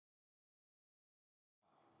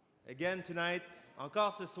Again tonight,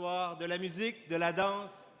 encore ce soir, de la musique, de la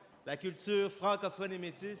danse, la culture francophone et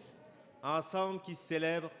métisse, ensemble qui se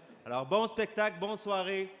célèbrent. Alors bon spectacle, bonne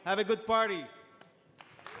soirée, have a good party!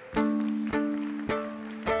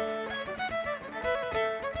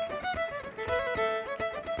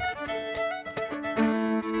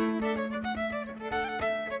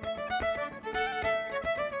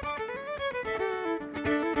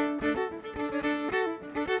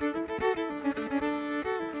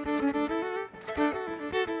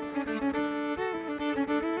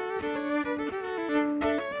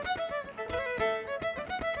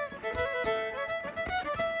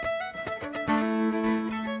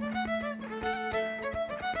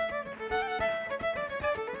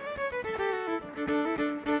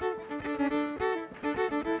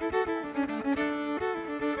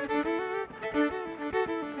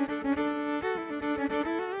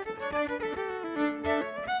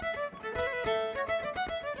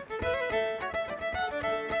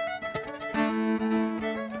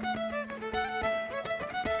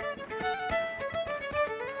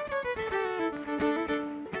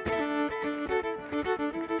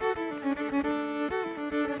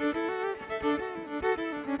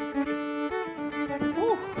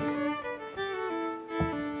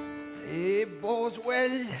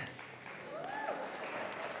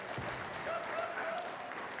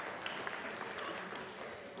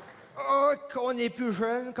 On est plus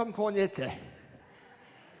jeune comme qu'on était.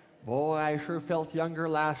 Boy, I sure felt younger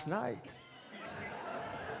last night.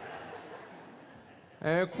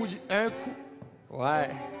 Un coup de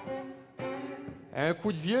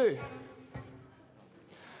vieux.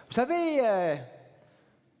 Vous savez,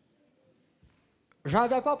 j'en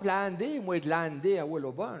avais pas plané, moi, de lander à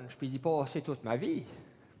Willow Bunch, puis d'y passer toute ma vie.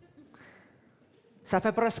 Ça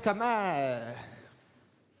fait presquement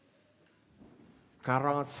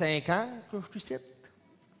 45 ans que je suis ici.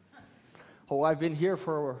 Oh, I've been here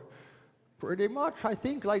for pretty much, I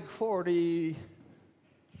think, like 40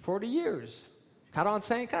 years.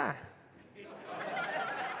 45 ans.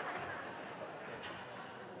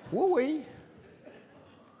 Oui.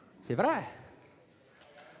 C'est vrai.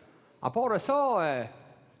 À part ça,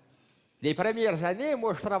 les premières années,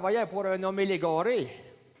 moi, je travaillais pour un nommé Légaré,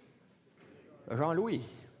 Jean-Louis.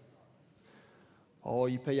 Oh,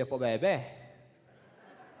 il payait pas bien.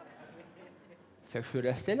 Fait que je suis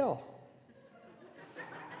resté là.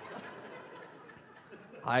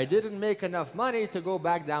 I didn't make enough money to go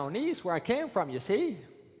back down east where I came from, you see.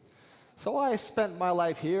 So I spent my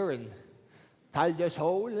life here in Tal de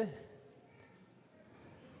Saule,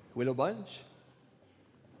 Willow Bunch.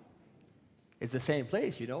 It's the same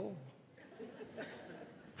place, you know.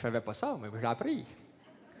 Je savais pas ça, mais j'ai appris.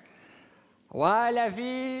 Ouais, la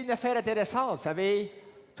vie, une affaire intéressante, vous savez.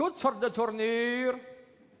 Toutes sortes de tournures.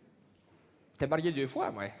 J'étais marié 2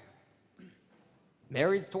 fois, moi.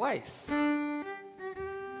 Married twice.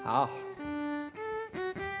 Ah.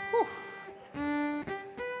 Ouf.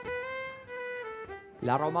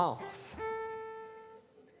 La romance.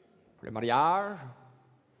 Le mariage.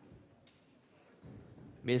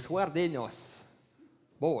 Mes soirs des noces.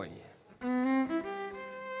 Boy.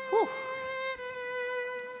 Ouf.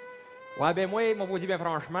 Ouais, ben moi, vous dis bien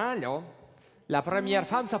franchement, là, la première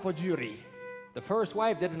femme, ça n'a pas duré. The first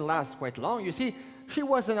wife didn't last quite long. You see, she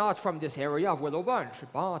was not from this area of Willow Bunch.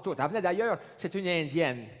 Pas en tout. Elle venait d'ailleurs, c'est une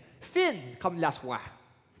Indienne. Fine comme la soie.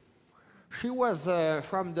 She was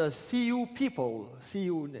from the Sioux people.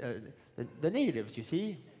 Sioux, the natives, you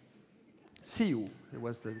see. Sioux. It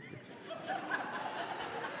was the...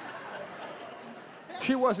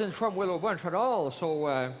 She wasn't from Willow Bunch at all,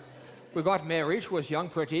 so we got married. She was young,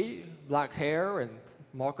 pretty, black hair and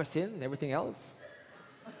moccasin and everything else.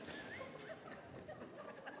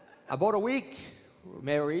 About a week, we were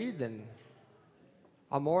married, and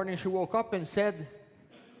one morning she woke up and said,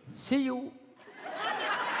 "See you."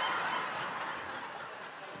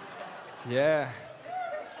 Yeah.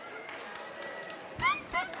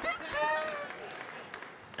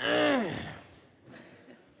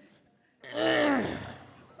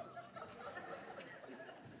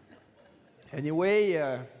 Anyway,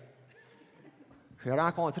 j'ai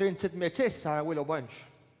rencontré une petite métisse à Willow Bunch.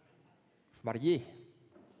 Je suis marié.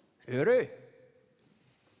 Heureux.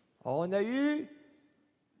 On a eu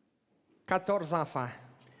 14 enfants.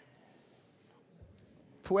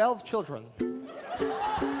 12 children.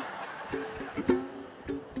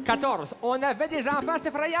 14. On avait des enfants, c'est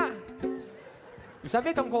effrayant. Vous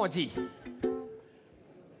savez comme qu'on dit?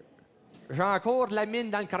 J'ai encore de la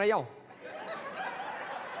mine dans le crayon.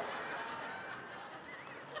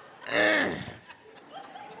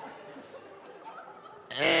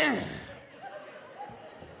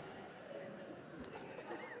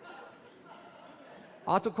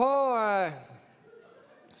 En tout cas,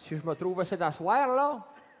 si je me trouve assez d'asseoir, là,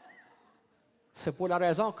 c'est pour la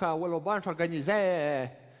raison que Willow Bunch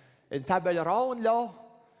organisait une table ronde, là.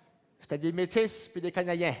 C'était des Métis puis des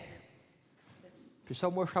Canadiens. Puis ça,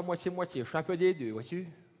 moi, je suis à moitié-moitié. Je suis un peu des deux, vois-tu?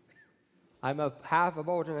 I'm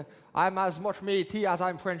as much Métis as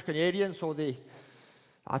I'm French Canadian, so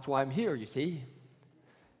that's why I'm here, you see.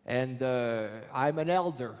 And I'm an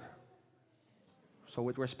elder. So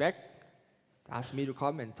with respect, asked me to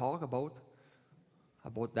come and talk about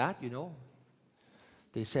that, you know.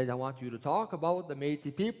 They said, I want you to talk about the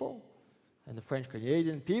Métis people and the French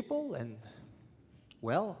Canadian people, and,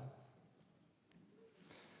 well,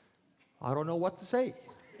 I don't know what to say.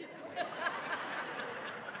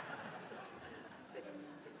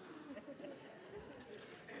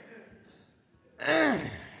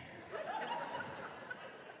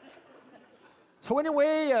 So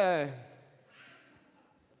anyway,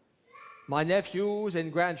 my nephews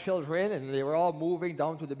and grandchildren, and they were all moving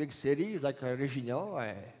down to the big cities like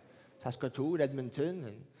Regina, Saskatoon, Edmonton,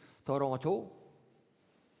 and Toronto.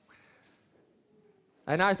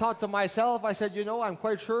 And I thought to myself, I said, you know, I'm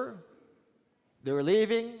quite sure they're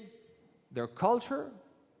leaving their culture,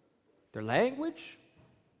 their language,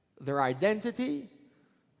 their identity,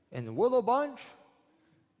 and Willow Bunch,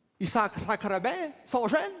 ils sacrent bien, sont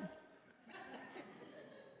jeunes.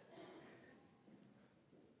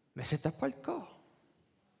 Mais c'était pas le cas.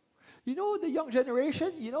 You know, the young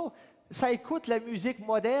generation, you know, ça écoute la musique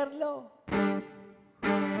moderne, là.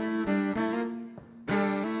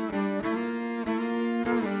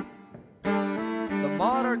 The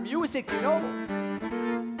modern music, you know,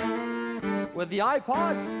 with the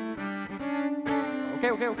iPods.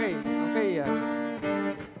 Okay.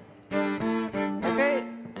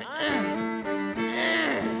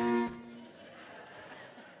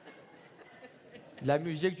 De la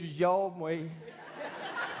musique du diable, moi.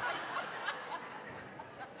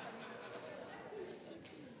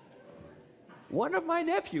 One of my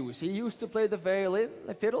nephews, he used to play the violin,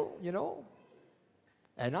 the fiddle, you know.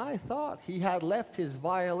 And I thought he had left his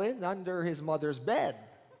violin under his mother's bed.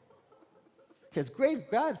 His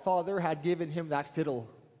great-grandfather had given him that fiddle.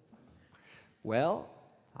 Well,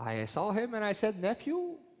 I saw him and I said,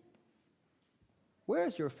 nephew,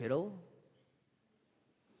 where's your fiddle?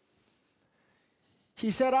 He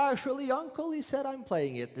said, actually, uncle, he said, I'm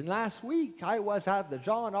playing it. And last week, I was at the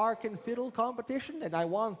John Arkin Fiddle competition, and I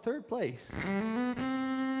won 3rd place.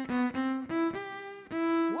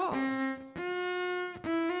 Wow.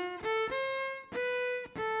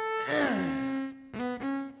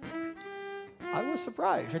 I was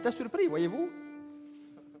surprised. J'étais surpris, voyez-vous.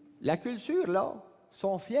 La culture, là,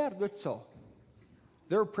 sont fiers de ça.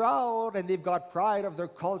 They're proud, and they've got pride of their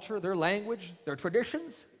culture, their language, their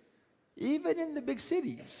traditions. Even in the big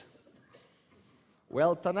cities.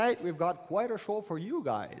 Well, tonight we've got quite a show for you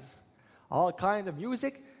guys. All kind of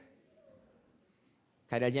music.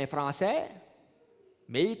 Canadien français,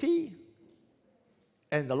 Métis,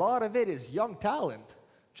 and a lot of it is young talent,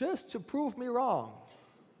 just to prove me wrong.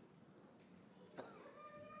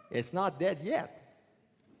 It's not dead yet,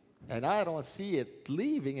 and I don't see it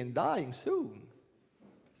leaving and dying soon.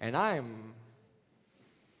 And I'm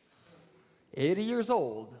 80 years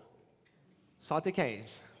old.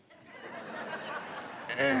 75.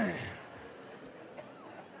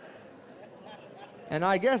 And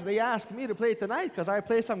I guess they asked me to play tonight because I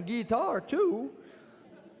play some guitar too.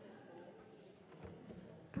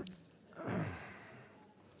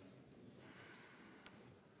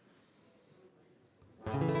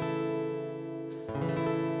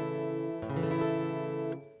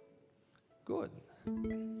 Good.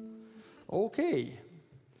 Okay.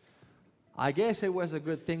 I guess it was a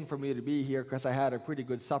good thing for me to be here because I had a pretty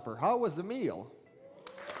good supper. How was the meal?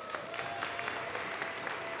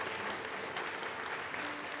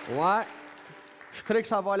 Ouais, je crois que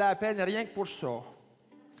ça valait la peine rien que pour ça.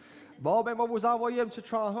 Bon, ben, on va vous envoyer une petite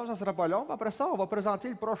chanson, ça sera pas long. Après ça, on va présenter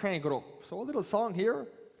le prochain groupe. So, a little song here.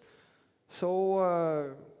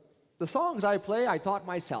 So, the songs I play, I taught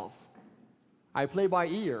myself. I play by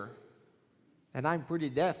ear. And I'm pretty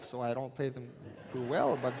deaf, so I don't play them too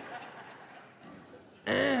well, but...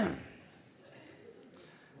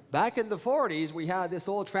 Back in the 40s, we had this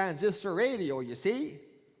old transistor radio, you see?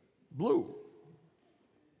 Blue.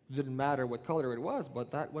 Didn't matter what color it was,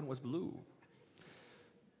 but that one was blue.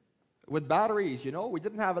 With batteries, you know, we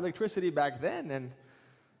didn't have electricity back then, and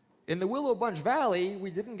in the Willow Bunch Valley,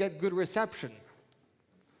 we didn't get good reception.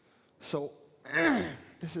 So,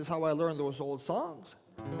 this is how I learned those old songs.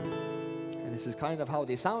 And this is kind of how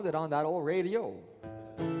they sounded on that old radio.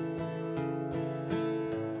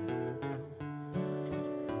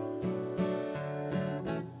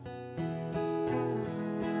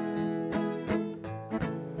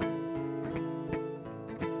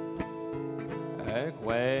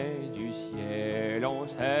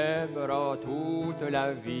 s'aimera toute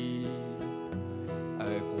la vie.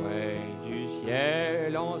 Un coin du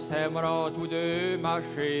ciel, on s'aimera tous deux, ma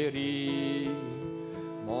chérie.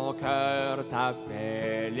 Mon cœur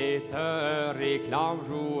t'appelle et te réclame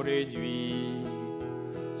jour et nuit.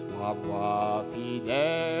 Sois-moi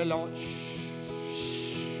fidèle,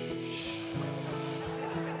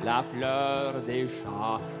 la fleur des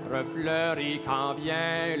champs refleurit quand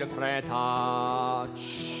vient le printemps.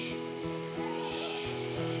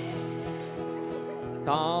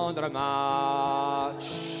 Tendrement,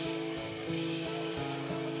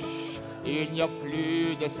 il n'y a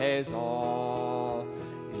plus de saison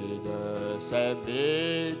et de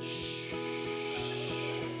s'aimer.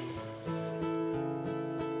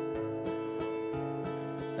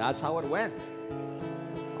 That's how it went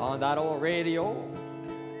on that old radio.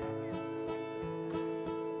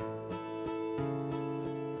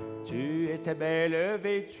 Tu étais belle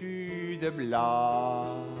vêtue de blanc,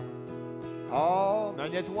 comme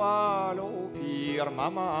une étoile au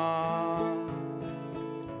firmament.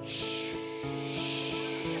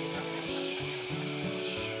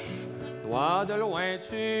 Toi de loin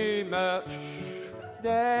tu me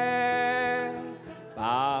dais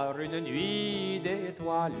par une nuit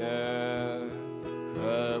d'étoiles.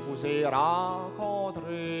 Je vous ai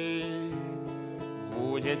rencontré,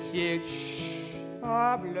 vous étiez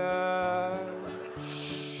stable.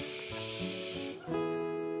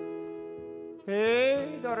 Et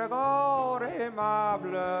de regard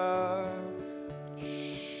aimable.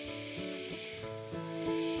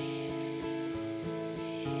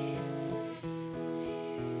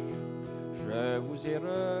 Je vous ai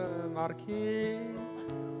remarqué.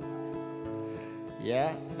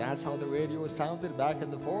 Yeah, that's how the radio sounded back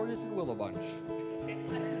in the 40s in Willow Bunch.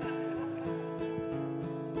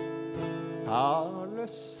 Quand le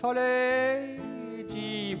soleil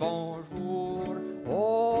dit bonjour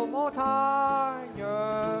aux montagnes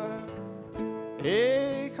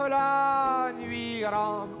et que la nuit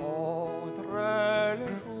rencontre le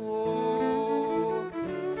jour.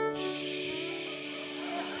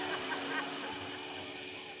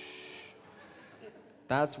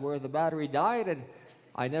 That's where the battery died, and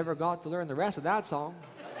I never got to learn the rest of that song.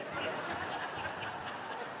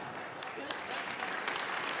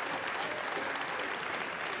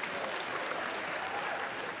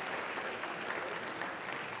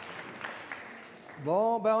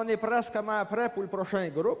 Bon, ben on est presque prêt pour le prochain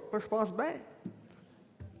groupe, je pense bien.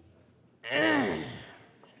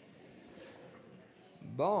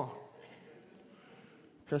 Bon.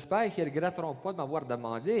 J'espère qu'ils ne regretteront pas de m'avoir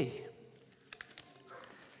demandé.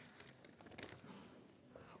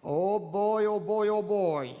 Oh boy, oh boy, oh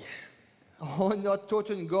boy. On a toute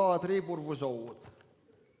une gâterie pour vous autres.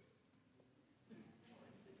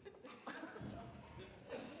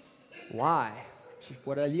 Ouais. Si je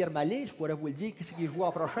pourrais lire ma liste, je pourrais vous le dire qu'est-ce qui joue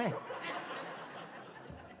en prochain.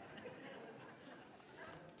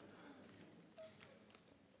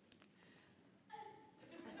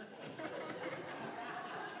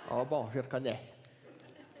 Ah bon, je reconnais.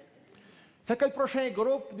 Fait que le prochain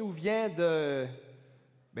groupe nous vient de...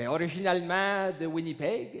 Bien, originalement de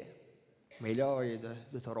Winnipeg, mais là, il est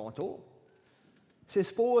de Toronto. C'est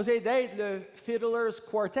supposé d'être le Fiddler's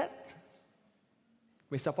Quartet.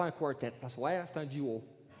 Mais c'est pas un quartet, ça se voit, c'est un duo.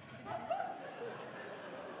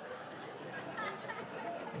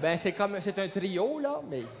 Ben, c'est un trio, là,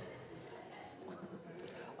 mais...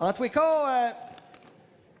 En tous les cas,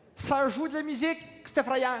 ça joue de la musique, c'est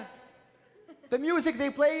effrayant. The music they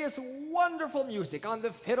play is wonderful music on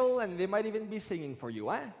the fiddle, and they might even be singing for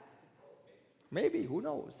you, eh? Maybe, who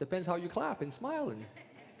knows? Depends how you clap and smile.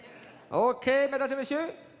 OK, mesdames et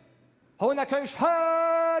messieurs, on accueille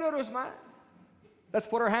chaleureusement. Let's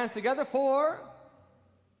put our hands together for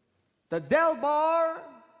the Delbar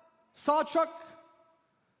Sawchuck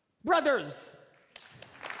Brothers.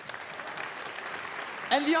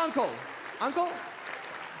 And the uncle. Uncle?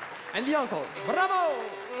 And the uncle. Bravo!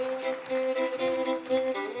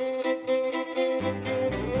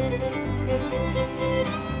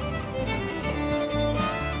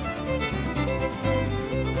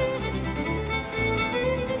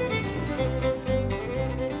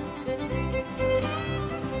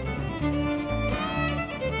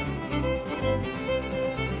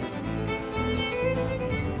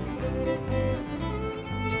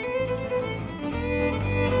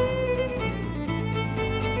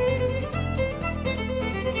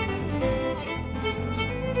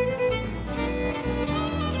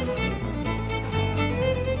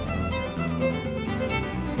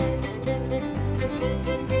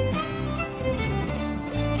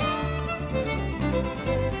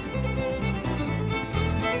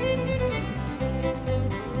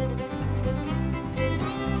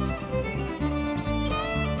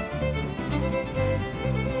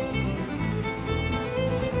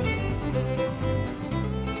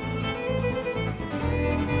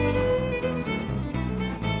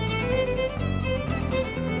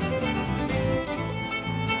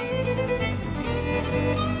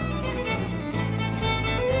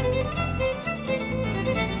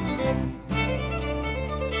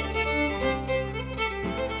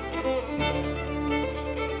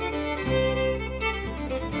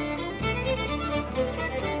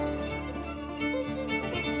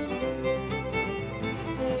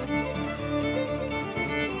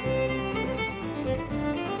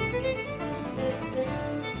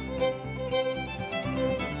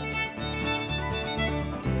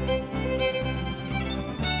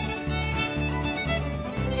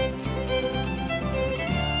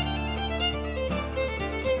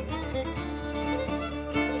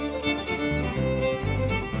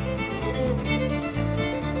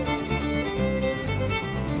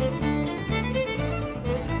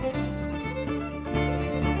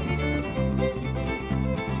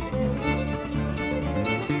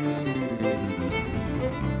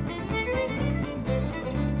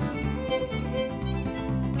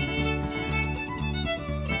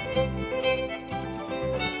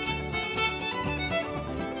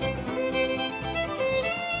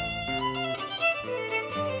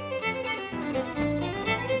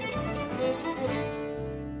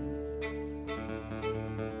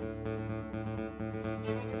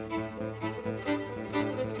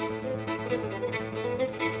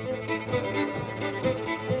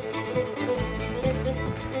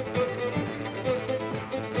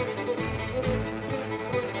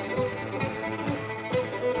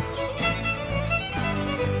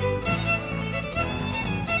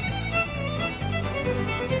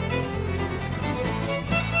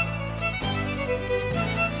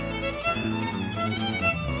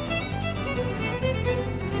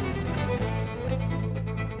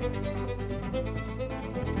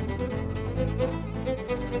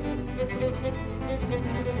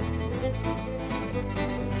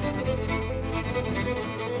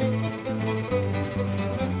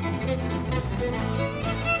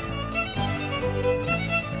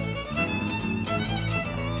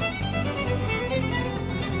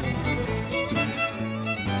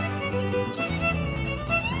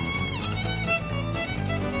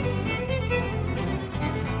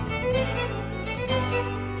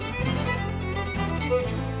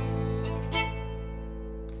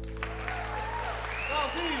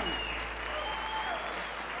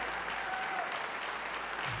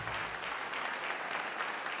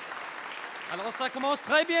 Alors, ça commence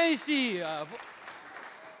très bien ici.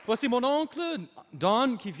 Voici mon oncle,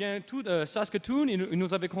 Don, qui vient tout de Saskatoon. Il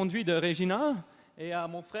nous avait conduit de Regina. Et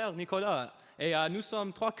mon frère, Nicolas. Et nous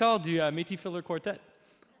sommes 3/4 du Métis Filler Quartet.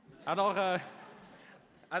 Alors,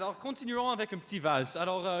 continuons avec un petit valse.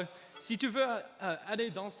 Alors, si tu veux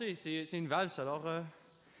aller danser, c'est une valse. Alors,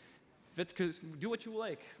 do what you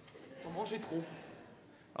like. Sans manger trop.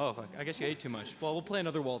 Oh, I guess you ate too much. Well, we'll play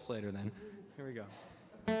another waltz later then. Here we go.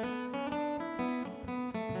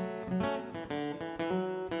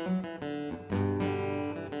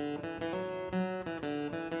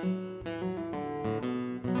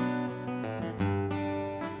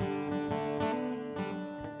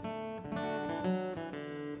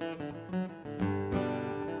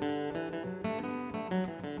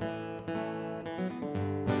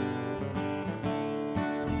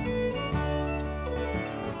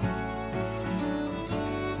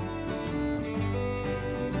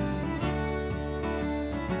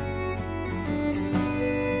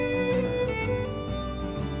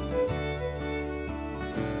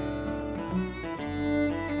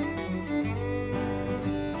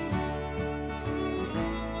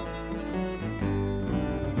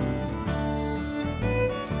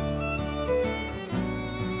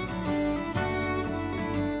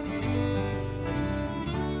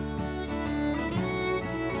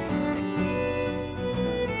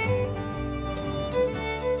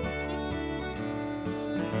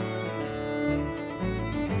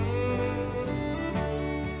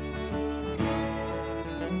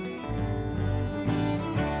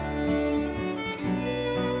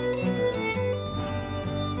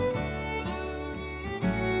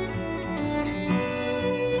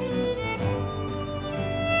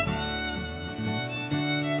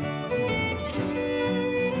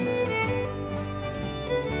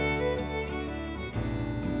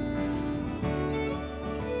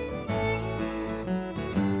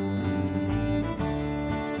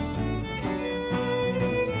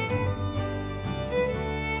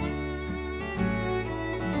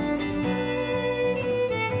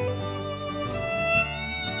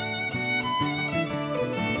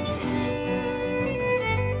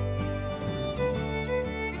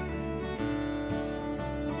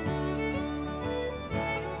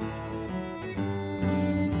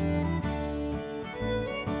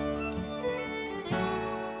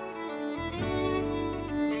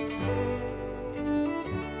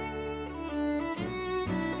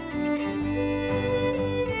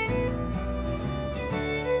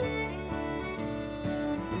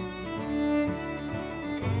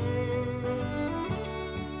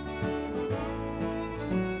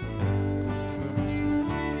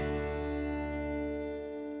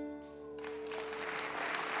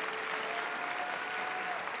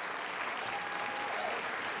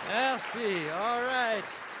 Merci. All right.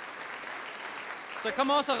 Ça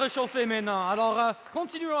commence à réchauffer maintenant. Alors,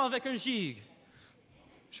 continuons avec un gig.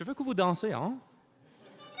 Je veux que vous dansez, hein?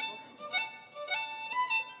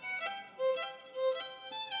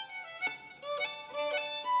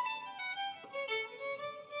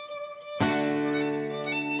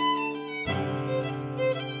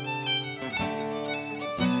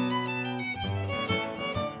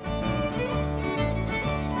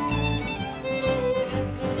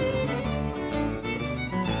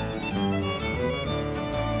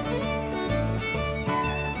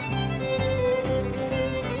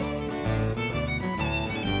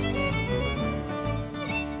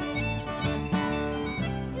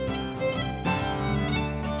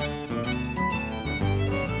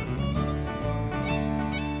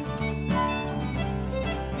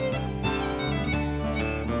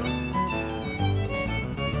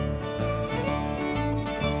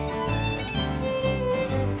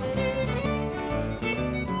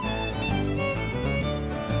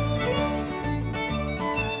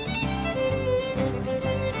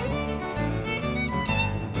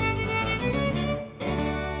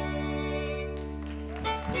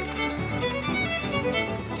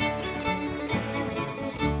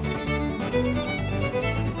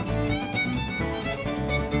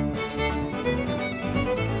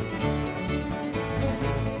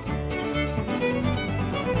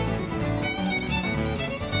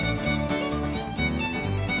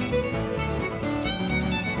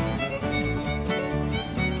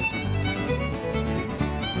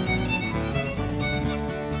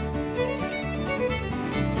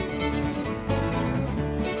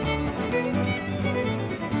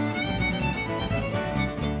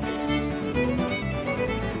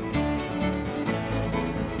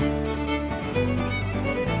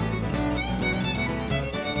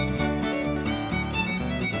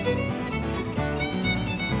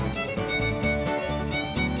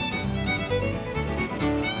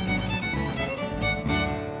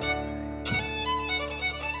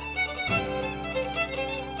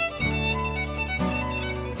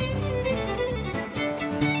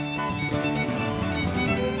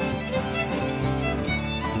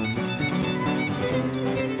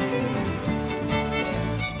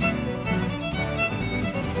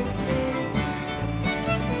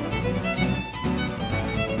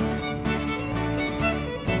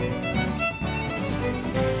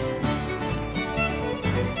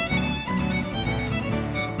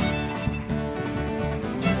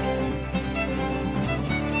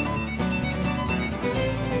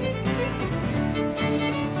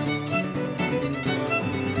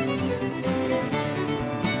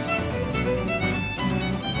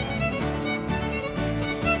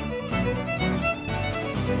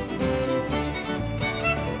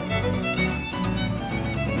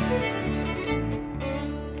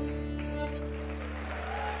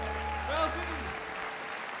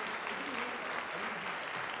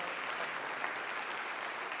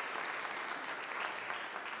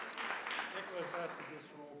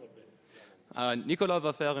 Nicolas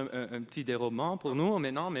va faire un petit déroulement pour nous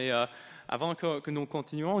maintenant, mais avant que nous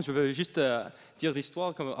continuions, je veux juste dire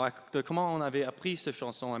l'histoire de comment on avait appris cette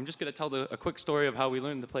chanson. I'm just going to tell a quick story of how we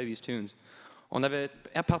learned to play these tunes. On avait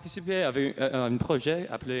participé à un projet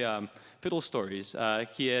appelé Fiddle Stories,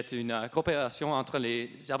 qui est une coopération entre les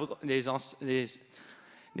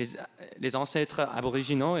ancêtres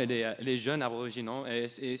aboriginaux et les jeunes aboriginaux. Et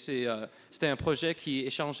c'était un projet qui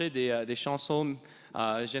échangeait des chansons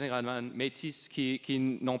généralement métisses qui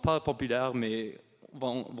n'ont pas populaires, mais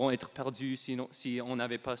vont être perdues si on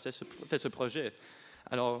n'avait pas fait ce projet.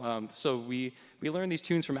 Alors, so we learned these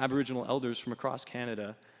tunes from Aboriginal elders from across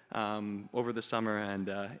Canada over the summer, and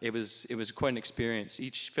it was quite an experience.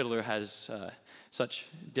 Each fiddler has such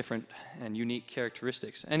different and unique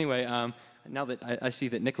characteristics. Anyway, now that I see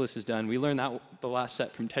that Nicholas is done, we learned the last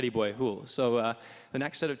set from Teddy Boy Hool. So the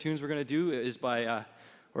next set of tunes we're going to do is by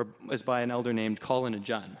an elder named Colin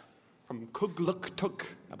Ajahn. From Kugluktuk.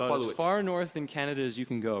 About as far north in Canada as you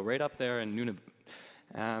can go, right up there in Nunavut.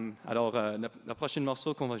 Alors, la prochaine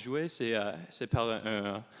morceau qu'on va jouer, c'est par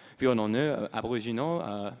un violonneux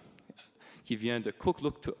aboriginal qui vient de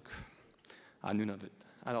Kugluktuk, à Nunavut.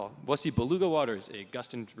 Alors, voici Beluga Waters et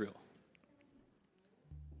Gustin Drill.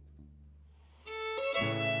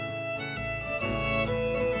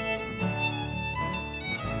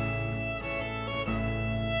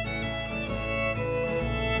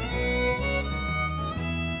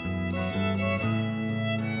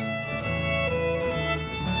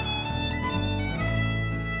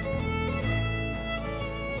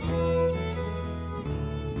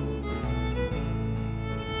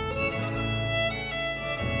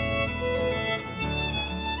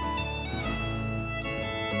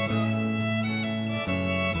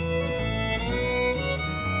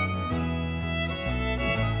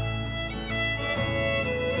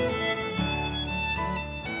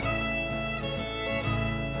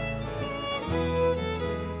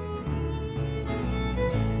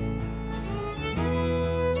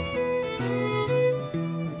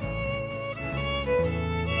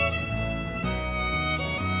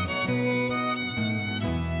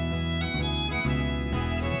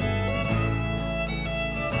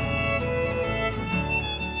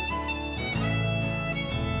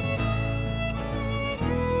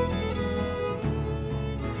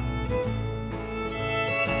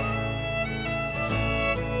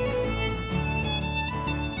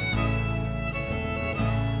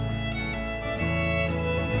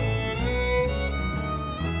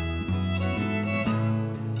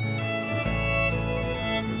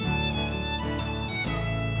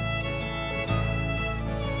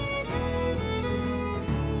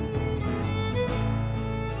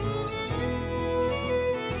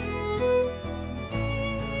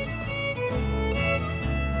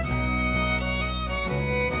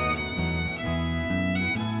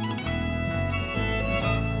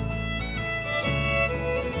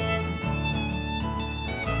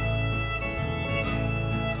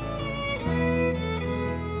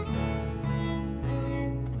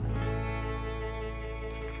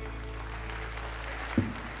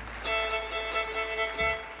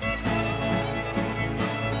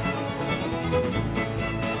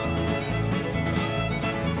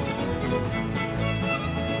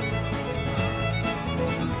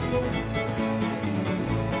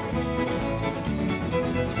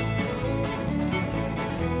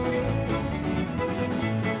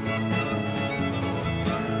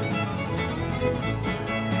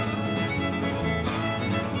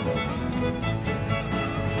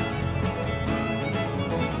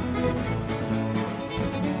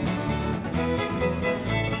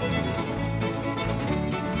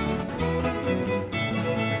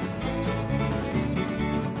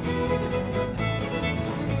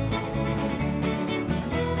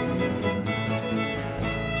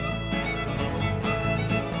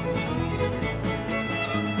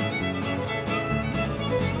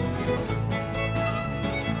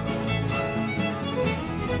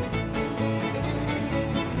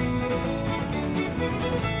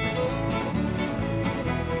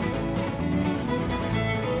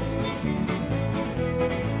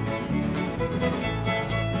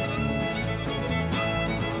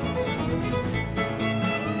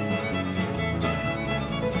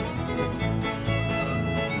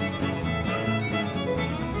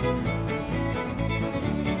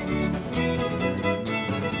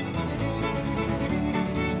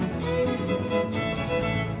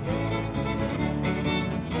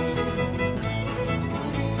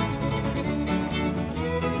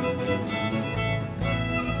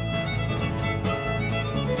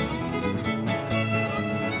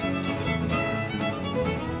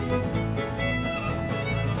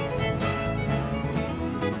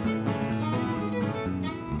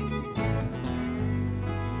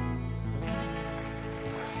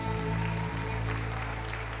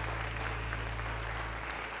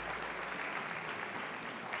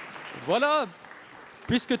 Voilà,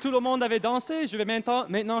 puisque tout le monde avait dansé, je vais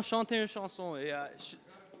maintenant chanter une chanson. Et,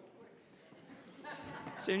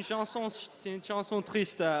 c'est une chanson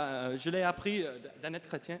triste. Je l'ai appris d'Annette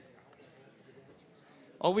Chrétien.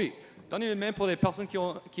 Oh oui, donnez une main pour les personnes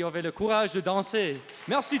qui avaient le courage de danser.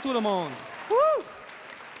 Merci tout le monde. Woo!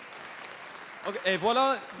 Okay, et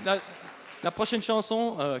voilà, la prochaine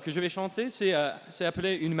chanson que je vais chanter, c'est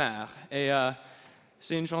appelé Une mère. Et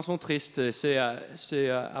c'est une chanson triste. C'est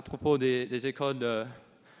à propos des écoles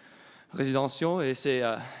résidentielles et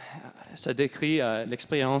ça décrit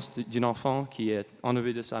l'expérience d'une enfant qui est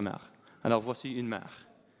enlevée de sa mère. Alors voici Une mère.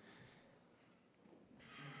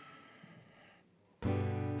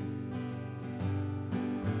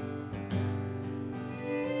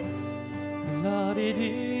 La di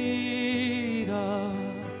di da,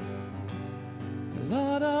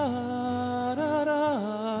 la da da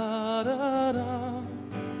da da da.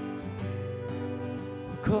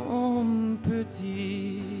 Comme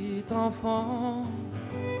petit enfant,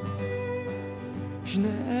 je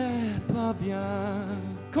n'ai pas bien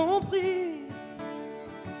compris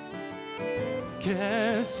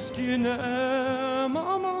qu'est-ce qu'une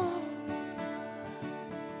maman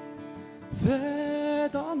fait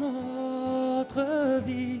dans notre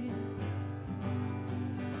vie.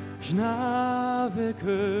 Je n'avais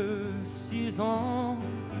que 6 ans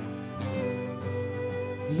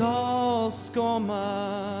lorsqu'on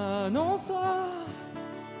m'annonça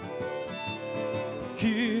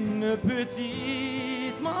qu'une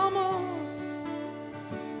petite maman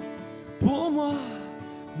pour moi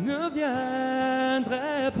ne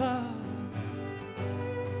viendrait pas.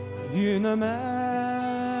 Une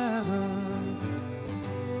mère,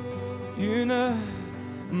 une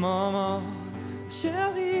maman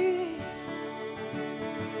chérie,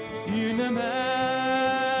 une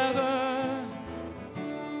mère,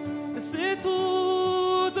 c'est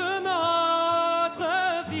toute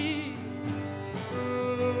notre vie.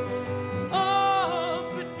 Oh,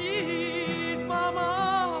 petite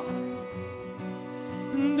maman,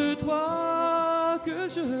 de toi que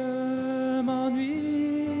je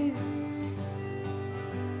m'ennuie.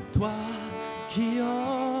 Toi qui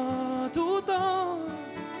en tout temps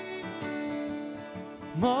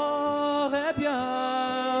m'aurais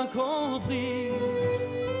bien compris.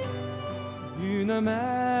 Une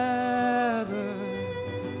mère,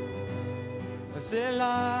 c'est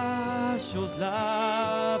la chose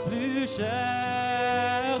la plus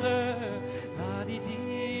chère. La di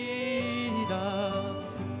di da,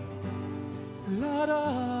 la da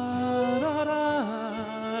da da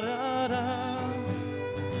da da.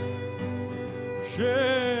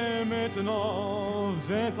 J'ai maintenant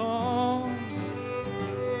 20 ans.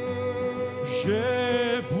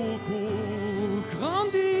 J'ai beaucoup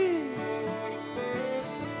grandi.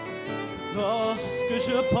 Lorsque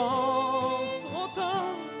je pense au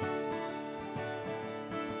temps,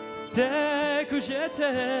 dès que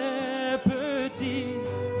j'étais petit,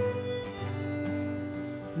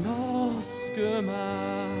 lorsque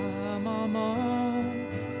ma maman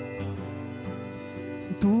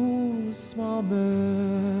doucement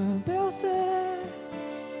me berçait.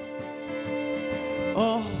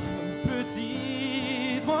 Oh,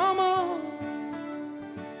 petite maman,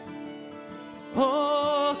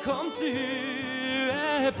 oh, comme tu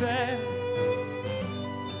es belle.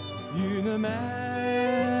 Une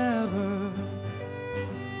mère,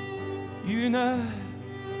 une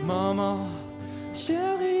maman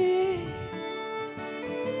chérie,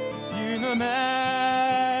 une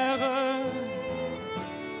mère,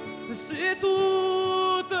 c'est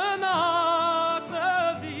toute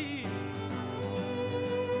notre vie.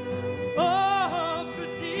 Oh,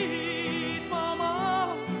 petite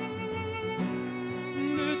maman,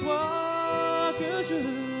 de toi que je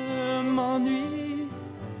m'ennuie.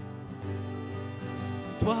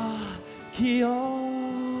 Toi qui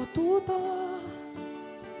en tout temps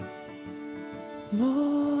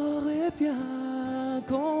m'aurais bien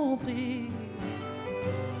compris.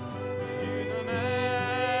 Une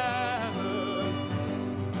mère,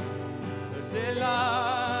 c'est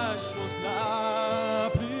la chose la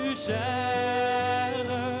plus chère.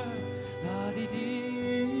 La di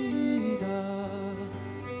di da,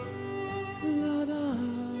 la da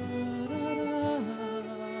da da da.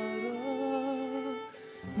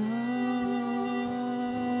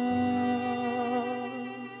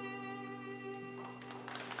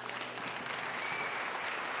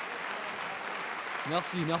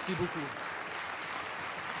 Merci beaucoup.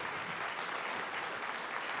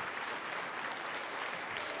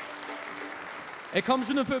 Et comme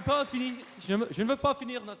je ne veux pas finir, je ne veux pas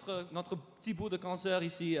finir notre petit bout de concert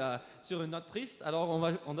ici sur une note triste, alors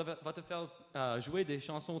on va te faire jouer des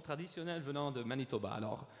chansons traditionnelles venant de Manitoba.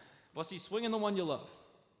 Alors, voici Swingin' the One You Love.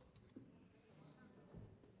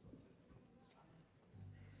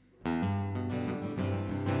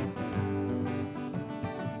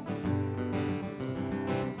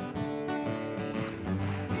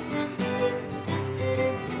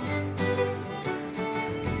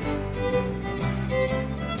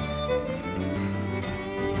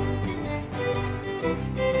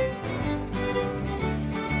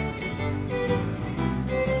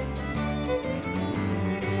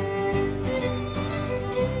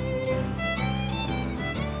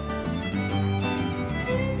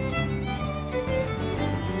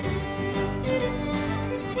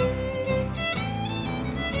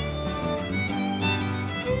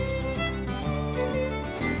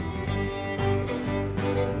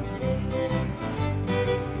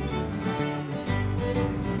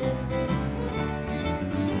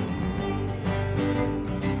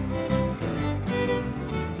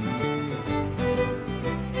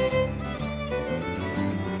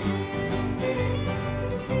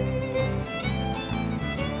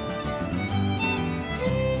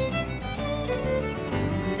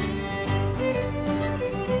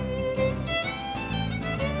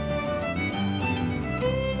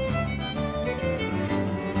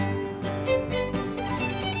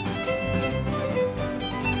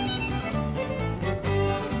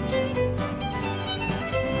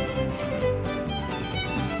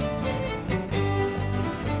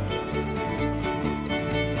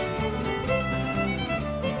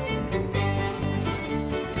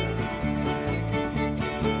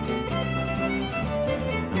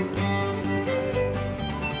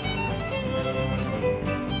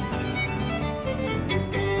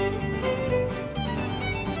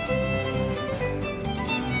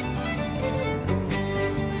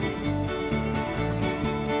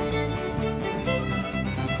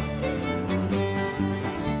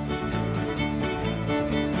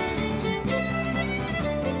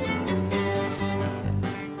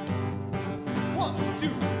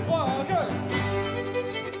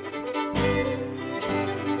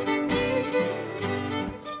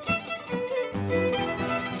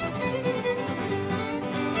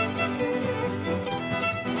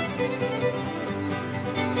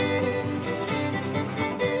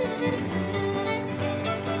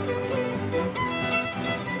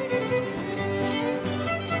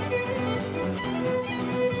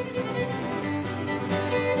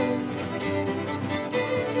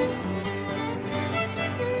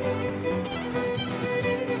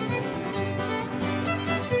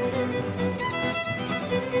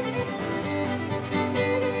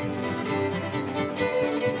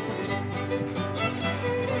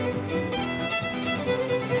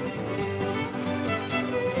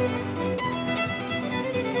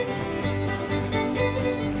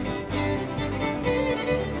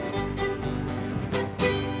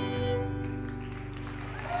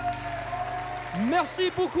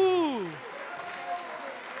 Merci beaucoup.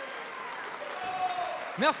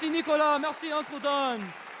 Merci Nicolas, merci Uncle Don.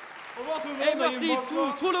 Au revoir tout le monde. Et merci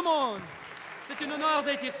tout le monde. C'est un honneur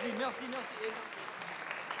d'être ici. Merci, merci.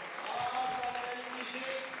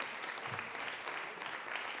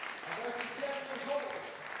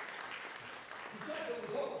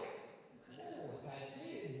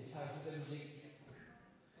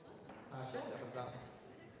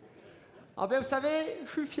 Ah ben, vous savez,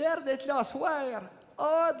 je suis fier d'être là ce soir.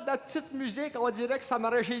 Ah, de la petite musique, on dirait que ça me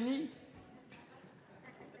rajeunit.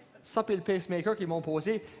 Ça, puis le pacemaker qu'ils m'ont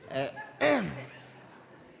posé.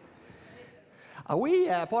 Ah oui,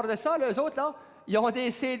 à part de ça, les autres, là, ils ont des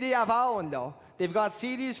CD à vendre, là. They've got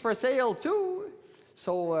CDs for sale, too.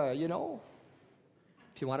 So, you know,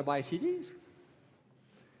 if you want to buy CDs.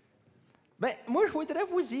 Ben, moi, je voudrais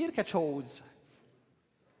vous dire quelque chose.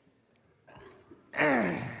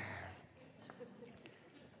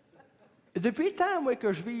 Depuis le temps, moi,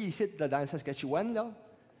 que je vis ici, dans le Saskatchewan, là,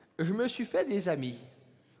 je me suis fait des amis.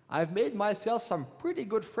 I've made myself some pretty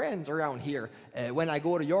good friends around here, when I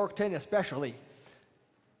go to Yorkton especially.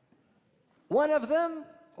 One of them,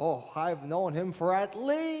 oh, I've known him for at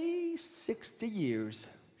least 60 years.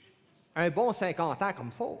 Un bon 50 ans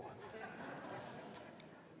comme faut.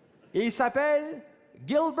 Et il s'appelle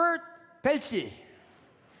Gilbert Pelletier.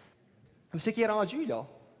 Vous savez qui est rendu, là?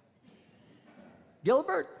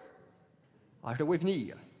 Gilbert. Ah, je le vois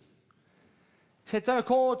venir. C'est un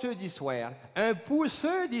conteur d'histoire, un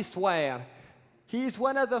pousseur d'histoire. He's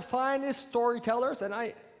one of the finest storytellers, and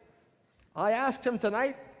I asked him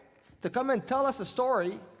tonight to come and tell us a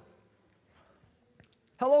story.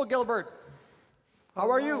 Hello, Gilbert. How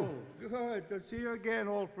are you? Good to see you again,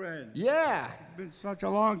 old friend. Yeah, It's been such a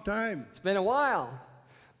long time. it's been a while.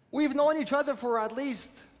 We've known each other for at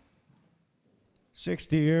least,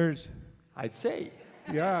 60 years. I'd say.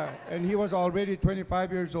 Yeah, and he was already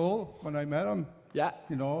 25 years old when I met him, Yeah.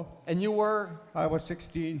 you know. And you were? I was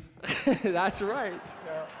 16. That's right.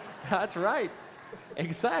 Yeah. That's right.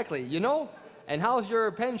 Exactly. You know? And how's your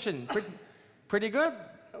pension? Pretty good?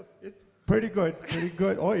 It's pretty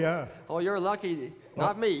good. Oh, yeah. Oh, you're lucky.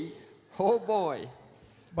 Not me. Oh, boy.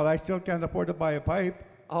 But I still can't afford to buy a pipe.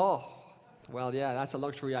 Oh, well, yeah, that's a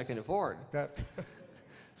luxury I can afford. That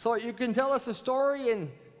So you can tell us a story in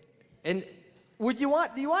do you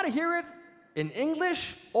want to hear it in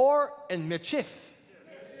English or in Métis?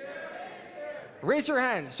 Raise your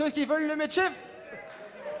hand. Ceux qui veulent le Métis?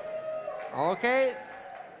 Okay.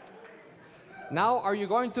 Now, are you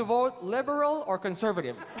going to vote liberal or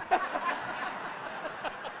conservative?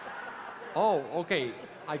 Oh, okay.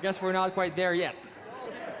 I guess we're not quite there yet.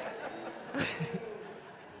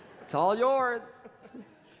 It's all yours.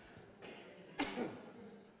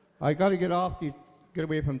 I got to get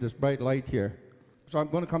away from this bright light here. So I'm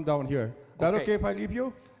going to come down here. Is that Okay. okay if I leave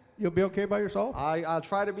you? You'll be okay by yourself? I'll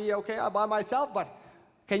try to be okay by myself, but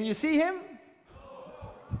can you see him?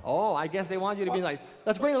 Oh, I guess they want you to be like,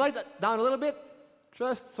 let's bring the light down a little bit,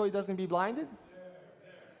 just so he doesn't be blinded.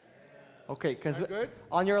 Okay, because Good?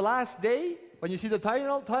 on your last day, when you see the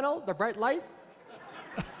tunnel, the bright light,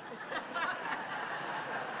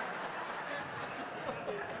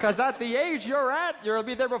 because at the age you're at, you'll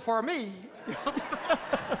be there before me.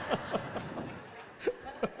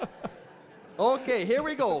 Okay, here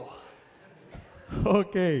we go.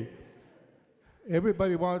 Okay.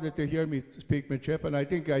 Everybody wanted to hear me speak Métis, and I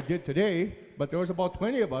think I did today, but there was about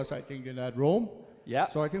 20 of us, I think, in that room. Yeah.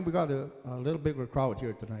 So I think we got a little bigger crowd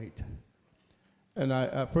here tonight. And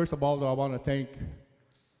first of all, I want to thank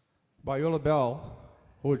Willow Bell,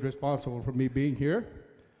 who is responsible for me being here.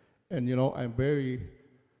 And, you know, I'm very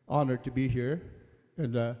honored to be here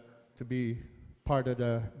and to be part of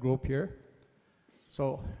the group here.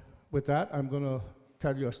 So with that, I'm going to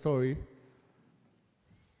tell you a story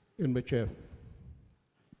in Métis.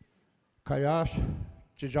 Kayash,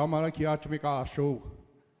 Chijamana Kiachmika Show,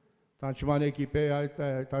 Tanchmane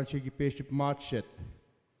Kipe, Tanchi Ship Matchet.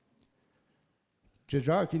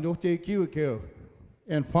 Chijaki no take you kill,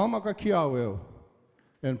 and Famaka Kiawel,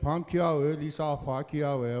 and Pam Kiawel, Lisa Fa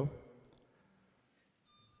Kiawel.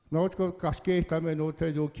 Not go cascade time and no tell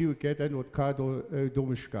you get and not Kado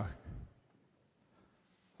Domishka.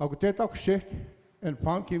 I could take up shake and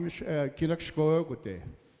Pam Kinak Score good day.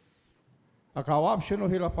 A Kawapshin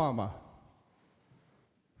of Hilapama.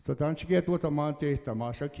 So don't you get what a man takes,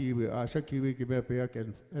 Tamasha Kiwi, Kibeak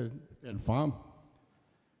and farm.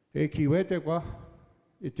 A Kiwete,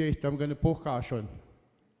 it takes I'm going to poke caution.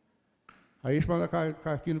 I is man a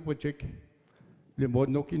kakin puchik, the mod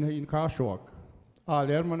nokin in Kashwak. Ah,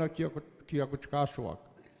 Lermana Kiakuch Kashwak.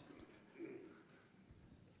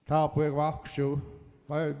 Top where walk shoe,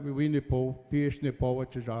 why we win the po, pierce the po,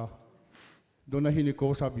 which is a Dona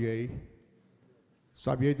Hinico Sabier.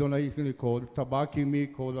 Sabier Dona Hinico, Tabaki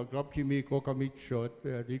Miko, the Grubki Miko, Kamit shot,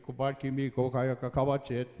 the Kubarki Miko,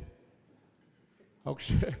 Kayakawachet.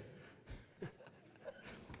 Okay.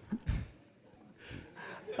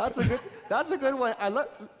 That's a good one. I look.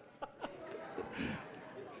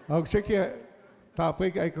 I'll check here.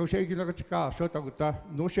 Topic I go shake you like a car, shut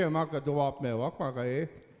out, no share mark at the walk me, walk mark.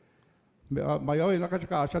 My own like a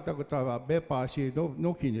car, shut out, Bepa, see,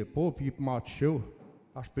 no kidney, poor people march shoe.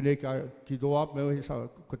 Aspinaka, Kido up, his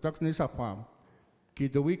Kotaksnisa farm.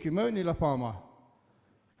 Kido wiki money la farmer.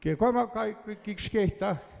 Kikwama kick skate,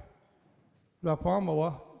 la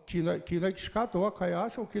farmer, Kilak Scato,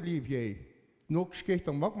 Kayasho, Kilivie. No skate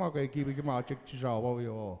on Makmaka, giving magic to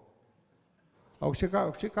Zawa.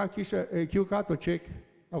 Oxeka Kisha, a Kukato check,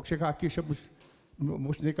 Oxeka Kisha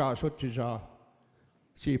Musnika, Sotiza,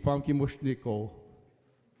 see Punky Musniko,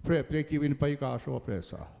 play giving Paika, so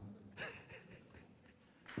pressa.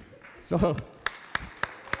 So,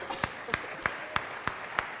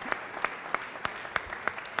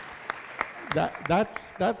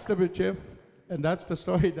 that's the Métis, and that's the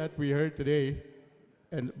story that we heard today.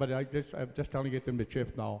 But I'm just telling it in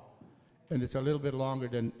Métis now, and it's a little bit longer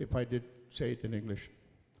than if I did say it in English.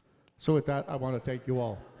 So with that, I want to thank you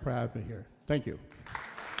all for having me here. Thank you.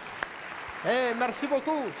 Hey, merci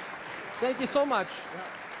beaucoup. Thank you so much.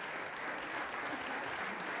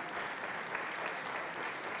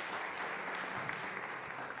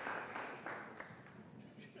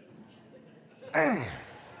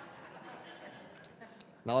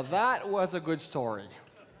 Now that was a good story,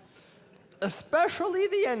 especially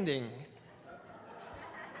the ending.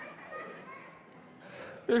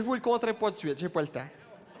 Je vous le conterai pas tout de suite, j'ai pas le temps.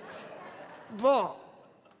 Bon.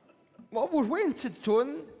 On va vous jouer une petite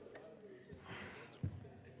toune.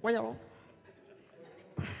 Voyons.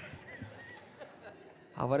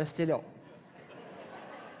 On va rester là.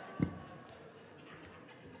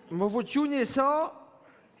 On va vous tuner ça.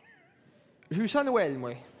 J'ai eu ça à Noël,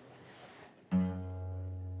 moi.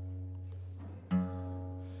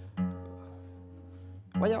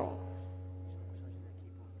 Voyons.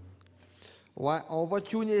 Ouais, on va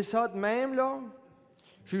tuner ça de même, là.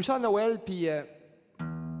 J'ai eu ça à Noël, puis...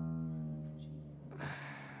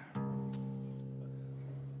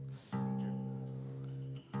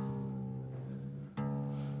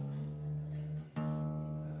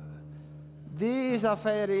 Des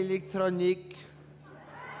affaires électroniques.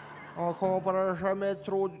 On comprend jamais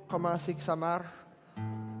trop comment c'est que ça marche.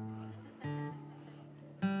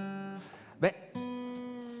 Ben,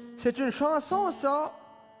 c'est une chanson, ça.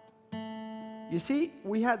 You see,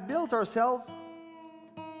 we had built ourselves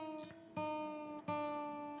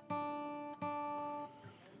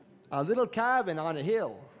a little cabin on a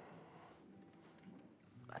hill.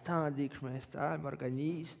 Attendez que je m'installe,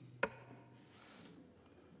 m'organise.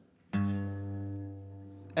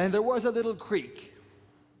 And there was a little creek.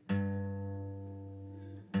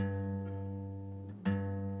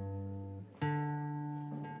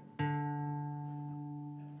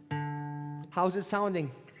 How's it sounding?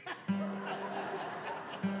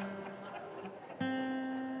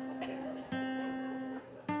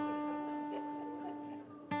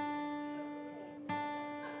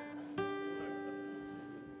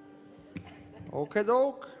 Okay,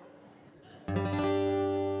 doke.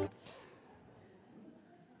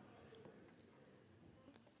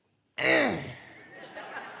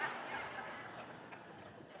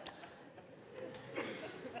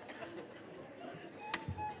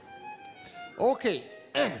 Okay,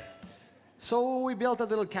 so we built a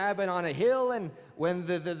little cabin on a hill, and when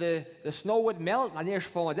the snow would melt, la neige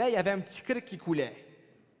fondait, il y avait un petit creek qui coulait.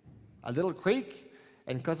 A little creek,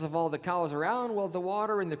 and because of all the cows around, well, the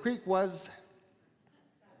water in the creek was...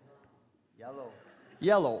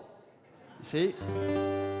 Yellow, you see?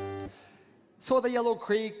 So the yellow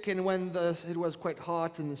creek, and when it was quite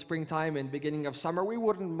hot in the springtime and beginning of summer, we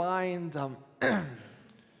wouldn't mind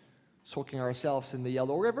soaking ourselves in the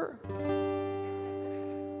yellow river.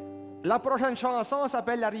 La prochaine chanson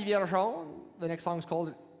s'appelle La Rivière Jaune. The next song is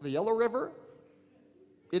called The Yellow River.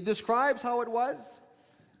 It describes how it was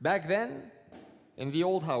back then in the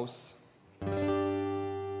old house.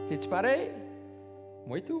 T'es-tu pareil?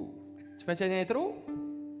 Moi tout. Tu fais une intro?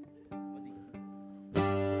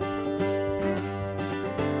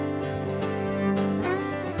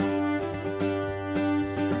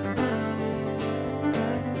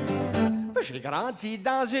 J'ai grandi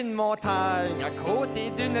dans une montagne, à côté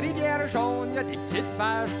d'une rivière jaune. Il y a des petites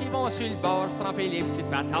vaches qui vont sur le bord se tremper les petites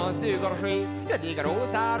patentes de gorgée. Il y a des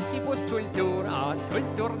gros arbres qui poussent tout le tour, tout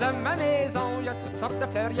le tour de ma maison. Il y a toutes sortes de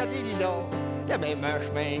fleurs, il y a des lilas. Il y a même un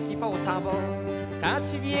chemin qui passe en bas. Quand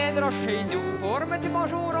tu viendras chez nous pour me dire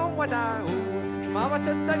bonjour au mois d'août, je m'en vais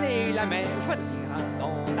te donner la main. Je vais te dire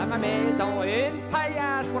dans ma maison une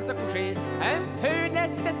paillasse pour te coucher, un peu de lait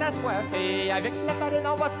si t'es assoiffé. Avec la farine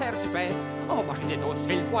on va se faire du pain. On va manger des toasts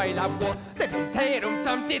sur le bois et la bois.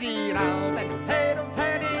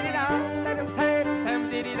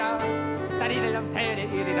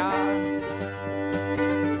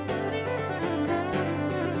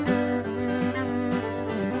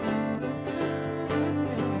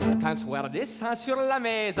 Quand le soir descend sur la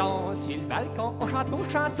maison, sur le balcon, on chante nos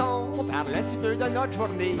chansons. On parle un petit peu de notre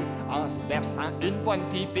journée, en se versant une bonne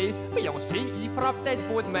pipée. Puis on se dit, il fera peut-être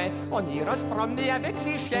beau demain. On ira se promener avec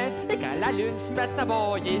les chiens. Et quand la lune se met à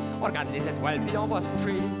broyer, on regarde les étoiles puis on va se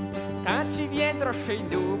coucher. Quand tu viendras chez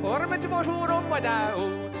nous pour me dire bonjour au mois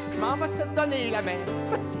d'août, je m'en vais te donner la main.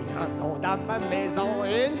 Rentrons dans ma maison,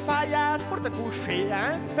 une paillasse pour te coucher,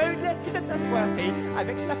 un peu de lait si t'es assoiffé.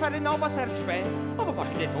 Avec la farine, on va se faire du pain. On va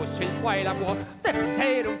manger des toasts sur le bois et la bois.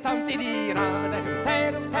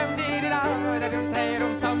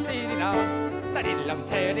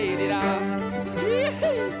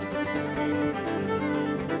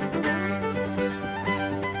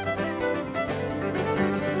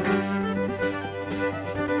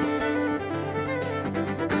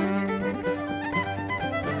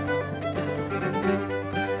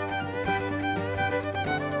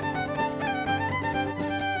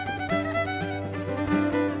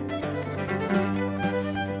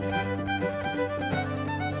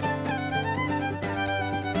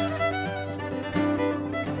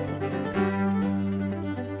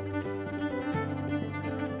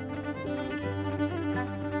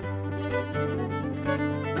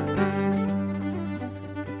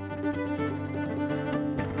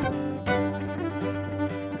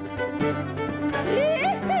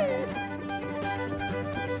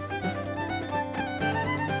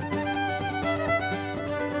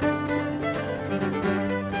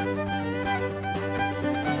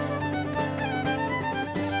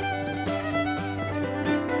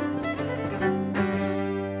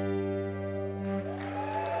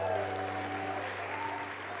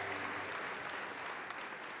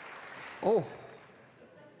 Oh!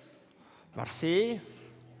 Merci.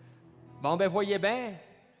 Bon, ben, voyez bien,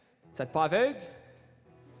 vous n'êtes pas aveugle?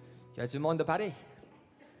 Il y a du monde de pareil.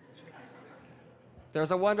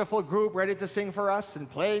 There's a wonderful group ready to sing for us and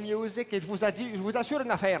play music. Et je vous assure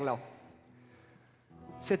une affaire, là.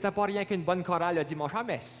 C'était pas rien qu'une bonne chorale le dimanche à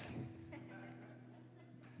messe.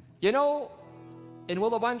 You know, in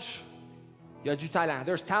Willow Bunch, il y a du talent.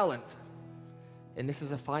 There's talent. And this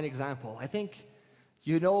is a fine example. I think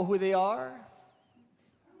you know who they are.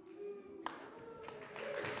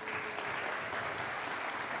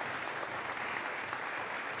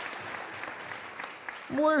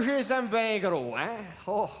 Moi, je les aime bien gros, hein?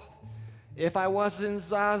 Oh, if I wasn't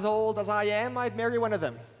as old as I am, I'd marry one of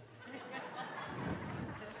them.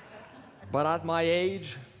 But at my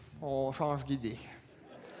age, on change d'idée.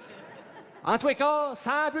 En tous les cas,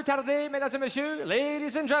 sans plus tarder, mesdames et messieurs,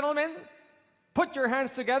 ladies and gentlemen, put your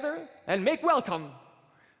hands together and make welcome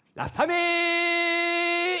la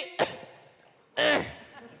famille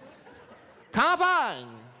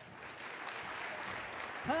Campagne.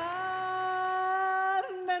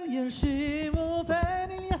 Chez mon père,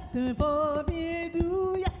 il y a un pommier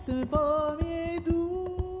doux, il y a un pommier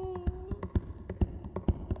doux.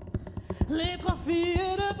 Les trois filles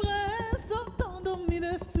de prince sont endormies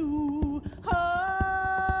dessous.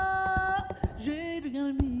 Ah, j'ai du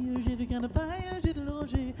grain de mie, j'ai du grain de paille, j'ai de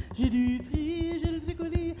l'oranger, j'ai du tri, j'ai du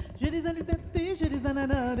tricolis, j'ai des allumettes, j'ai des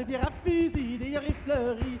ananas, des pierres à fusil, des oreilles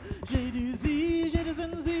fleuries, j'ai du zi, j'ai du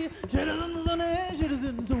zunzi, j'ai du zunzonnet, j'ai du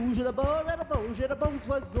zunzou, j'ai de beaux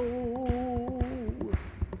oiseaux.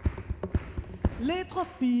 Les trois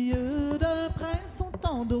filles d'un prince sont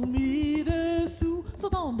endormies dessous,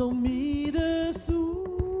 sont endormies dessous.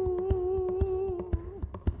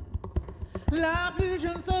 La plus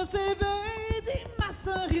jeune sœur s'éveille, dit ma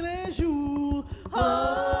sœur il est jour. Oh,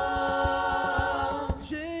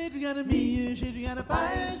 j'ai du grain de mie, j'ai du grain de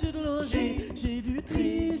paille, j'ai de l'oranger, j'ai du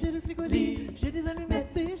tri, j'ai du tricolis, j'ai des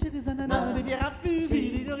allumettes, j'ai des ananas, des pierres à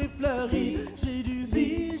fusil, des oreilles fleuries, j'ai du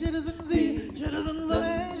zi, j'ai du zunzi, j'ai du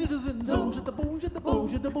zunzonnet, j'ai du zunzou, j'ai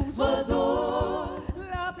de beaux oiseaux.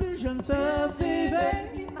 La plus jeune sœur s'éveille,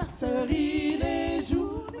 dit ma sœur il est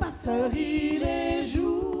jour, ma sœur il est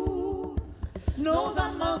jour. Nos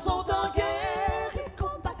amants sont en guerre, ils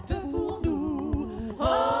combattent pour nous. Oh,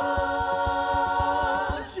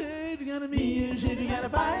 j'ai du grain de mie, j'ai du grain de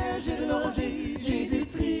paille, j'ai de l'oranger, j'ai du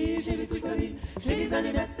tri, j'ai du tricolis, j'ai des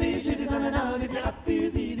allumettes, j'ai des ananas, des pierres à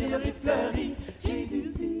fusil, des oreilles fleuries, j'ai du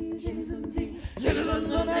zi, j'ai du zunzi, j'ai du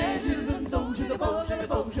zunzonnet, j'ai du zunzou, j'ai de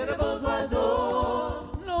beaux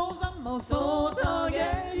oiseaux. Nos amants sont en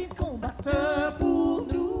guerre, ils combattent pour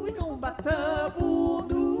nous, ils combattent pour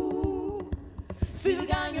nous. S'ils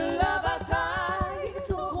gagnent la bataille, ils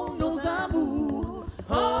seront nos amours.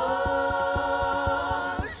 Oh,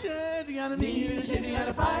 j'ai du grain de mie, j'ai du grain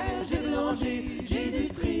de paille, j'ai de l'oranger, j'ai du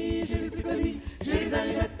tri, j'ai du tricolis, j'ai des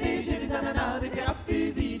allumettes, j'ai des ananas, des pierres à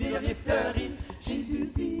fusil, des oreilles fleuries, j'ai du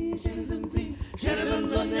zi, j'ai du zunzi, j'ai du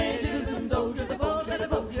zunzonnet, j'ai du zunzo, j'ai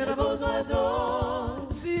de beaux oiseaux.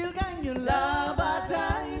 S'ils gagnent la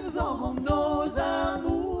bataille, ils auront nos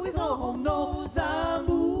amours, ils auront nos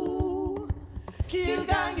amours. Qu'ils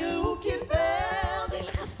gagnent ou qu'ils perdent, ils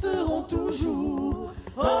resteront toujours.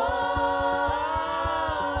 Oh,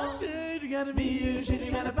 j'ai du grain de mie, j'ai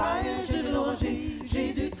du grain de paille, j'ai de l'oranger,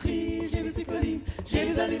 j'ai du tri, j'ai du tricolis, j'ai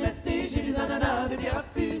des allumettes, j'ai des ananas, des pierres à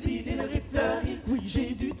fusil, des oreilles fleuries. Oui,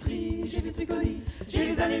 j'ai du tri, j'ai du tricolis, j'ai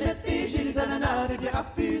des allumettes, j'ai des ananas, des pierres à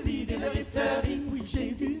fusil, des oreilles fleuries. Oui,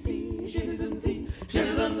 j'ai du zi, j'ai du zunzi, j'ai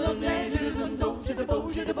du zunzonnet, j'ai du zunzo, j'ai de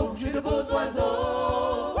beaux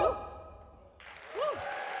oiseaux.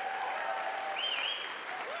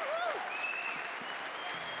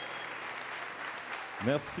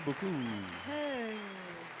 Merci beaucoup. Hey.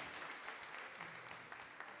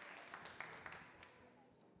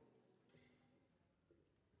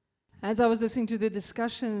 As I was listening to the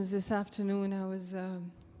discussions this afternoon, I was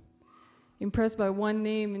impressed by one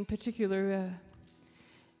name in particular,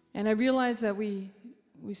 and I realized that we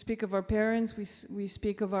speak of our parents, we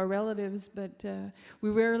speak of our relatives, but we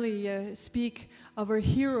rarely speak of our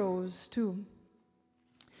heroes too.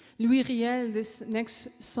 Louis Riel, this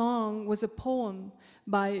next song was a poem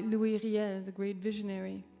by Louis Riel, the great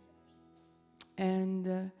visionary.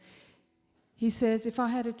 And he says, if I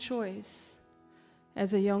had a choice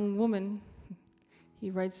as a young woman, he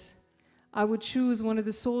writes, I would choose one of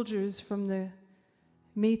the soldiers from the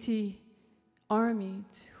Métis army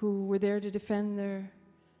who were there to defend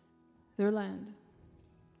their land.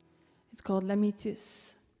 It's called La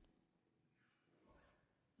Métis.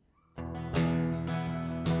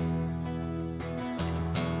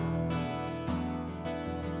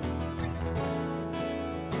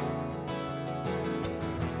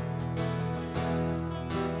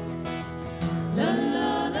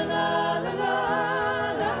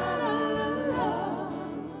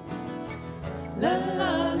 la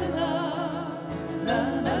la la la, la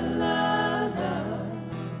la la la,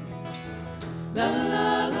 la la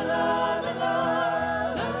la la la,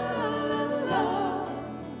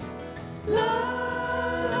 la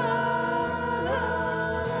la la.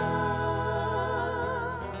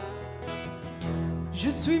 Je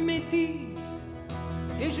suis métisse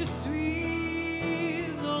et je suis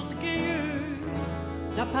orgueilleuse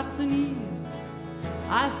d'appartenir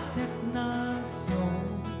à cette nation.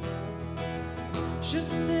 Je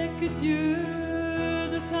sais que Dieu,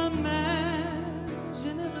 de sa main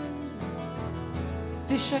généreuse,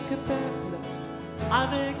 fait chaque peuple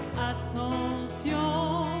avec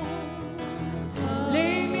attention.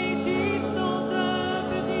 Les Métis sont un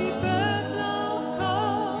petit peuple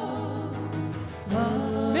encore,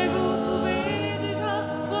 mais vous pouvez déjà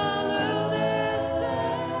voir leur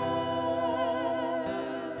destin.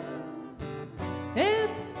 Et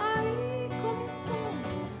pareil comme sont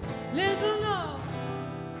les honneurs,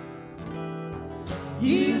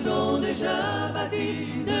 ils ont déjà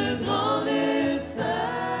bâti de grands dessins.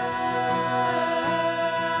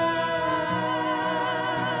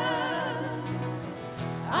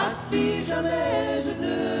 Ah, si jamais je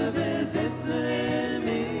devais être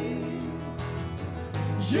aimé,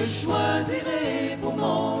 je choisirais pour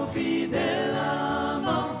mon fidèle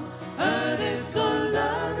amant un des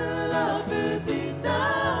soldats de la petite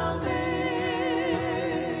armée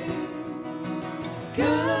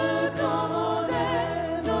que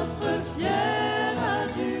commandait notre fier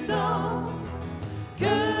adjudant,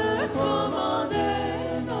 que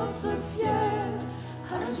commandait notre fier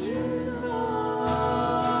adjudant.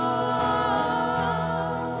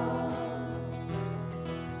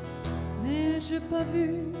 N'ai-je pas vu,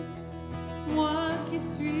 moi qui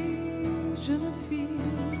suis jeune fille,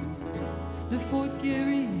 le fort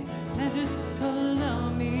guéri, plein de soldats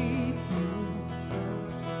métis,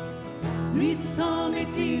 800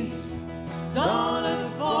 métis dans le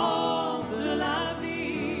fort de la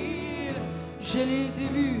ville. Je les ai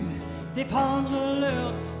vus défendre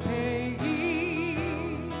leur pays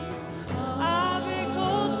avec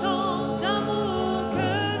autant d'amour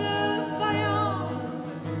que de vaillance,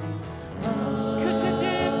 que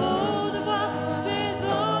c'était beau de voir ces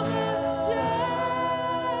hommes fiers,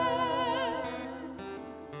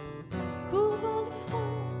 couvrant de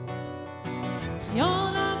front, priant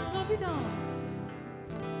la providence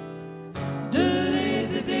de les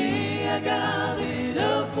aider à garder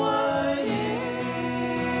leur foyer.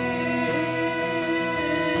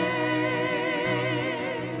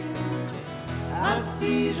 Ah,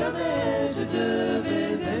 si jamais je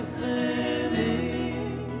devais être aimé,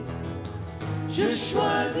 je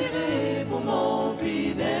choisirais pour mon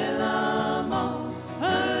fidèle amant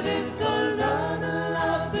un des soldats de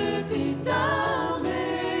la petite armée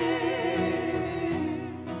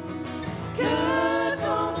que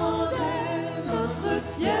commandait notre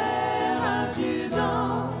fier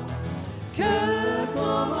adjudant, que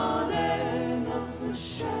commandait notre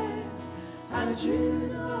cher adjudant.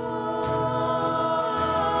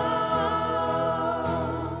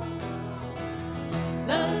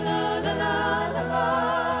 La la la la la la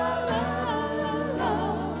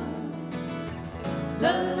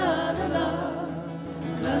la la la la la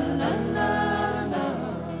la la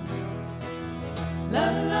la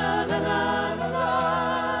la la la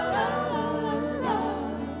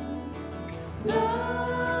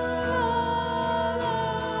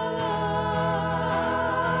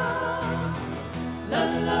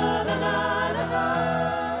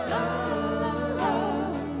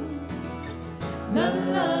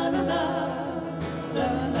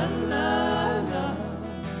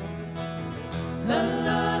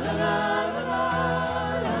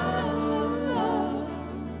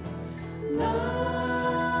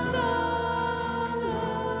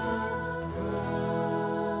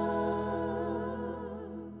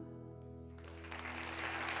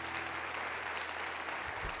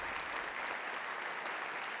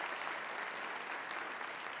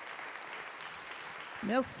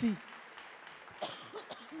Merci.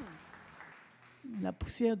 La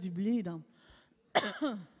poussière du blé dans...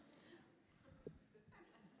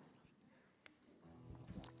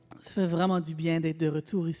 Ça fait vraiment du bien d'être de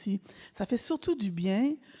retour ici. Ça fait surtout du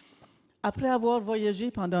bien, après avoir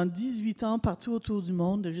voyagé pendant 18 ans partout autour du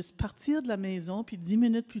monde, de juste partir de la maison, puis 10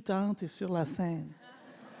 minutes plus tard, tu es sur la scène.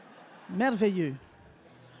 Merveilleux.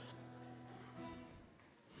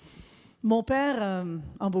 Mon père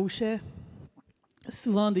embauchait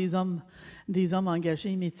souvent des hommes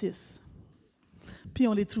engagés métis. Puis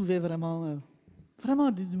on les trouvait vraiment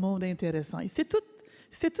du monde intéressant.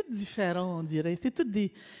 C'était tout différent, on dirait. C'était tous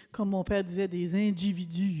des, comme mon père disait, des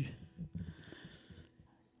individus.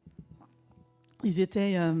 Ils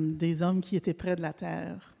étaient des hommes qui étaient près de la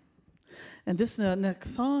terre. And this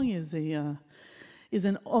next song is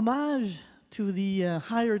an homage to the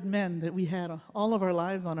hired men that we had all of our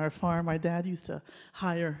lives on our farm. Our dad used to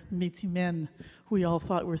hire Métis men who we all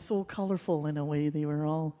thought were so colorful in a way. They were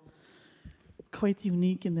all quite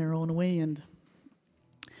unique in their own way. And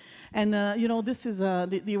you know, this is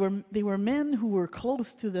they were men who were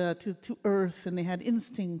close to earth, and they had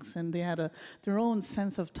instincts, and they had their own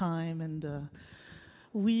sense of time. And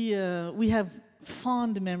we have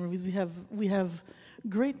fond memories. We have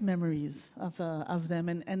great memories of them,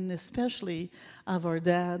 and especially of our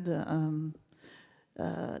dad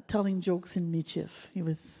telling jokes in Michif.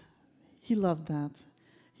 He loved that.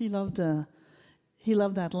 He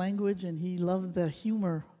loved that language, and he loved the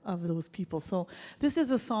humor of those people. So this is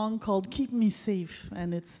a song called "Keep Me Safe,"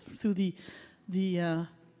 and it's through the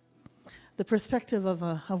perspective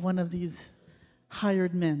of one of these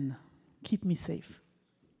hired men. Keep me safe.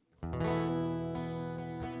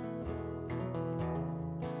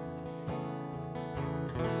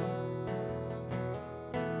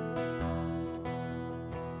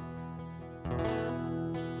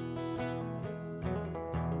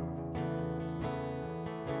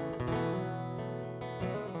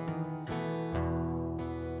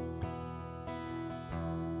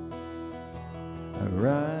 I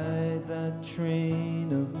ride that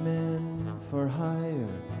train of men for hire,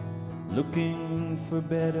 looking for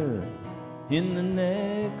better in the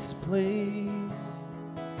next place.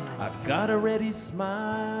 I've got a ready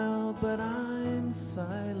smile, but I'm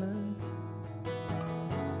silent,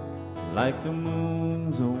 like the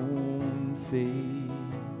moon's own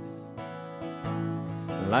face,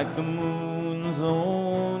 like the moon's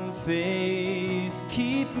own face.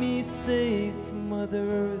 Keep me safe, Mother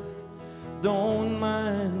Earth, don't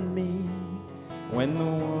mind me when the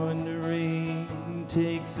wandering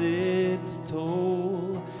takes its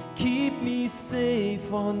toll. Keep me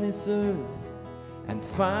safe on this earth and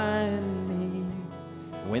find me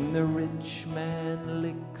when the rich man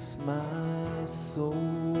licks my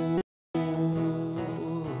soul.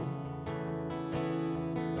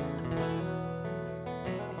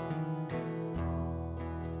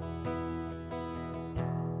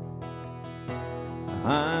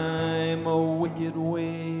 I'm a wicked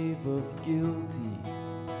wave of guilty,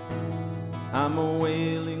 I'm a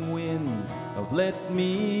wailing wind of let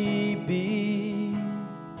me be.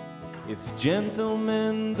 If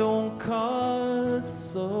gentlemen don't cause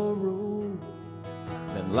sorrow,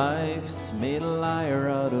 then life's made a liar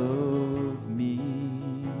out of me.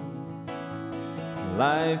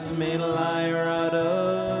 Life's made a liar out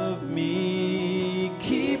of me.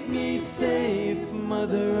 Keep me safe,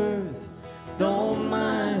 Mother Earth, don't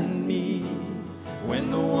mind me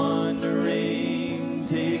when the wandering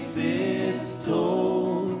takes its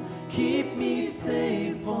toll. Keep me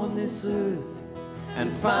safe on this earth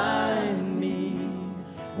and find me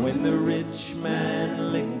when the rich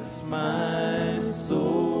man licks my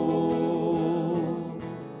soul.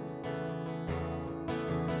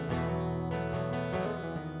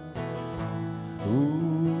 Ooh.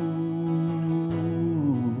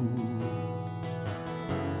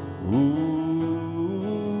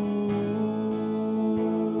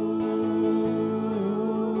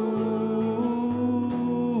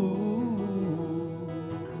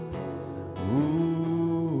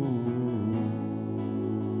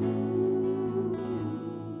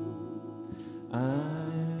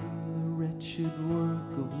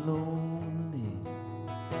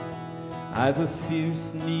 I've a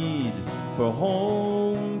fierce need for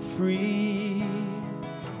home free,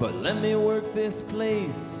 but let me work this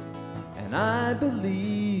place, and I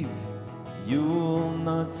believe you'll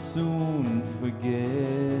not soon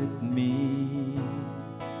forget me.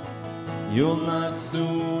 You'll not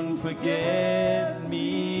soon forget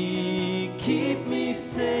me. Keep me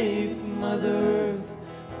safe, Mother Earth,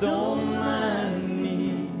 don't mind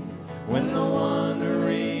me when the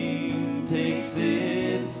wandering takes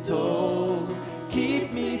its toll.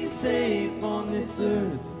 Keep me safe on this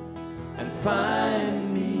earth and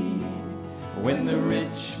find me when the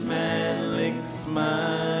rich man licks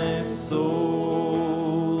my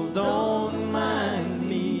soul. Don't mind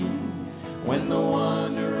me when the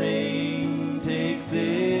wandering takes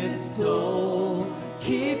its toll.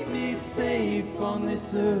 Keep me safe on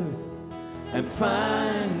this earth and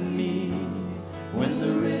find me when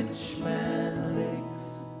the rich man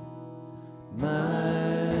licks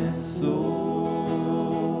my soul.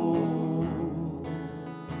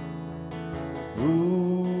 Ooh.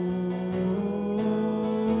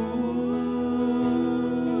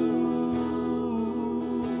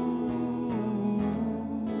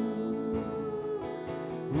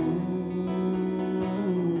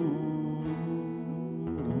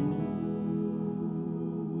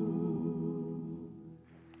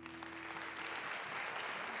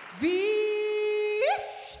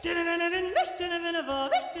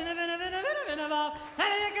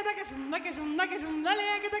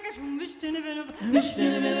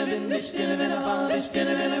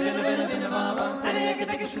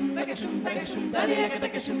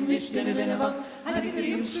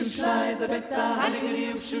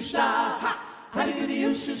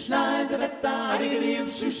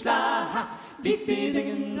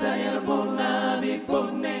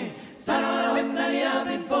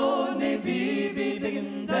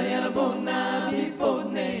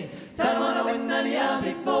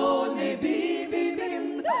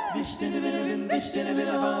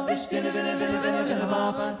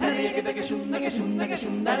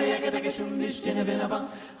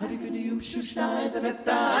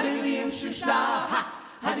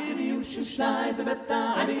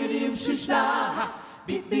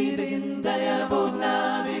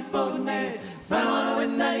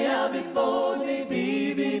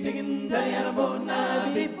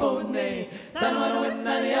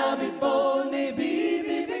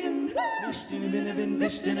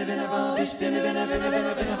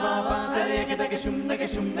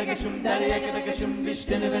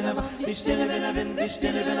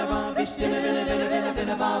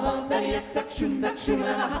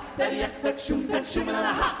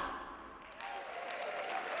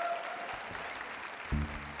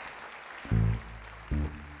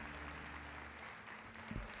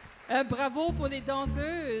 Bravo pour les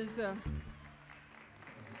danseuses.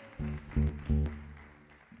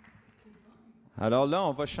 Alors là,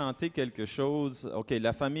 on va chanter quelque chose. OK,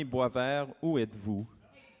 la famille Boisvert, où êtes-vous?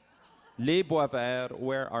 Les Boisvert,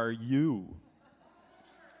 where are you?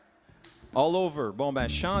 All over. Bon, ben,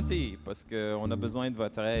 chantez, parce qu'on a besoin de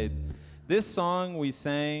votre aide. This song we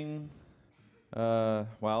sang,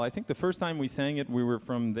 well, I think the first time we sang it, we were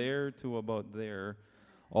from there to about there,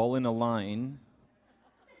 all in a line.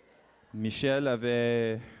 Michel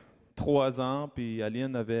avait 3 ans, puis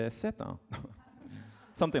Aline avait 7 ans.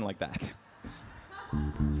 Something like that.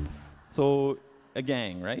 So, a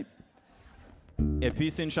gang, right? Et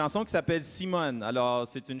puis, c'est une chanson qui s'appelle Simone. Alors,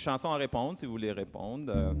 c'est une chanson à répondre, si vous voulez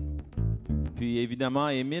répondre. Puis, évidemment,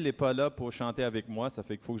 Émile n'est pas là pour chanter avec moi. Ça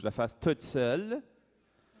fait qu'il faut que je la fasse toute seule.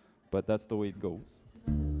 But that's the way it goes.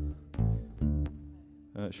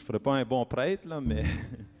 Je ne ferai pas un bon prêtre, là, mais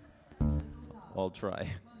I'll try.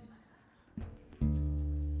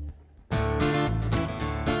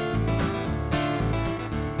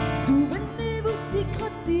 D'où venez-vous si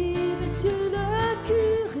crotter, monsieur le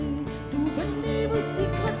curé? D'où venez-vous si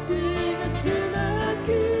crotter, monsieur le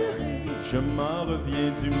curé? Je m'en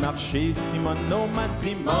reviens du marché, Simone, non ma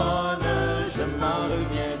Simone. Je m'en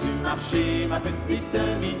reviens du marché, ma petite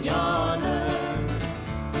mignonne.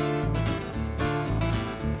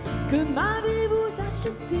 Que m'avez-vous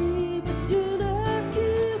acheté, monsieur le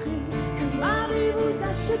curé? Que m'avez-vous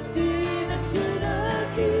acheté, monsieur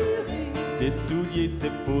le curé? Des souliers, c'est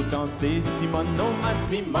pour danser, Simone, non ma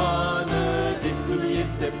Simone. Des souliers,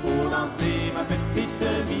 c'est pour danser, ma petite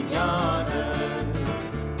mignonne.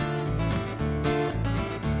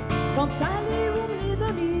 Quand allez-vous me les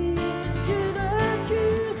donner, monsieur le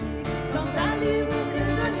curé? Quand allez-vous me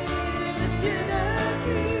les donner, monsieur le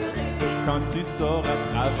curé? Quand tu sauras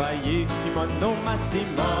travailler, Simone, non ma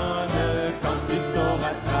Simone. Quand tu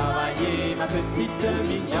sauras travailler, ma petite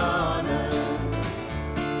mignonne.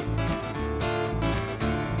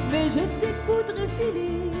 Mais je sais coudre et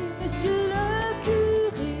filer, monsieur le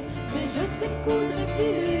curé. Mais je sais coudre et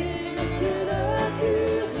filer, monsieur le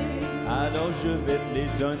curé. Alors je vais te les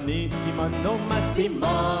donner, Simone, non ma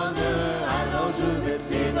Simone. Alors je vais te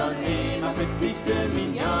les donner, ma petite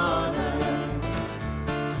mignonne.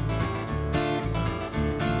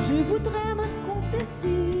 Je voudrais me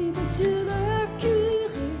confesser, monsieur le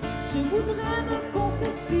curé. Je voudrais me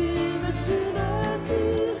confesser, monsieur le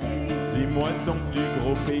curé. Dis-moi ton plus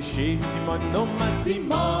gros péché, Simone, non ma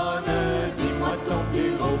Simone. Dis-moi ton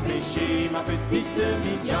plus gros péché, ma petite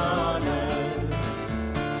mignonne.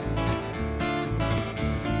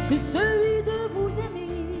 C'est celui de vous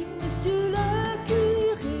aimer, monsieur le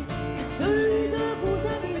curé. C'est celui de vous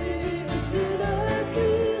aimer, monsieur le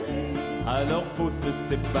curé. Alors faut se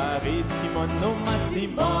séparer, Simone, non ma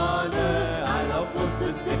Simone. Alors faut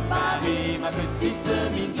se séparer, ma petite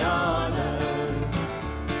mignonne.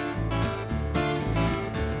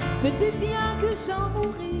 Peut-être bien que j'en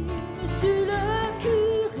mourrai, monsieur le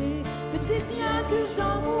curé. Peut-être bien que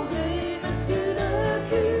j'en mourrai, monsieur le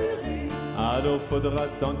curé. Alors faudra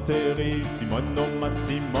t'enterrer, Simone, non ma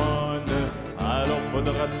Simone. Alors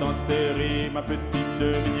faudra t'enterrer, ma petite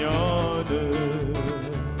mignonne.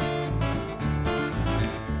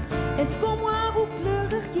 Est-ce qu'au moins vous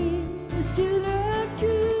pleureriez, monsieur le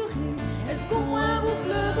curé? Est-ce qu'au moins vous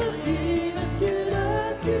pleureriez, monsieur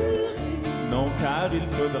le curé? Non, car il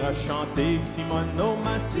faudra chanter Simone, oh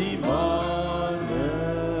ma Simone.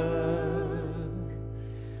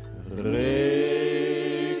 Requiescat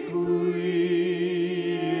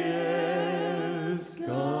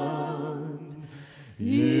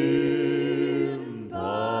in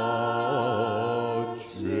pace.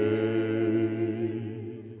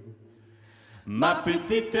 Ma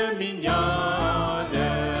petite mignonne.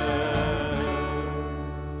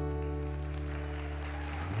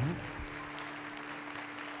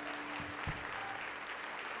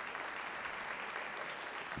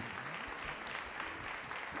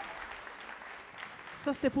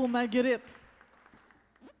 Ça, c'était pour Marguerite.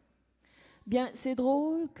 Bien, c'est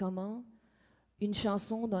drôle comment une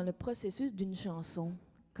chanson, dans le processus d'une chanson,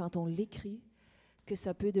 quand on l'écrit, que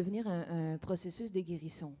ça peut devenir un processus de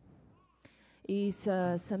guérison. Et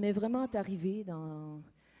ça m'est vraiment arrivé dans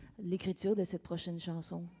l'écriture de cette prochaine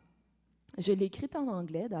chanson. Je l'ai écrite en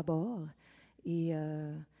anglais d'abord, et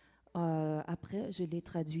après, je l'ai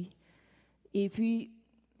traduit. Et puis,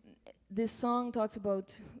 this song talks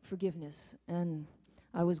about forgiveness, and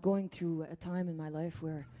I was going through a time in my life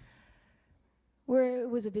where it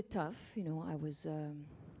was a bit tough. You know, I was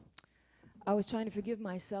trying to forgive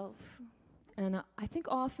myself, and I think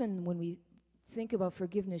often when we think about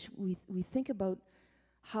forgiveness, we think about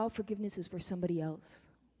how forgiveness is for somebody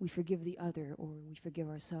else. We forgive the other, or we forgive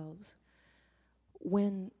ourselves.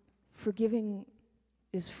 When forgiving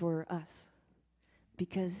is for us,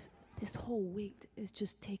 because this whole weight is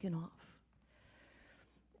just taken off.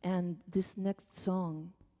 And this next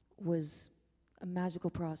song was a magical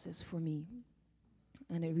process for me,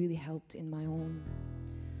 and it really helped in my own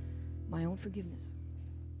forgiveness.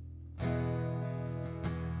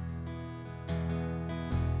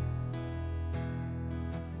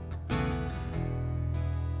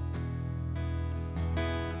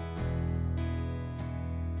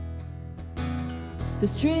 The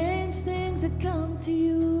strange things that come to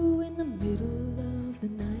you in the middle of the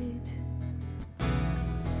night,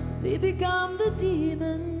 they become the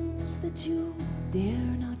demons that you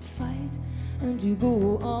dare not fight, and you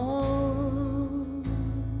go on.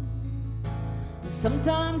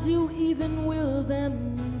 Sometimes you even will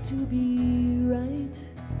them to be right.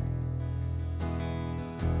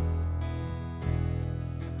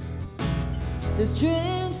 The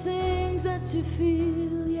strange things that you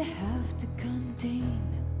feel you have to contain,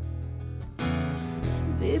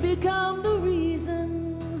 they become the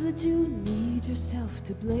reasons that you need yourself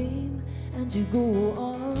to blame, and you go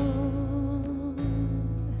on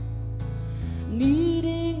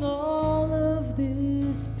needing all of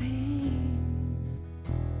this pain.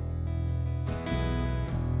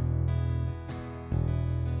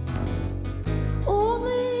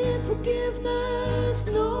 Only forgiveness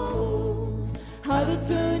knows how to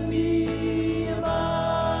turn me about.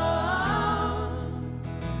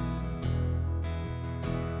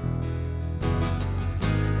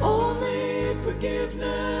 Only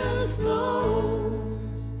forgiveness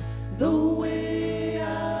knows the way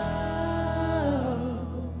out.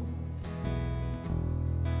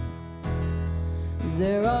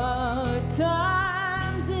 There are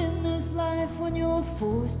times in this life when you're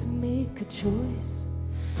forced to make a choice,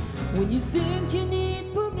 when you think you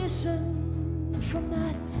need permission from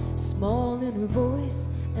that small inner voice,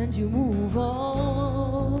 and you move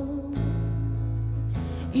on,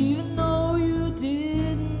 even though you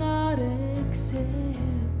did not accept.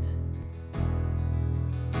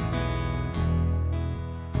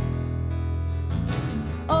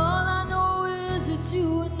 All I know is that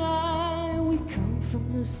you and I, we come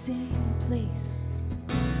from the same place.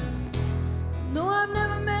 Though I've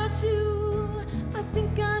never met you, I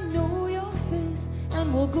think I know your face,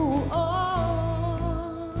 and we'll go on,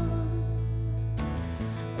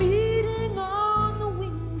 beating on the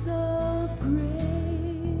wings of grace.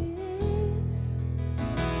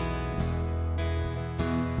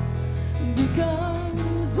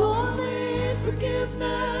 Because only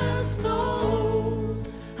forgiveness knows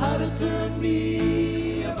how to turn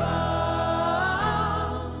me about.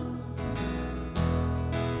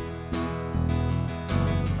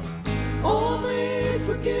 Only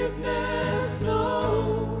forgiveness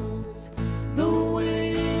knows the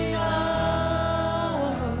way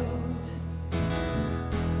out.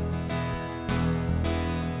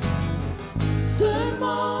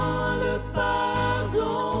 Seulement le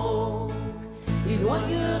pardon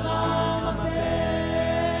éloignera ma peine.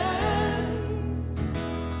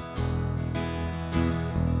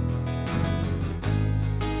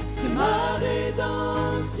 C'est ma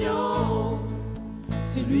rédemption,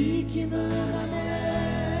 celui qui me ramène.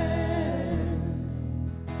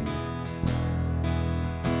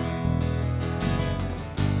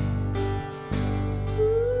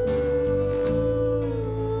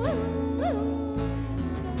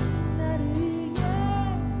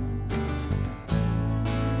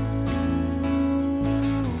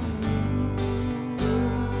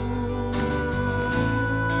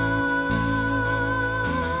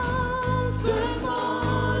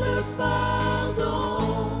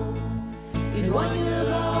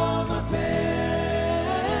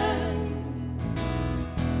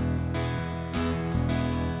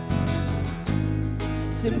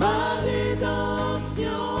 c'est ma rédemption,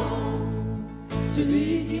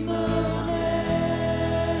 celui qui me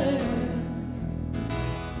lève.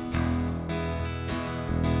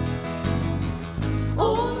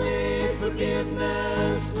 Only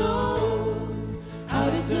forgiveness knows how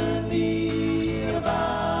to turn me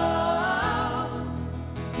about.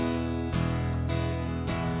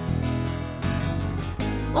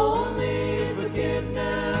 Only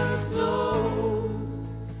forgiveness knows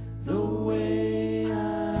the way out.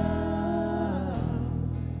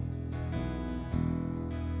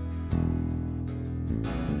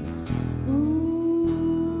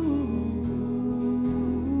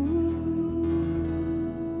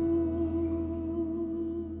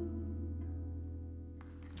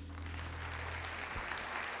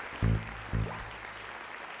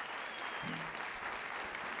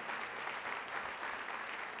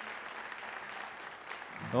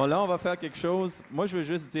 Bon, là, on va faire quelque chose. Moi, je veux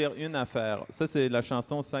juste dire une affaire. Ça, c'est la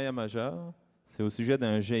chanson Saya Major. C'est au sujet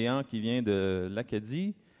d'un géant qui vient de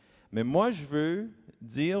l'Acadie. Mais moi, je veux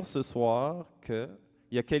dire ce soir qu'il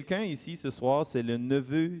y a quelqu'un ici ce soir, c'est le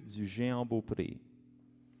neveu du géant Beaupré.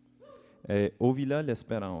 Au Villa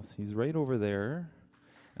l'Espérance. He's right over there.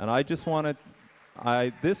 And I just want to...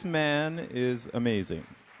 this man is amazing.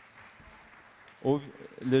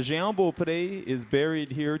 Le géant Beaupré is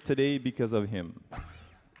buried here today because of him.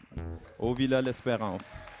 Au Villa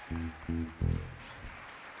l'Espérance.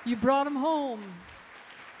 You brought him home.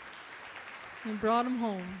 You brought him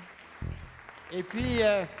home. Et puis,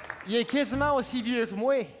 il est quasiment aussi vieux que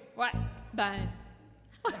moi. Ouais, ben.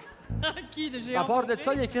 Qui, le géant? À part de Beaupré?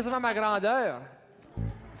 ça, il est quasiment ma grandeur.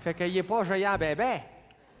 Fait qu'il est pas géant bébé.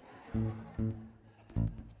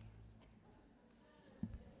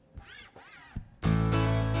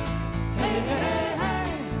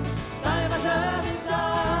 Saint-Major est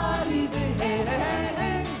arrivé, hey, hey, hey,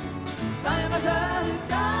 hey. Saint-Major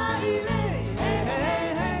est arrivé, hey, hey,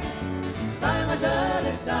 hey, hey. Saint-Major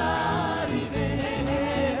est arrivé, hey,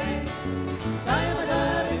 hey, hey.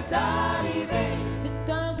 Saint-Major est arrivé.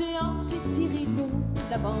 C'est un géant, j'ai tiré l'eau,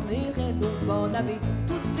 l'avant mer et l'eau, bord la baie.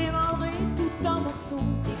 Tout est membré, tout en morceaux,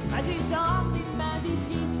 des bras, des jambes, des mains, des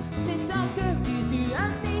pieds. C'est un cœur, des yeux, un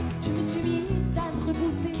nez. Je me suis mise à le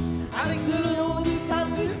rebooter. Avec de l'eau, du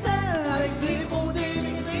sable, du sel, avec des ronds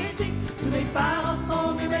électriques. Tous mes parents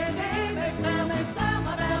sont libérés, mes frères, mes sœurs,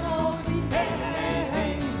 ma mère m'ont dit hey, hey,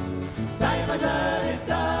 hey. Saint-Major est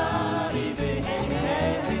arrivé, hey,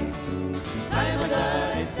 hey, hey.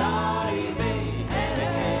 Saint-Major est arrivé, hey,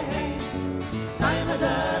 hey, hey.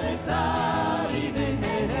 Saint-Major est arrivé,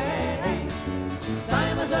 hey, hey, hey.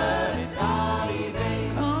 Saint-Major est arrivé.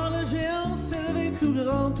 Quand le géant s'est levé tout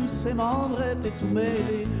grand, tous ses membres étaient tout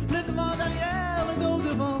mêlés. Le devant derrière, le dos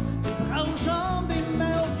devant, des bras aux jambes, des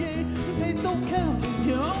mains aux pieds, une tête au cœur, les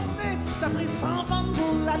yeux en nez. Ça a pris 100 femmes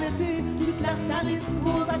pour l'allaiter, toute la salive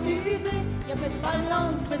pour le baptiser. Il n'y avait pas de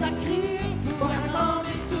langue, se met à crier, pour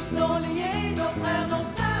rassembler toutes nos lignées, nos frères, nos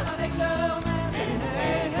sœurs avec leur mère. Hey,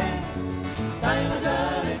 hey, hey.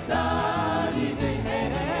 Saint-Major est arrivé, hey,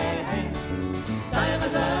 hey, hey.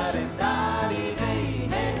 Saint-Major est arrivé,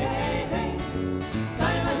 hey, hey, hey.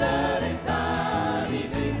 Saint-Major est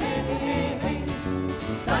arrivé, hey, hey, hey.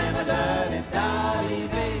 Saint-Major est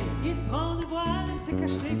arrivé. Il prend le voile, se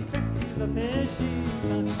cache les fesses, il va pêcher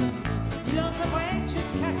dans le pays. Il lance sa boîte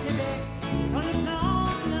jusqu'à Québec, il tend le blanc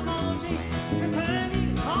de la manger. Ça fait peur,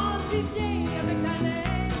 il grandit bien avec la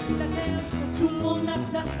neige, la terre. Tout le monde a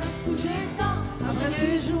place à se coucher dedans. Après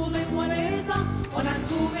les jours, les mois, les ans, on a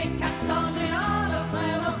trouvé 400 géants, leurs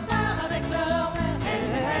frères, leurs sœurs avec leur mère. Hey,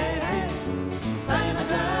 hey, hey, hey.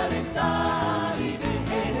 Saint-Major est arrivé,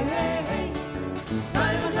 hey, hey, hey.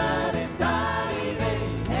 Saint-Major est arrivé,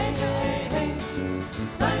 hey, hey, hey.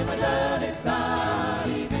 Saint-Major est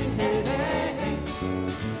arrivé, hey, hey, hey.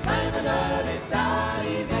 Saint-Major est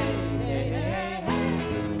arrivé, hey, hey, hey.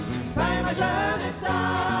 Saint-Major est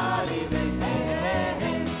arrivé, hey, hey,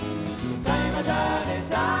 hey. Saint-Major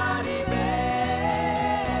est arrivé.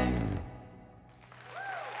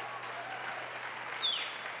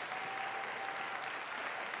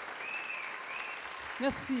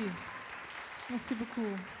 Merci. Merci beaucoup.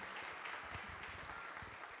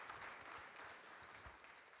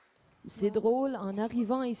 C'est drôle, en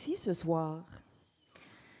arrivant ici ce soir,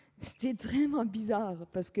 c'était vraiment bizarre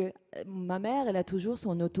parce que ma mère, elle a toujours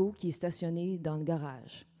son auto qui est stationnée dans le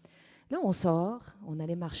garage. Là, on sort, on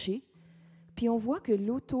allait marcher, puis on voit que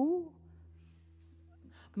l'auto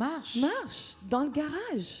Marche. marche dans le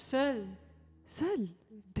garage. Seul. Seule.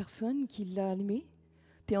 Personne qui l'a allumé.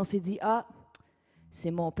 Puis on s'est dit, ah,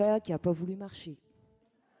 c'est mon père qui n'a pas voulu marcher.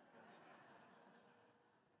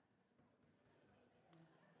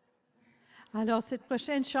 Alors, cette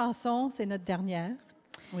prochaine chanson, c'est notre dernière.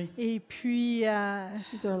 Oui. Et puis,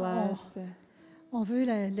 This is our last. on veut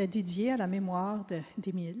la dédier à la mémoire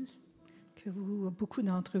d'Émile, que beaucoup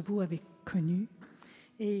d'entre vous avez connu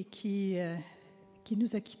et qui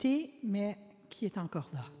nous a quittés, mais qui est encore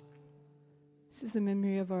là. This is the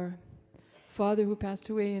memory of our father who passed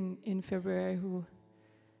away in February, who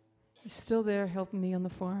is still there helping me on the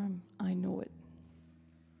farm. I know it.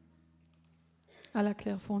 À la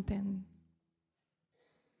Clairefontaine.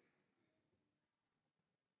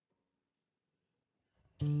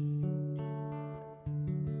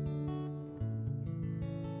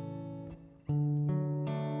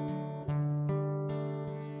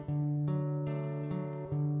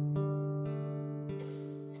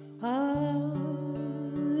 À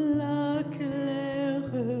la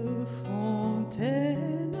claire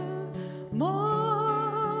fontaine,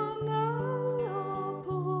 m'en allant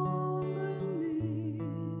promener,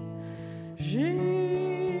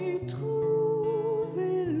 j'ai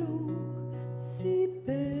trouvé l'eau si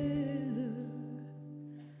belle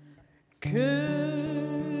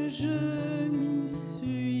que je m'y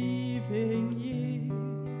suis baignée.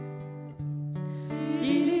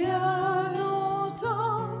 Il y a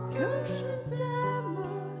longtemps que je t'aime,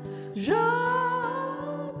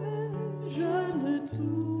 jamais je ne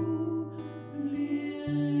t'oublierai.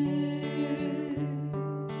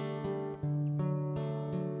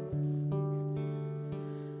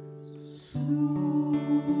 Sous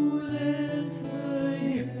les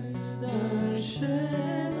feuilles d'un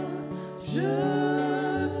chêne, je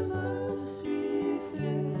me suis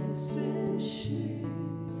fait sécher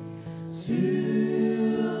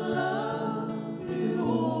sur la plus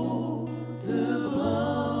haute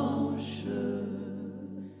branche.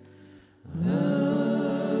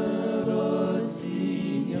 Un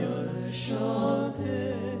rossignol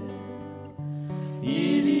chantait.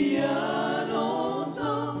 Il y a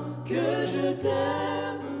longtemps que je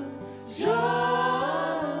t'aime, jamais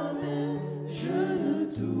je ne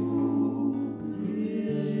t'oublierai.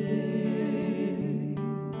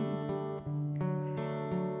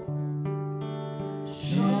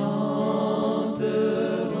 Chante,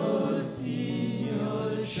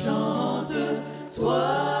 rossignol, chante, toi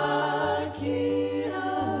qui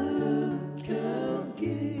as le cœur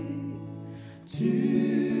gai,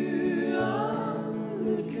 tu as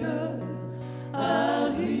le cœur à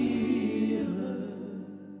rire.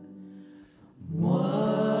 Moi,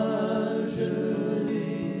 je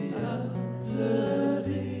l'ai à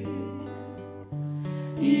pleurer.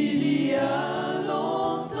 Il y a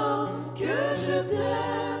longtemps que je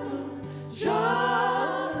t'aime,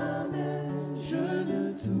 jamais je ne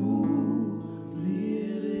t'oublierai.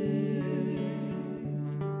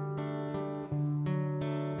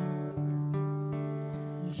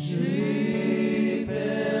 J'ai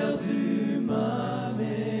perdu ma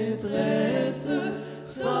maîtresse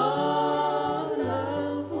sans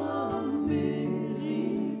l'avoir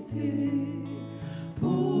méritée.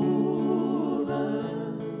 Pour un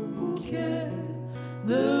bouquet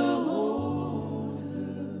de roses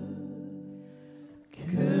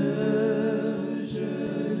que je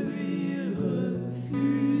lui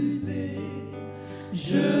refusais,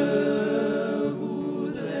 je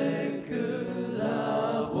voudrais que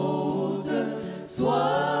la rose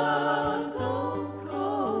soit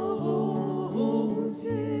encore au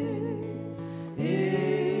rosier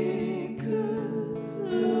et que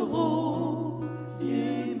le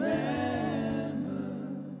rosier même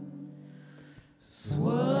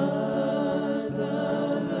soit à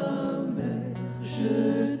la mer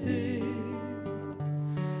jeté.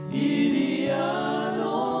 Il y a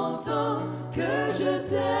longtemps que je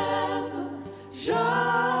t'aime,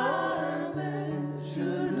 jamais je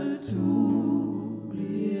ne t'oublierai.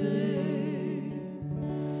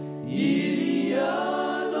 Il y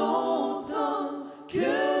a longtemps que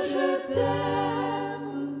je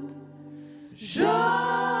t'aime, jamais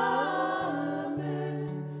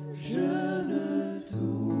je ne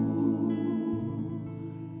t'oublierai.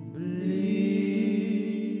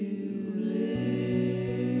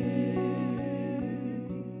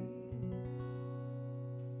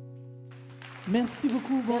 Merci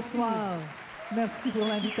beaucoup, bonsoir. Merci pour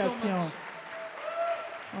l'invitation.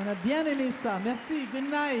 On a bien aimé ça. Merci. Good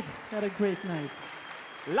night. Had a great night.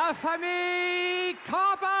 La famille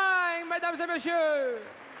Campagne, mesdames et messieurs.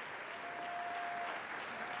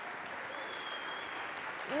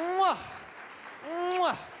 Mouah!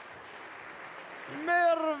 Mouah!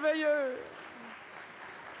 Merveilleux!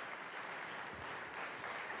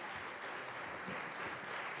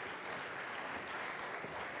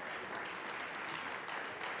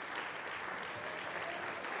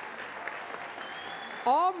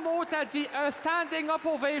 Oh, mot t'as dit, un standing up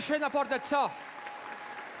ovation à part de ça.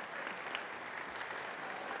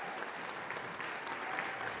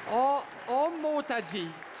 Oh, mot t'as dit.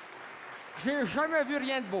 J'ai jamais vu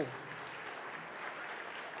rien de beau.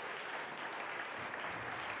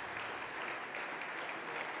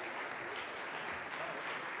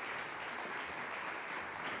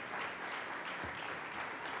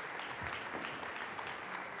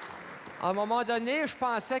 À un moment donné, je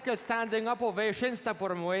pensais que le standing up ovation, c'était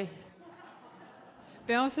pour moi.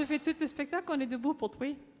 Ben, on s'est fait tout le spectacle, on est debout pour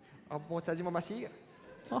toi. Ah bon, t'as dit, moi, m'assire?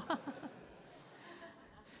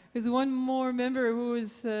 There's one more member who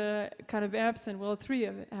is kind of absent. Well, three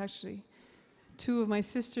of it, actually. Two of my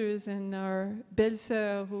sisters and our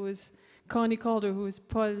belle-sœur, who is Connie Calder, who is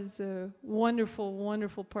Paul's wonderful,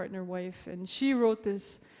 wonderful partner wife. And she wrote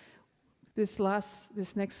this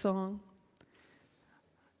next song.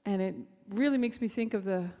 And it really makes me think of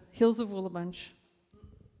the hills of Willow Bunch.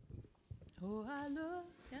 Oh,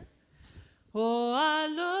 I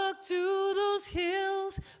look to those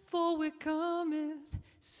hills, for where cometh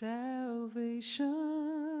salvation.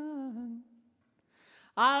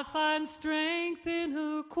 I find strength in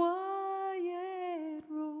her quiet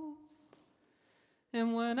road.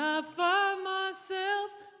 And when I find myself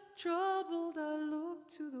troubled, I look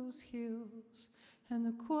to those hills, and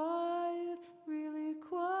the quiet really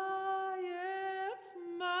quiets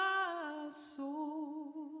my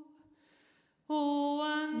soul. Oh,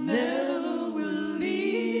 I never will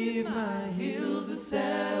leave my hills of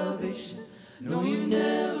salvation. No, you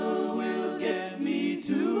never will get me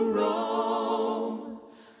to roam.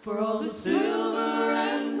 For all the silver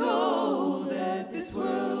and gold that this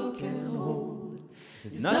world can hold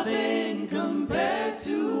is nothing compared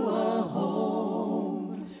to a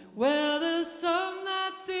home. Well, there's some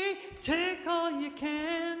that say, take all you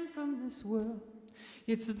can from this world.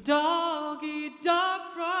 It's a dog-eat-dog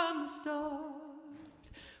from the start.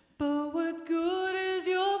 But what good is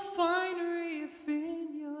your finery if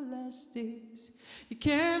in your last days you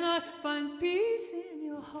cannot find peace in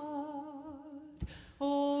your heart?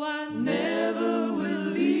 Oh, I never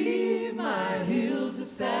will leave my hills of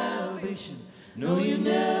salvation. No, you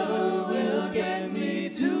never will get me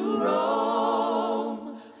to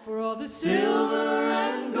roam. For all the silver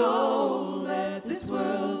and gold that this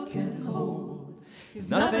world can hold is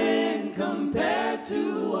nothing compared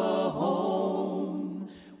to a home.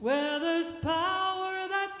 Where there's power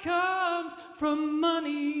that comes from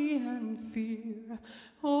money and fear.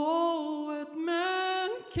 Oh, what man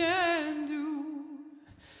can do.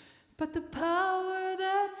 But the power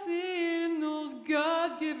that's in those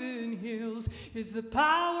God-given hills is the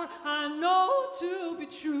power I know to be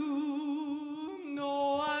true.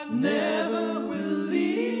 No, I never will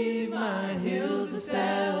leave my hills of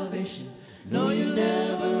salvation. No, you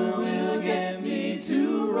never will get me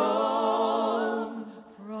to roam.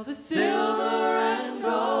 For all the silver and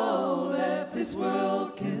gold that this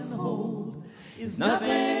world can hold is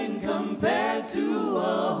nothing compared to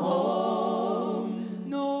a home.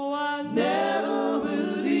 No, I never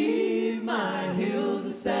will leave my hills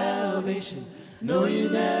of salvation. No, you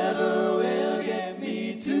never will get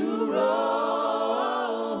me to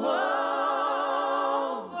roam.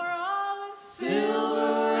 For all the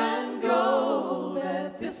silver and gold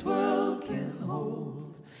that this world can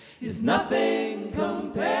hold is nothing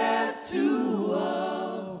compared to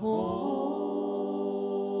a home.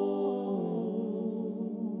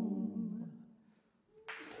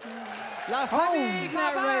 La famille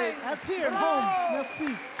travaille. That's here, home.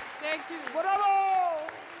 Merci. Thank you. Bravo!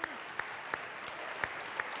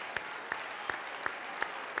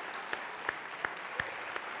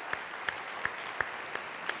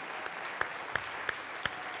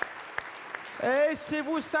 Et si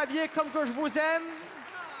vous saviez comme que je vous aime,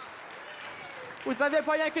 vous savez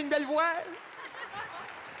pas rien qu'une belle voix?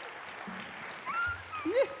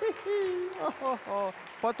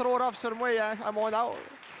 Pas trop rough sur moi, hein, à mon âge.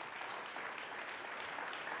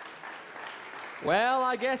 Well,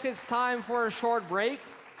 I guess it's time for a short break.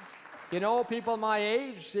 You know, people my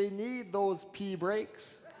age, they need those pee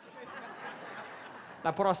breaks.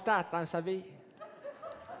 La prostate, hein, vous savez.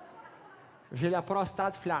 J'ai la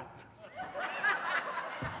prostate flat.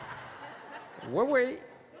 Oui, oui.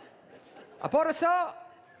 À part de ça,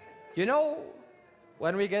 you know,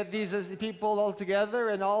 when we get these people all together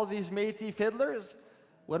and all these Métis fiddlers,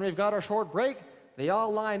 when we've got a short break, they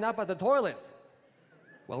all line up at the toilet.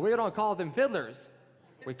 Well, we don't call them fiddlers.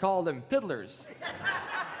 We call them piddlers.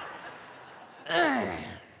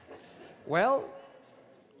 Well,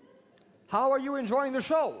 how are you enjoying the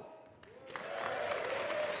show?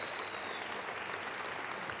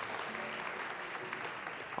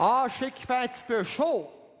 Ah, je sais qu'il fait un petit peu chaud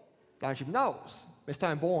dans le gymnase, mais c'est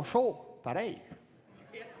un bon show, pareil.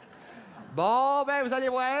 Bon, ben, vous allez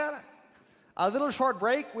voir. A little short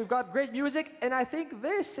break. We've got great music, and I think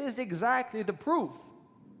this is exactly the proof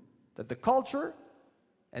that the culture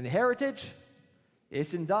and the heritage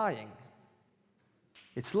isn't dying.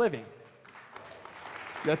 It's living.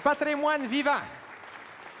 Le patrimoine vivant.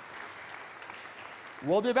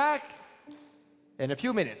 We'll be back in a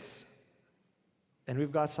few minutes. And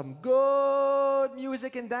we've got some good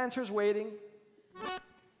music and dancers waiting.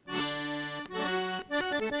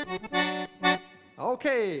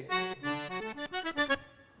 Okay.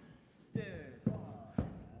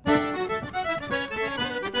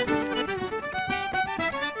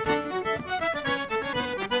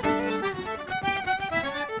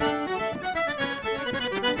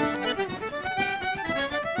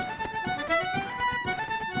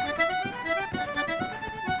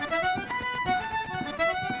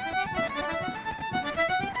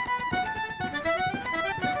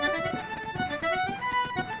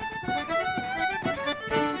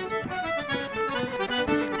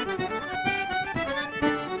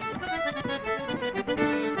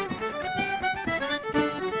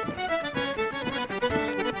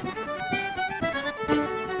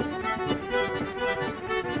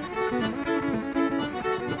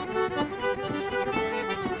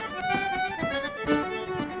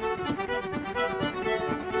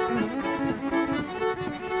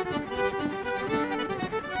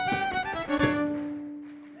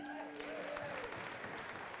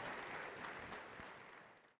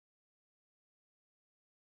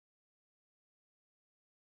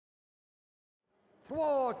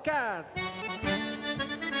 Trois, quatre.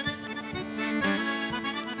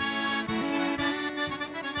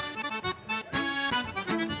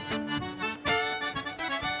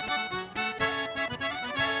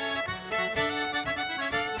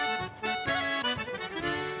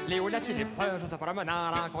 Léo la tulipe, je se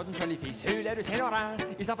promenant, rencontre une jolie fille sur la rue Saint-Laurent.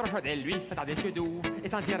 Il s'approcha d'elle, lui, faisant des yeux doux, et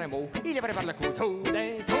sans dire un mot, il est prépare le coup. Tout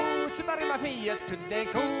d'un coup, tu maries ma fille, tout d'un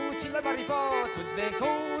coup, tu la maries pas, tout d'un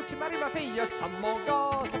coup, tu maries ma fille, sans mon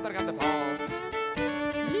gars, ça te regarde pas.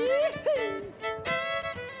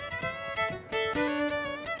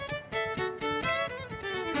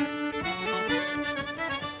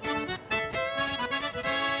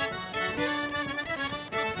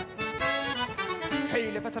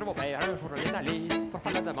 Le fait au père, un jour il est allé pour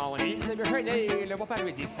faire la demande, il s'est bien gêné. Le beau-père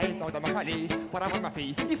lui dit, c'est long de m'achaler. Pour avoir ma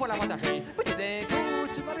fille, il faut l'avantager. Puis tout d'un coup,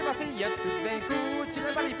 tu maries ma fille, tout d'un coup, tu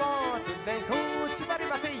ne maries pas. Tout d'un coup, tu maries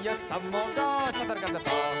ma fille, ça mon gars, ça te regarde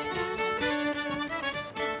pas.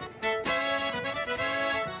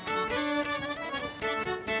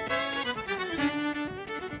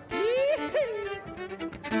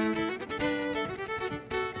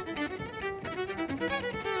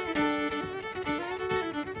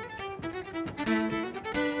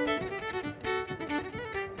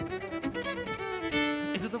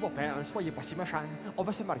 Soyez pas si méchants, on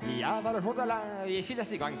va se marier avant le jour de l'an. Et si la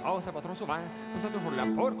cigogne passe pas trop souvent, faut ça toujours là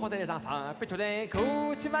pour compter les enfants. Puis tout d'un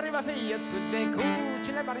coup, tu maries ma fille, tout d'un coup,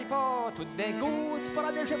 tu la maries pas. Tout d'un coup, tu pars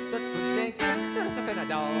en Égypte, tout d'un coup, tu restes au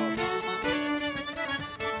Canada.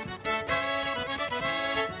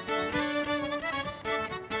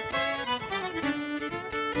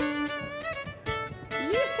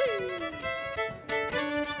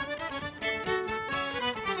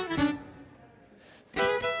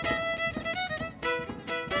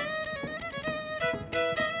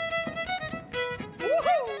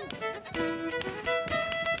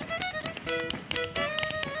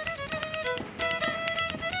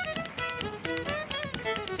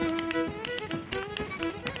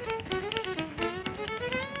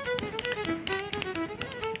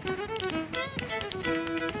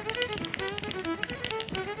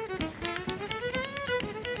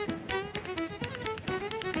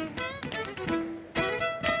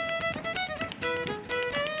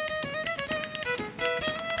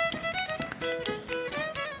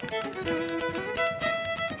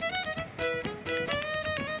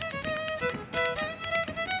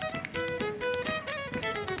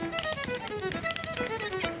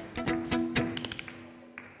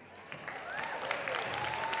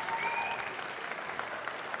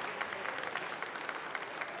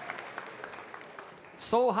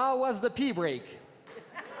 So how was the pee break?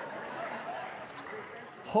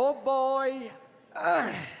 Oh boy!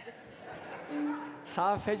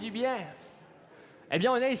 Ça fait du bien. Eh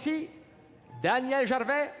bien, on a ici Daniel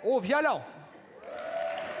Gervais au violon.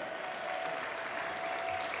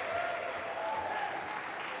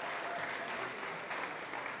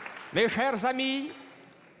 Mes chers amis,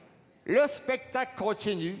 le spectacle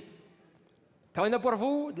continue. Puis on a pour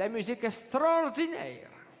vous de la musique extraordinaire.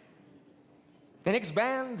 The next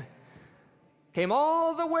band came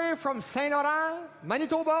all the way from Saint-Laurent,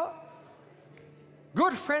 Manitoba.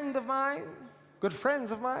 Good friends of mine.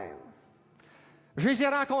 Je les ai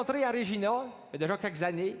rencontrés à Regina, il y a déjà quelques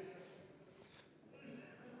années.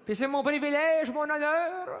 Puis c'est mon privilège, mon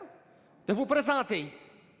honneur, de vous présenter.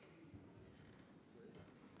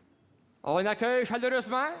 On accueille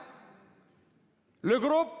chaleureusement le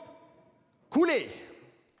groupe Coulé.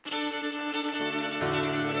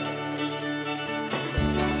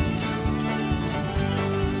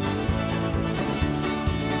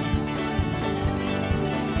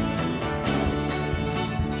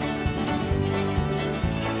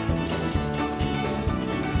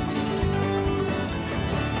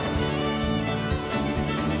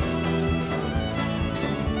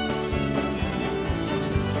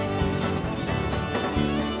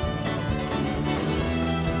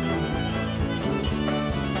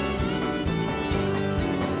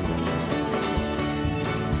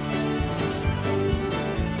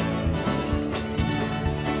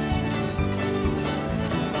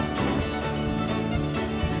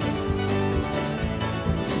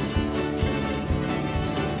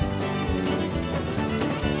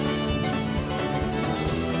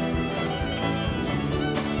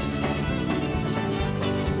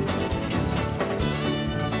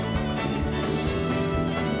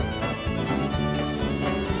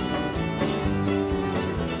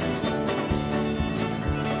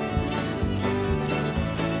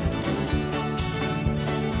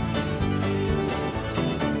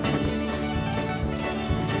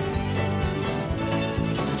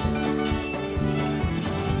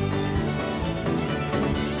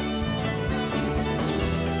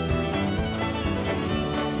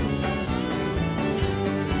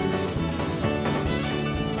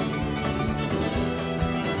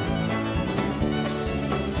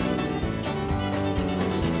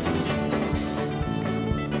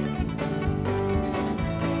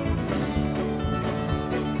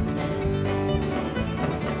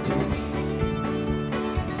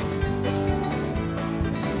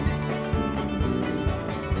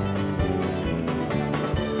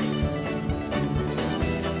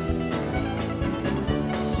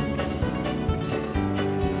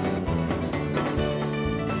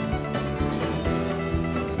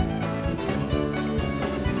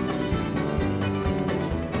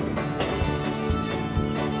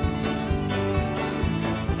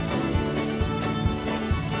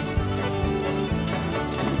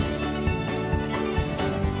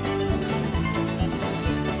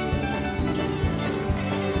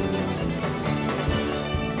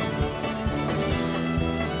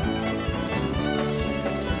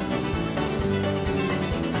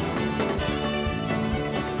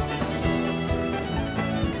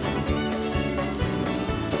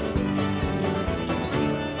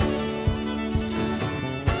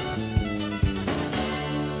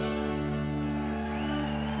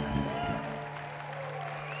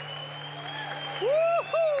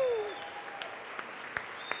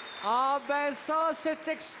 Ben ça, c'est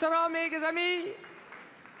extra, mes amis.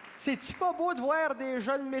 C'est-tu pas beau de voir des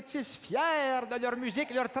jeunes métis fiers de leur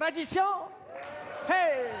musique et leur tradition?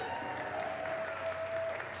 Hey!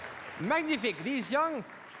 Magnifique. These young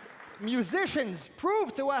musicians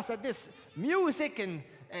prove to us that this music and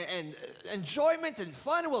enjoyment and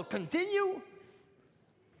fun will continue.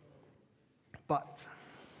 But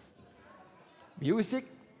music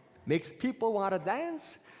makes people want to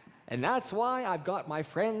dance, and that's why I've got my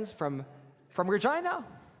friends from Regina.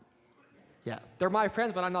 Yeah, they're my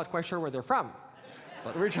friends, but I'm not quite sure where they're from.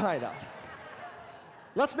 But Regina.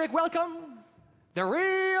 Let's make welcome the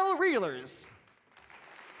Real Reelers.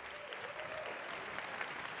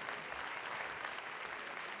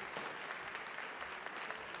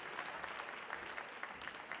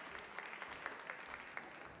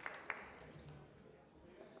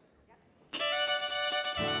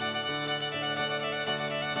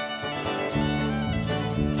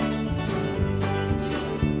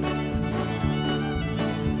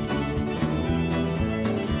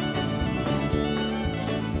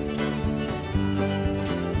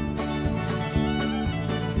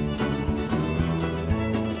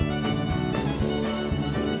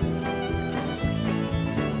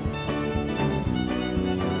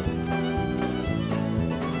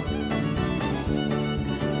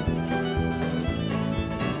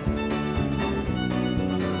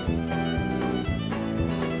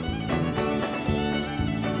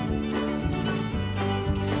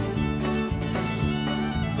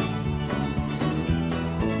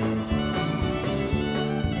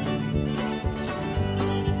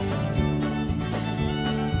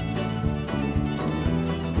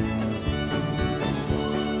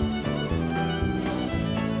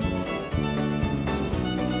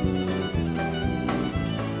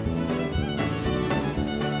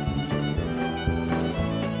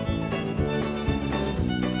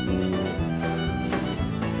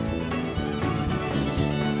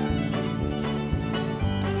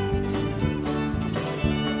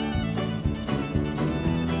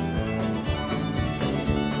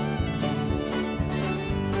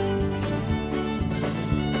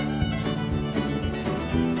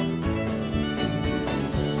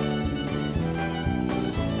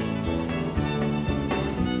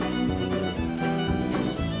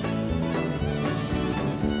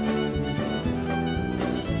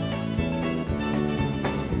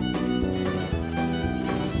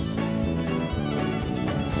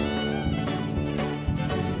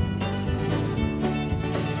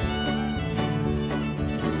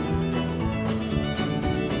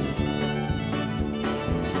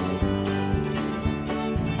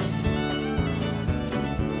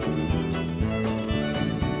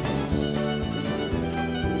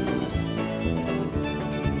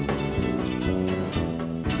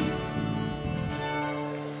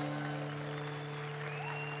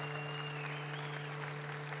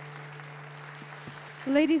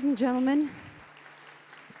 Ladies and gentlemen,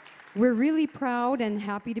 we're really proud and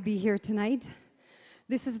happy to be here tonight.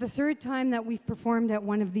 This is the third time that we've performed at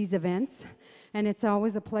one of these events, and it's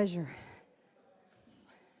always a pleasure.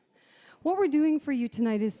 What we're doing for you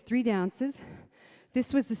tonight is 3 dances.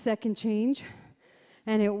 This was the second change,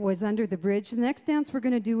 and it was under the bridge. The next dance we're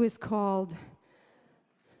going to do is called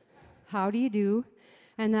How Do You Do,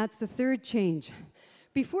 and that's the third change.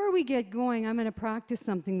 Before we get going, I'm going to practice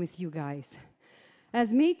something with you guys.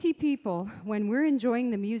 As Métis people, when we're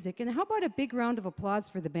enjoying the music, and how about a big round of applause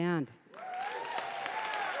for the band?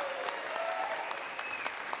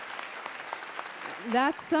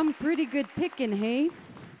 That's some pretty good picking, hey?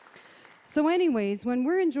 So anyways, when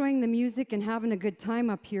we're enjoying the music and having a good time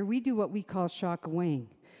up here, we do what we call shock-a-wang.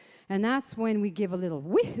 And that's when we give a little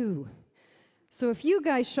woohoo. So if you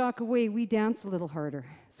guys shock away, we dance a little harder.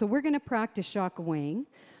 So we're going to practice shock-a-wang.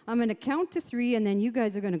 I'm going to count to 3, and then you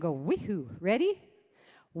guys are going to go woohoo. Ready?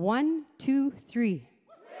 1, 2, 3.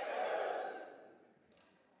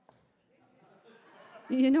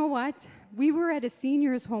 You know what? We were at a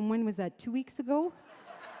seniors' home, when was that, 2 weeks ago?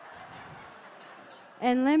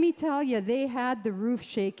 And let me tell you, they had the roof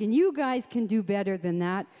shaking. You guys can do better than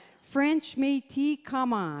that. French Métis,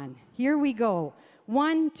 come on. Here we go.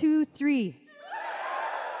 1, 2, 3.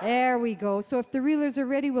 There we go. So if the reelers are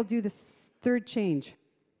ready, we'll do the third change.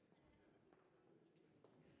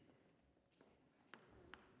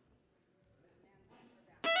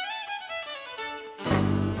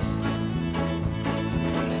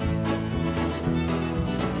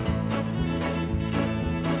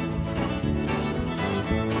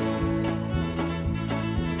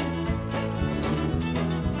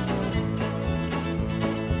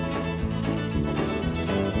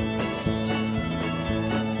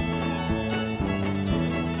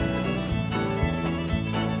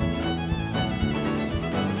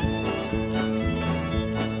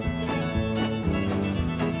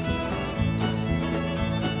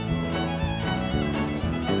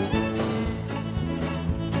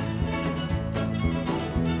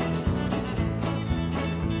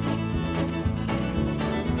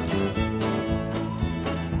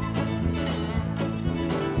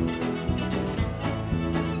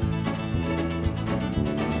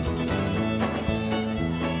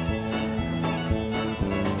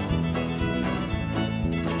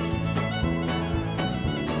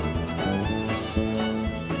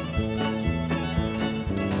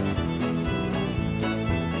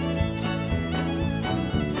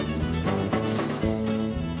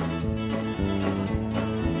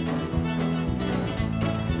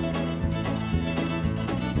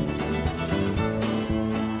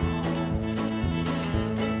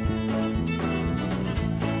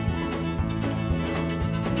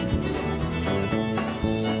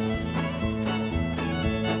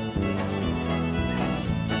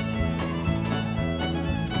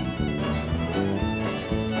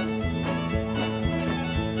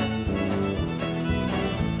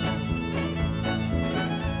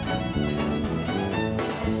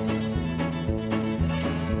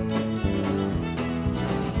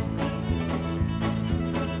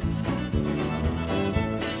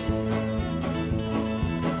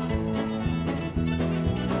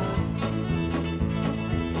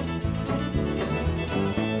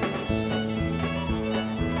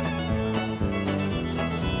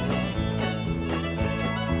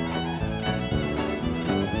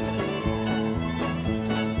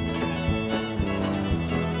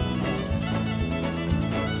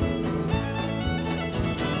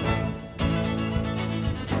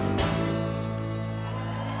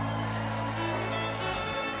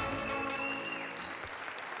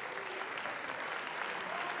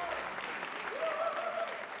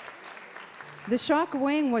 The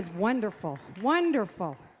shock-a-wang was wonderful,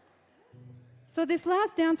 wonderful. So this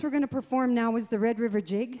last dance we're going to perform now is the Red River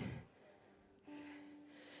Jig.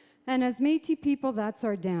 And as Métis people, that's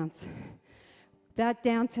our dance. That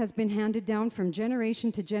dance has been handed down from generation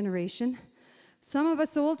to generation. Some of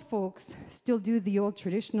us old folks still do the old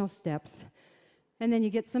traditional steps. And then you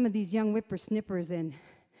get some of these young whippersnippers in.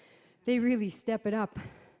 They really step it up.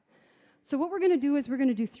 So what we're going to do is we're going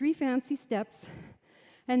to do 3 fancy steps.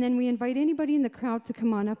 And then we invite anybody in the crowd to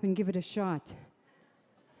come on up and give it a shot.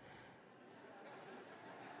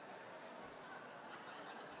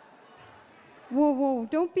 Whoa, whoa,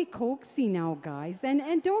 don't be coaxy now, guys.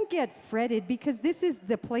 And don't get fretted, because this is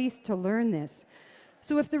the place to learn this.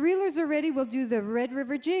 So if the reelers are ready, we'll do the Red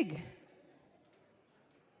River Jig.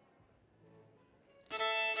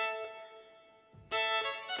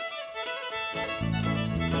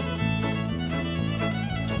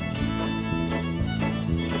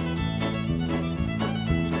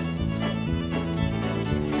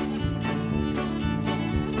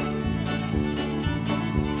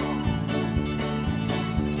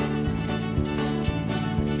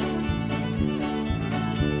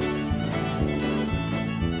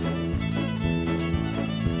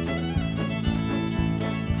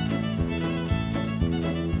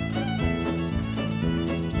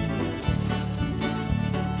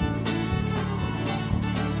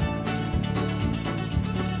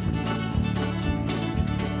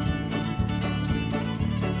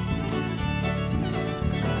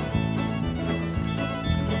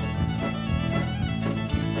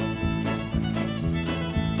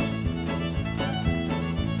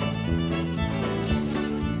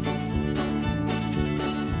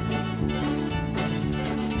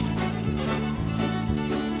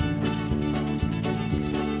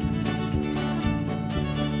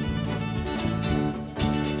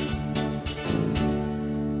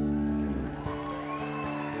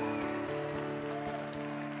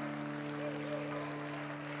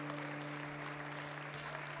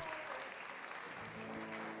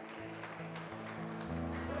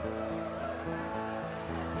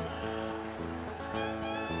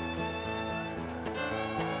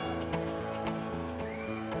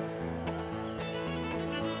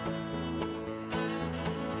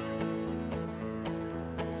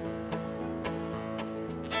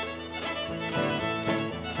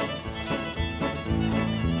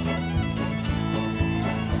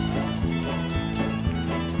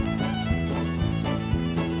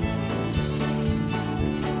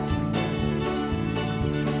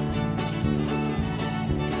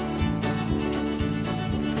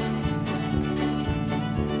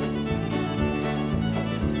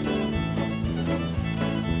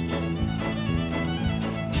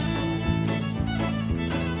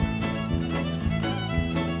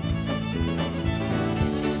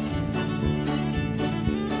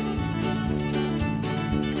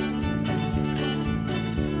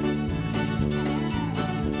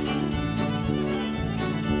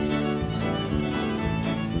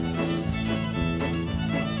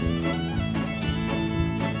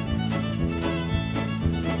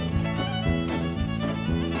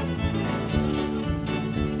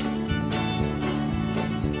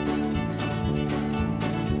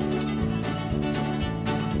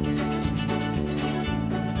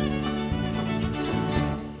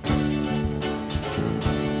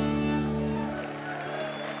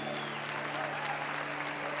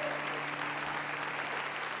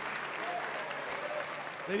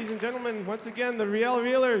 Ladies and gentlemen, once again, the Réal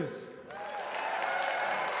Reelers.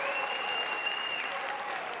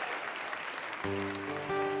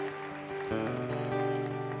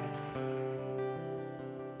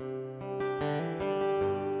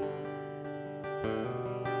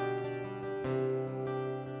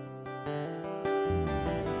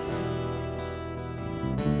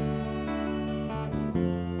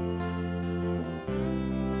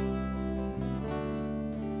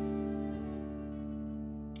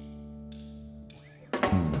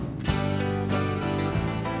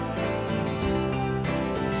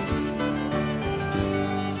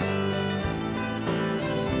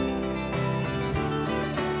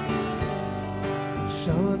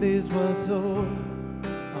 Des oiseaux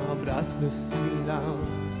embrassent le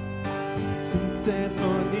silence. C'est une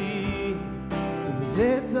symphonie où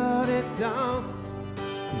l'état et danse.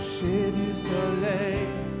 Coucher du soleil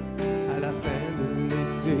à la fin de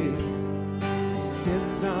l'été. Le ciel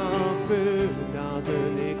en feu dans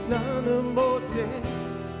un éclat de beauté.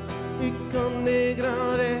 Et comme des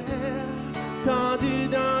grands rêves tendus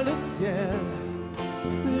dans le ciel,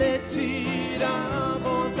 les tyrans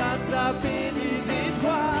vont attraper des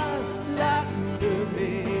étoiles, la coupe de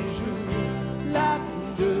mes jours, la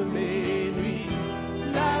coupe de mes nuits,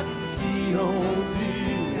 la coupe qui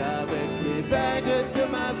ondule avec les vagues de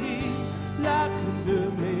ma vie, la coupe de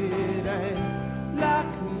mes rêves, la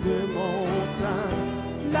coupe de mon temps,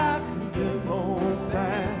 la coupe de mon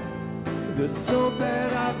père, de son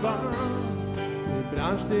père avant, les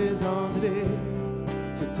branches des Andrés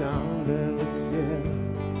se tendent vers le ciel.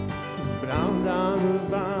 Dans le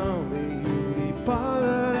vent, mais n'oublie pas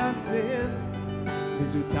le racine.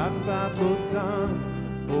 Les outardes battent l'automne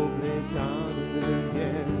au printemps de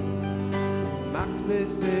lumière. Marque les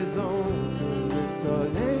saisons comme le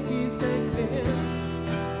soleil qui s'incline.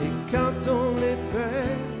 Et quand on les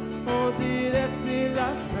fait, on dirait que c'est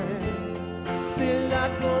la fin. C'est là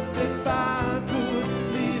qu'on se prépare pour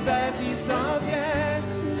l'hiver qui s'en vient.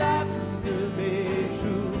 La coupe de mes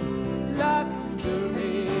jours, la coupe de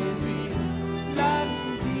mes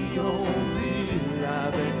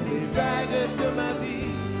avec les vagues de ma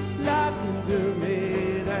vie, la coupe de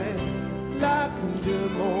mes rêves, la coupe de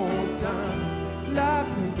mon temps, la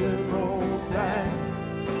coupe de mon père,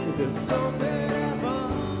 de son père avant.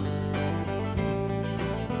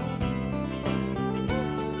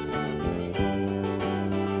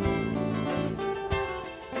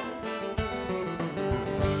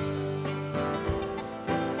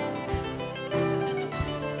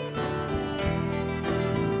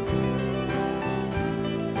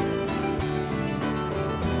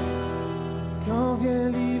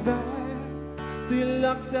 C'est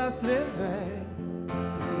là que ça se réveille.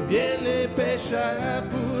 Viennent les pêcheurs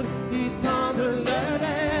pour y tendre leur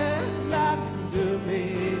aile. La coupe de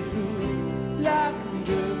mes jours, la coupe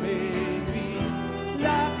de mes nuits,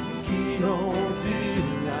 la coupe qui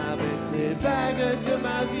ondule avec les vagues de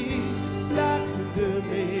ma vie, la coupe de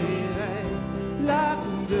mes rêves, la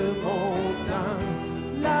coupe de mon temps,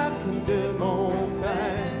 la coupe de mon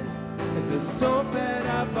père et de son père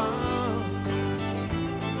avant.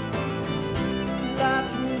 La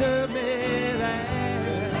coupe de mes rêves,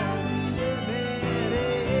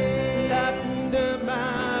 la coupe de ma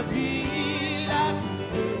vie, la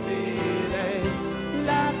coupe de mes rêves,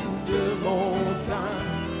 la coupe de mon temps,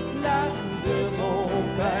 la coupe de mon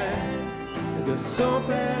père, de son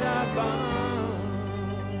père avant.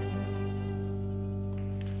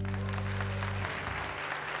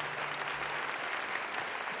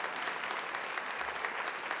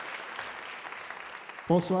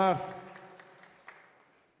 Bonsoir.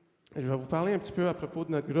 Je vais vous parler un petit peu à propos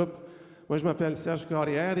de notre groupe. Moi, je m'appelle Serge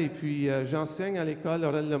Carrière et puis j'enseigne à l'école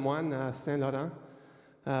Laurel Lemoine à Saint-Laurent.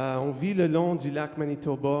 On vit le long du lac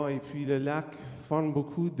Manitoba et puis le lac forme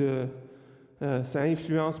beaucoup de... ça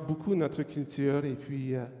influence beaucoup notre culture. Et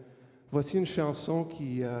puis voici une chanson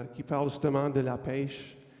qui parle justement de la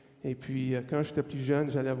pêche. Et puis quand j'étais plus jeune,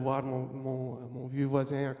 j'allais voir mon vieux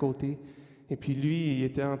voisin à côté. Et puis lui, il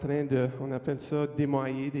était en train de, on appelle ça,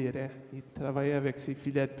 démoyer des raies. Il travaillait avec ses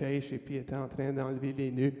filets de pêche et puis il était en train d'enlever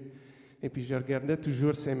les nœuds. Et puis je regardais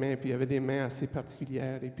toujours ses mains, puis il avait des mains assez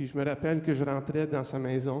particulières. Et puis je me rappelle que je rentrais dans sa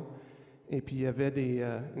maison et puis il y avait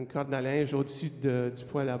une corde à linge au-dessus du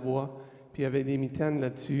poêle à bois. Puis il y avait des mitaines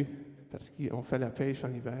là-dessus parce qu'on fait la pêche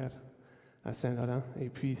en hiver à Saint-Laurent. Et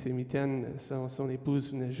puis ces mitaines, son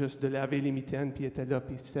épouse venait juste de laver les mitaines, puis il était là,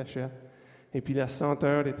 puis il se séchait. Et puis la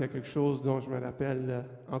senteur était quelque chose dont je me rappelle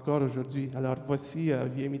encore aujourd'hui. Alors voici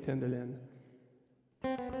Vieille mitaine de laine.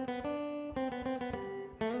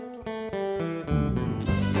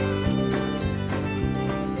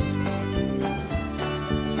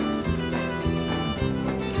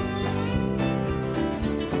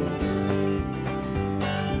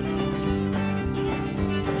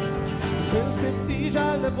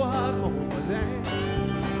 j'allais voir mon voisin.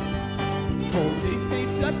 Compter ses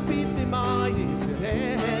flottes pis démailler ses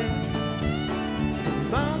rêves.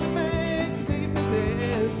 Main qui s'y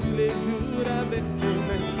faisait tous les jours avec ses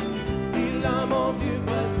mains. Il a mon vieux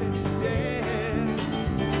voisin, tu sais.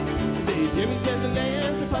 Les vieux week-ends de l'air,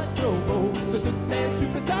 c'est pas trop beau. C'est tout un truc,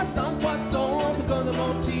 mais ça sent le poisson. Tout comme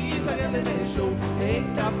mon cheese, ça regarde les mains chauds. Et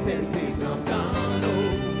t'as peine tes grands dans l'eau.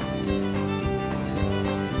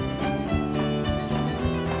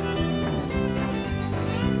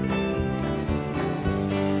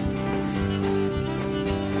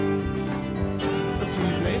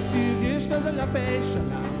 La pêche à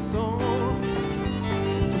l'hameçon.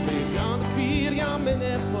 Les gants de cuir y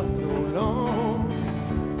emmenaient pas trop long.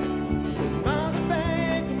 Je me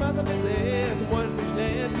demandais comment ça faisait. Moi je me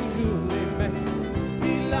gelais toujours les mains.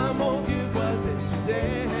 Puis là mon vieux voisin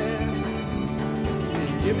disait, les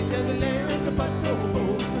vieux métiers de l'air c'est pas trop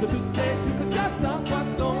beau. Sur tout est tout que ça sent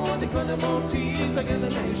poisson. Dès qu'on a mon cheese, ça gagne le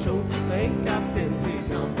main chaud. Un capitaine très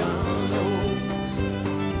dans l'eau.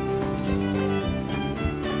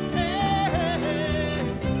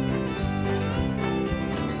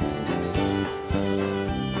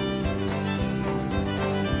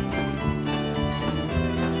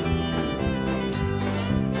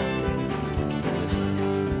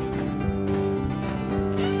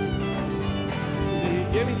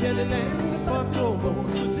 C'est pas trop beau,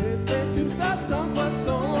 c'était tout ça sans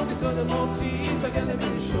poisson. Du coup de mon cheese, ça gagne les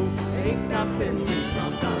mains chauds. Et t'as peine qui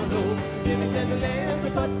trempe dans l'eau. Viens mettre de l'air,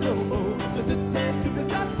 c'est pas trop beau. C'était tout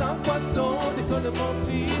ça sans poisson. Du coup de mon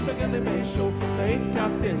cheese, ça gagne les mains chauds. Et t'as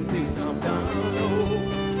peine qui trempe dans l'eau.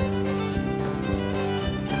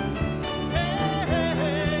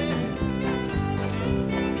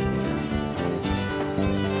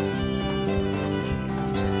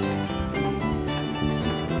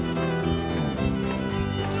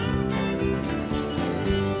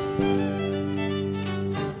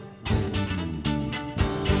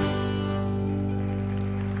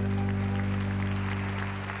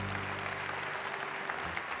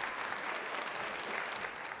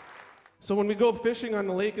 So when we go fishing on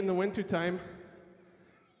the lake in the wintertime,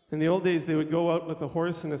 in the old days they would go out with a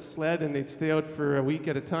horse and a sled and they'd stay out for a week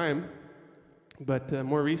at a time. But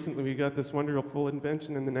more recently we got this wonderful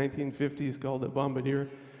invention in the 1950s called a bombardier,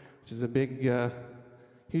 which is a big,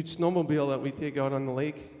 huge snowmobile that we take out on the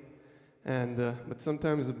lake. And but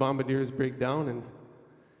sometimes the bombardiers break down, and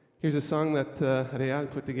here's a song that Réal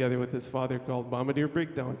put together with his father called Bombardier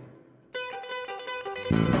Breakdown.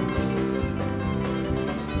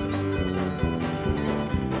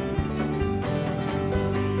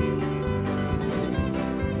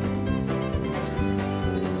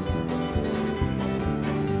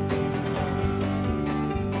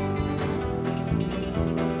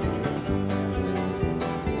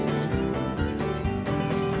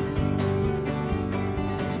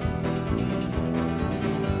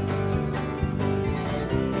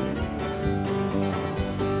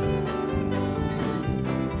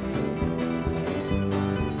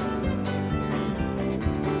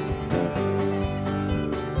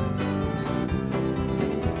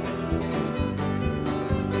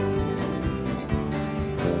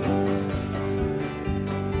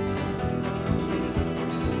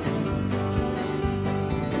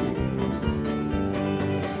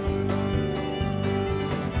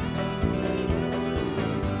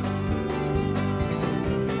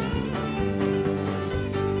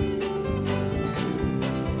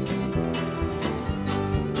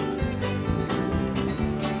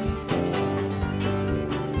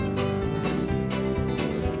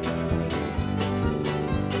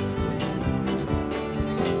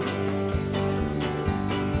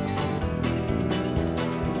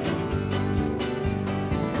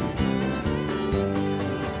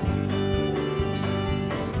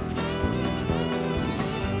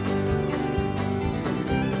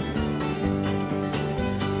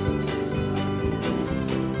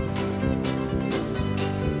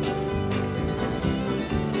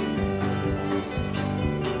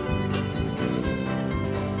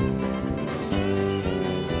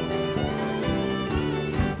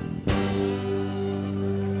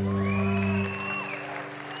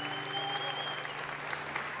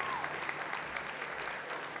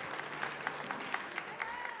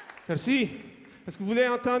 Merci. Est-ce que vous voulez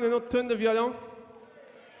entendre une autre tune de violon?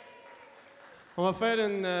 On va faire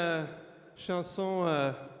une chanson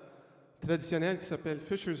traditionnelle qui s'appelle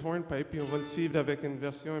Fisher's Hornpipe, et on va le suivre avec une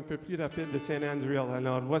version un peu plus rapide de St. Anne's Reel.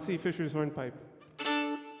 Alors, voici Fisher's Hornpipe.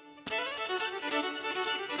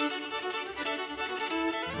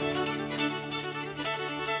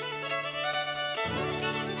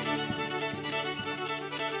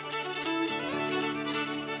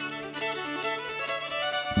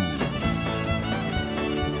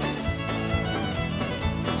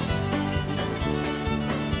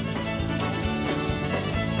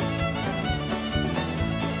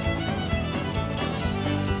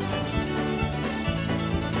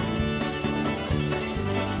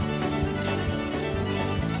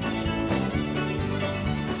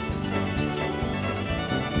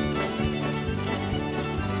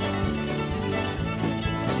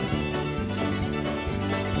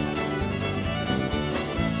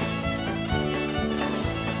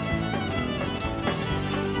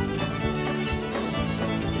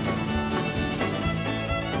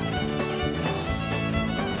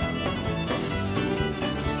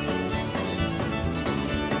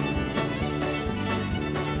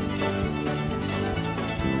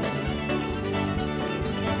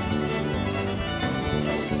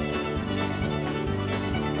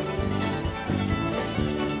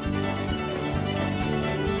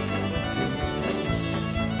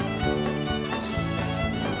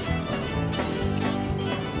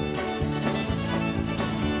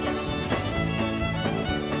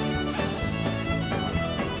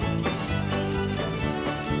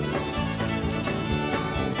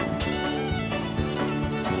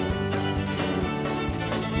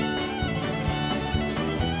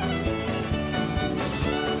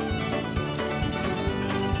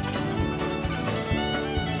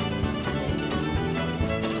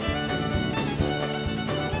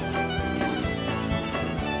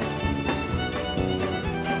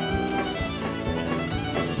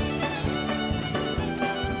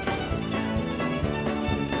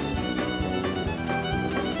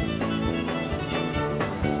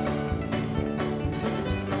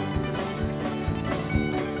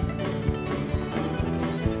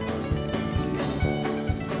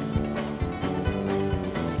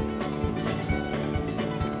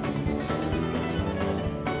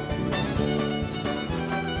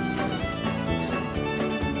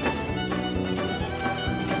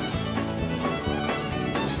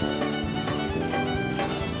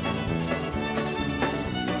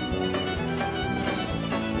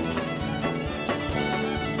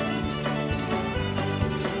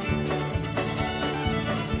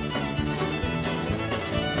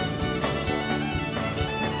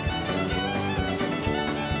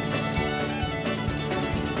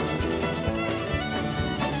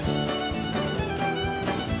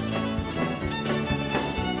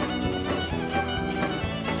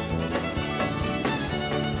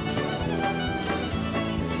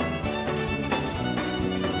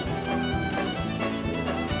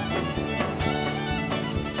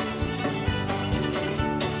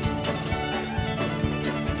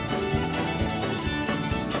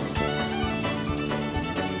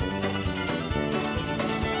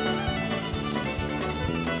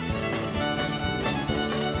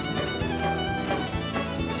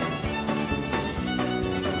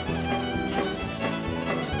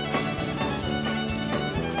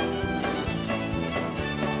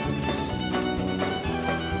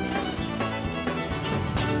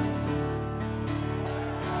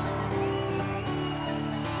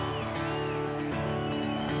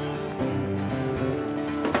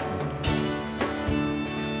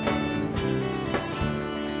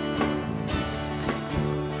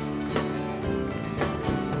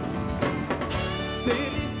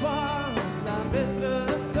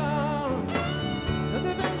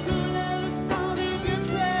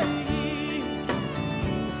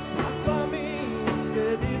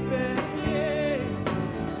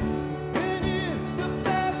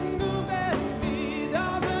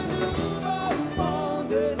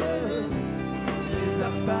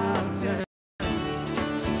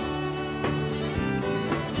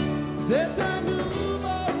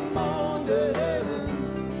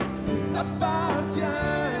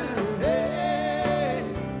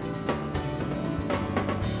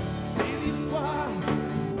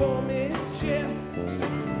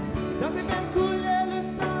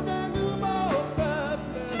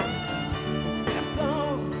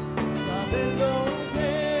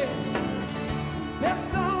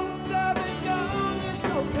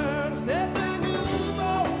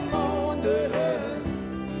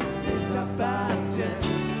 appartient.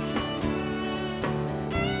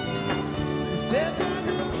 C'est un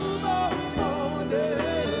nouveau monde,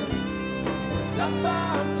 ça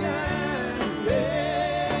appartient.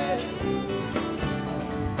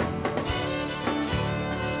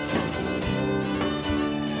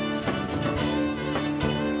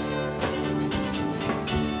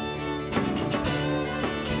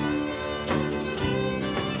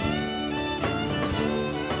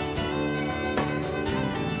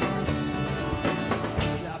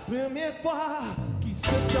 Première fois qu'ils se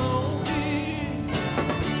sont vus,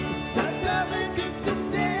 ça savait que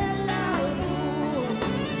c'était l'amour.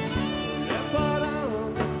 Les parents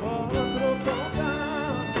n'étaient pas trop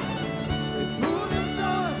contents, et pour les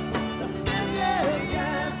autres, ça faisait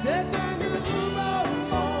rien. C'est un nouveau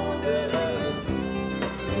monde,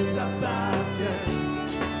 ça appartient.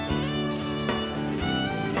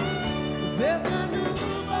 C'est un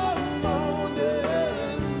nouveau monde,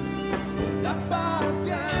 ça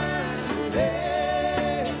appartient.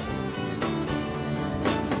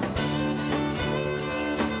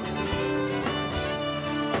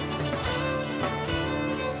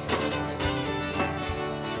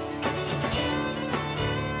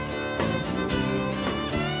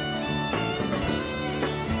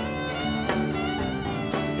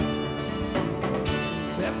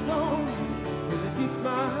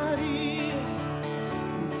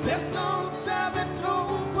 Personne ne savait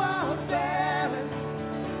trop quoi faire.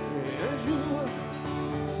 Et un jour,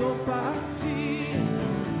 ils sont partis.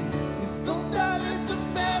 Ils sont allés se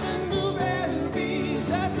faire une nouvelle vie.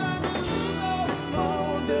 C'est un nouveau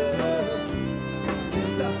monde, et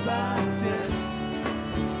ça appartient.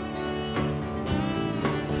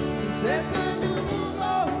 C'est un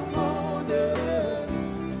nouveau monde,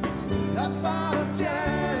 ça appartient.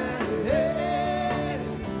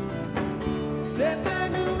 C'est un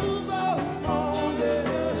nouveau monde,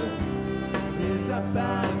 les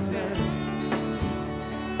appartient.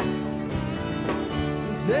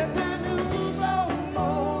 C'est un nouveau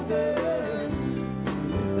monde,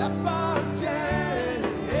 les appartient.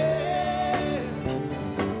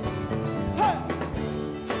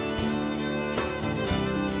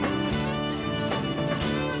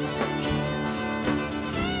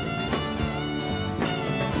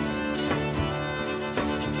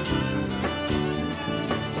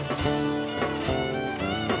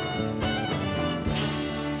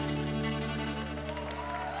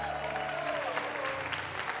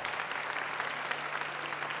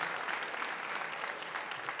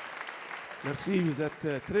 Merci, vous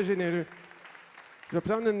êtes très généreux. Je vais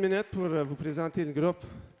prendre une minute pour vous présenter le groupe.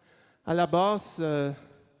 À la basse,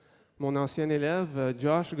 mon ancien élève,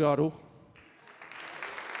 Josh Garreau.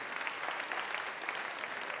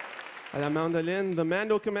 À la mandoline, the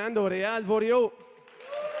Mando Commando, Réal Forest.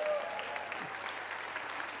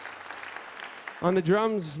 On the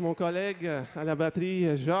drums, mon collègue à la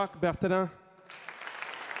batterie, Jacques Bertrand.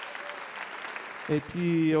 Et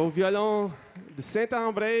puis au violon de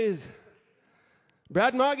Saint-Ambroise,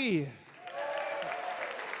 Brad Moggy.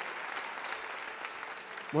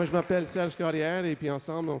 Moi, je m'appelle Serge Carrière et puis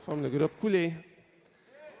ensemble, on forme le groupe Coulé.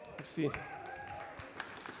 Merci.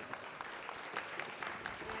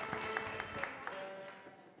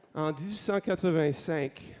 En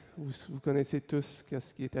 1885, vous connaissez tous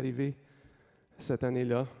ce qui est arrivé cette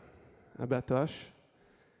année-là à Batoche.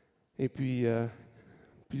 Et puis,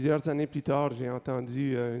 plusieurs années plus tard, j'ai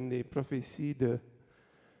entendu une des prophéties de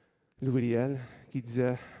Louis Riel qui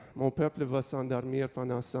disait « Mon peuple va s'endormir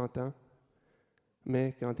pendant 100 ans,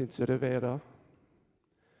 mais quand il se réveillera,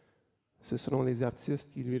 ce seront les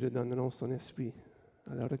artistes qui lui redonneront son esprit. »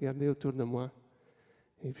 Alors regardez autour de moi.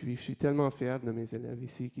 Et puis je suis tellement fier de mes élèves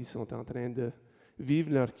ici qui sont en train de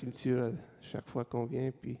vivre leur culture chaque fois qu'on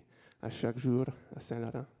vient, puis à chaque jour à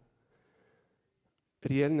Saint-Laurent.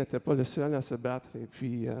 Riel n'était pas le seul à se battre et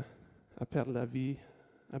puis à perdre la vie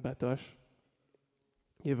à Batoche.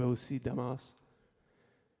 Il y avait aussi Damas,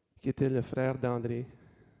 qui était le frère d'André.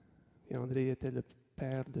 Et André était le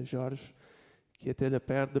père de Georges, qui était le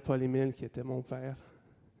père de Paul-Émile, qui était mon père.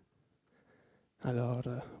 Alors,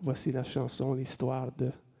 voici la chanson, l'histoire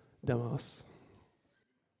de Damas.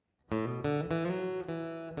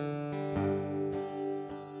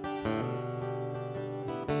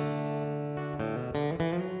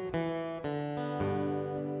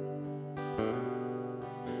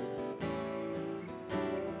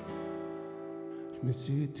 Je me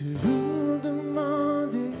suis toujours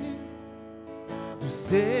demandé d'où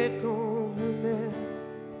c'est qu'on venait.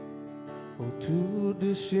 Autour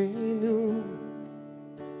de chez nous,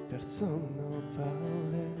 personne n'en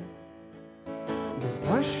parlait. Mais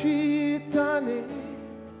moi je suis étonné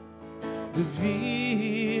de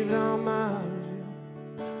vivre en ma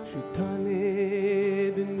Je suis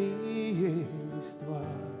tanné de nier l'histoire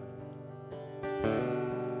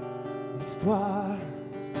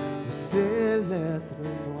de ces lettres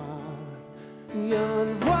noires. Il y a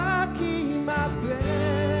une voix qui m'appelle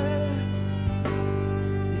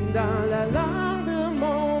dans la langue de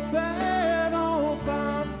mon père. On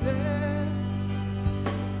pensait,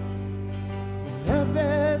 il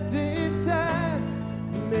avait des têtes,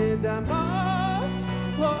 mais Damas,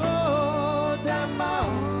 oh Damas,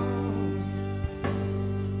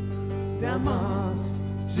 Damas,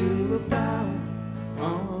 tu me parles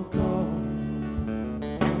encore.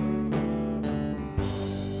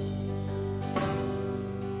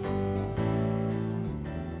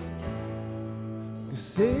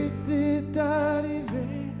 C'est que t'es arrivé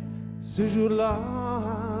ce jour-là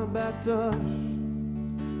en batoche,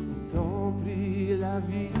 ils t'ont pris la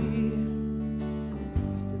vie,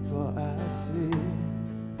 c'était pas assez.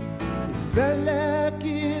 Il fallait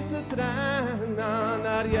qu'ils te traînent en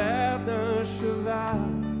arrière d'un cheval.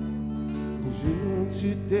 Le jour où tu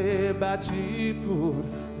t'es battu pour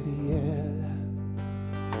réel,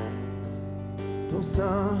 ton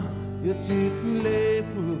sang a-tu coulé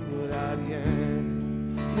pour rien?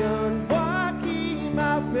 Il y a une voix qui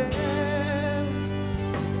m'appelle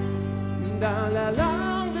dans la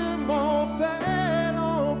langue de mon père.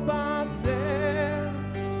 On pensait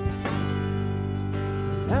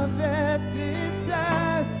avec des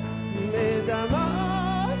têtes, mais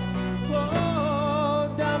Damas, oh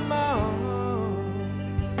Damas,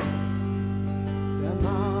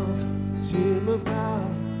 Damas, tu me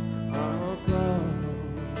parles encore.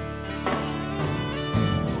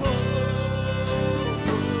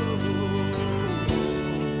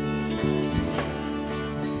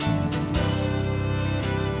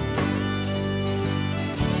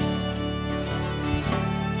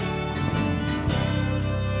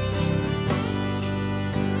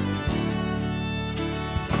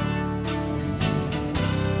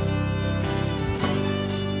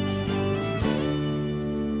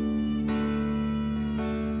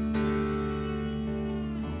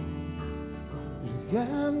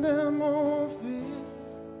 Regarde mon fils,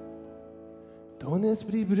 ton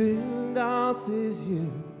esprit brûle dans ses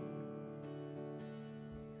yeux.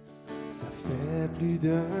 Ça fait plus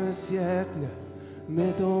d'un siècle,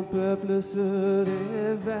 mais ton peuple se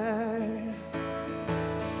réveille.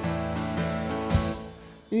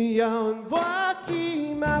 Il y a une voix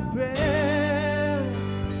qui m'appelle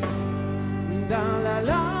dans la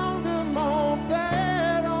langue de mon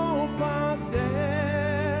père. On pensait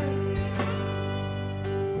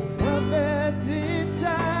qu'on avait des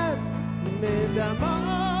têtes, mais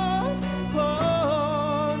Damas, oh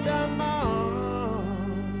Damas,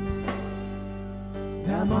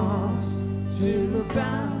 Damas, tu me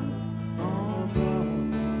parles encore.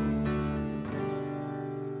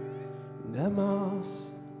 Damas,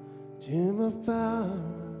 tu me parles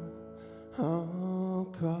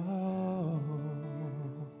encore.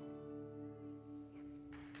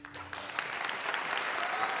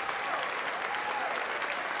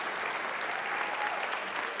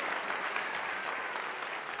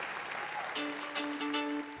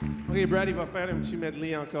 Ok, Brady va faire un petit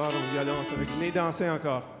medley encore en violence avec venez danser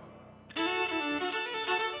encore.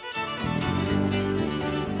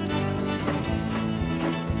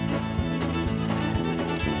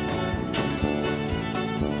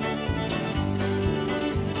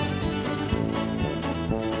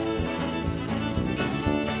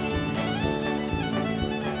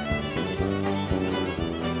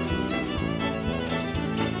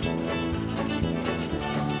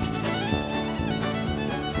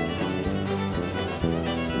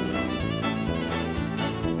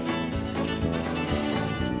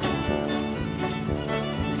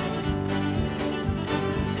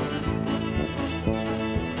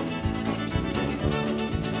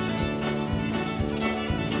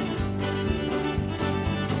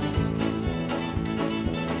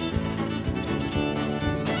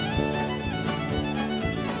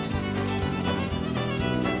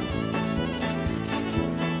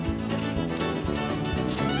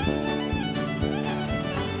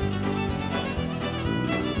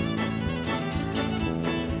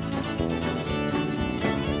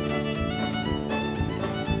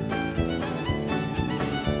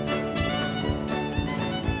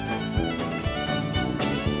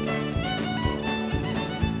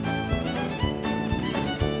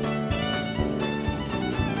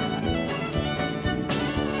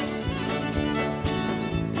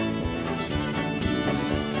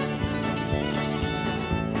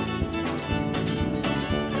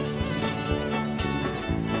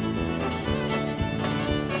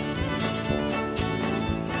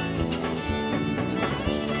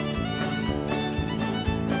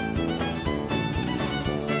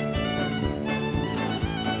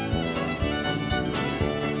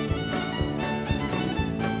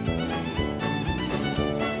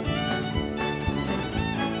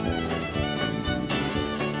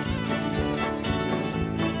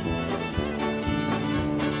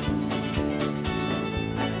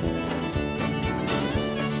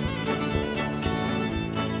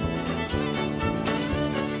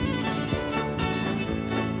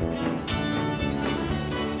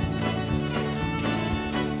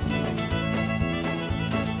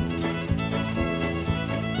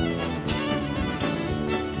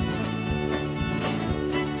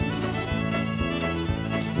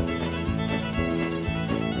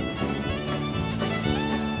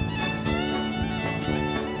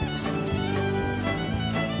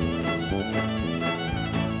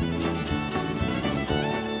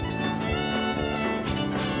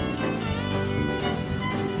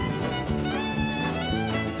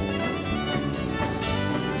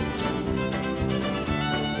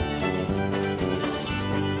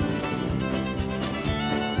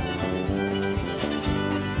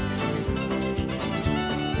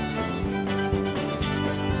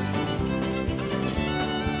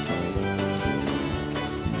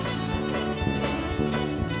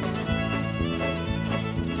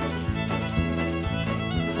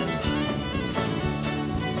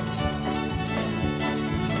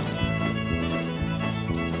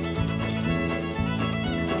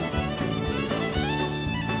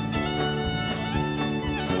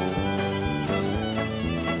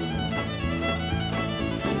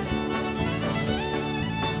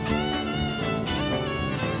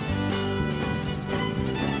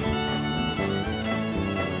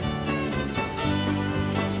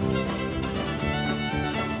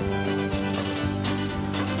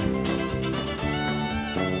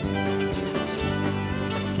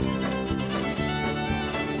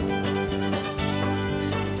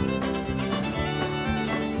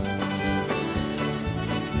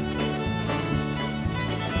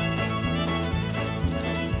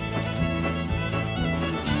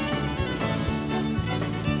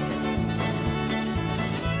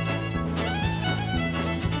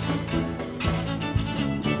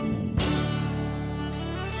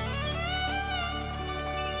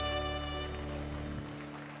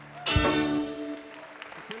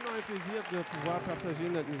 un plaisir de pouvoir partager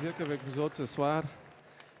notre musique avec vous autres ce soir.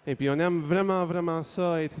 Et puis, on aime vraiment, vraiment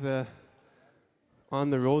ça, être on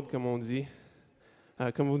the road, comme on dit.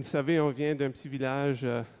 Comme vous le savez, on vient d'un petit village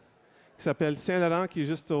qui s'appelle Saint-Laurent, qui est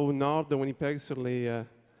juste au nord de Winnipeg,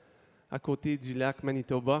 à côté du lac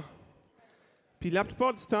Manitoba. Puis la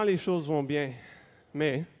plupart du temps, les choses vont bien.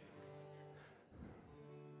 Mais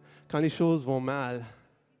quand les choses vont mal,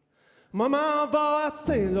 maman va à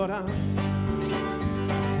Saint-Laurent.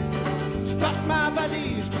 Je pack ma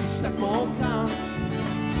valise, puis je sac mon camp.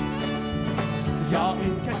 Y a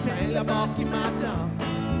une catène là-bas qui m'attend.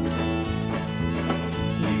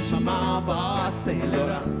 Oui, je m'en vais à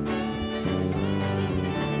Saint-Laurent.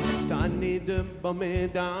 J't'en ai de bomber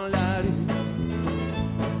dans la rue.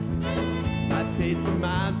 Ma tête fait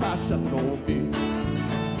mal parce que j't'ai trompé.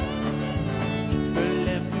 J'me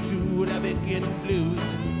lève toujours avec une blouse.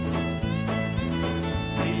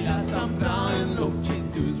 Et là, ça me prend une autre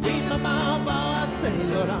chintouse. Oui, maman va à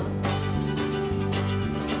Saint-Laurent.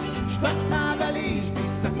 J'pack ma valise, puis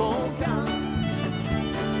sac mon camp.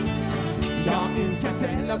 Y'a une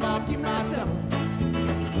catène là-bas qui m'attend.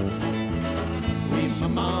 Oui, je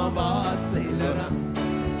m'en vais à Saint-Laurent.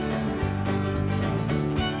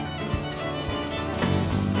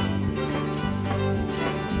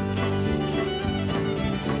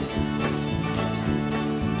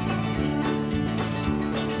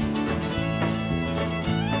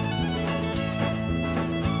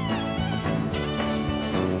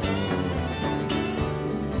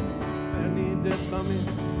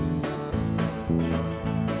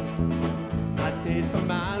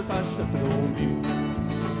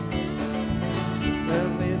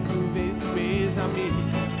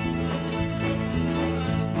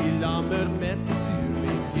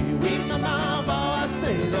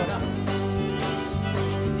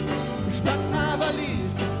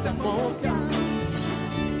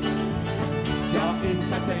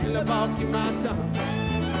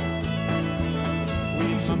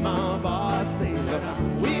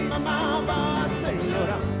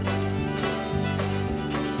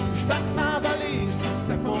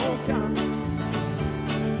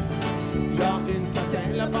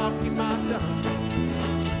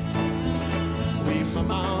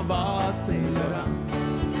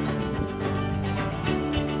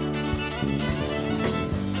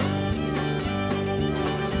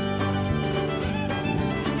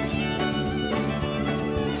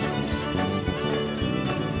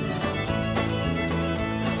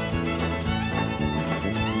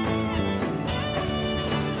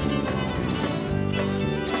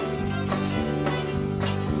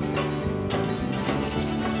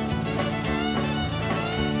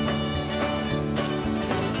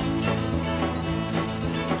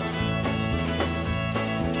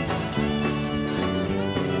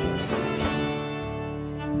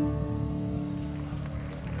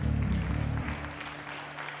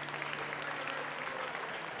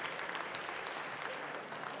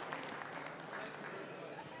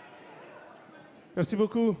 Merci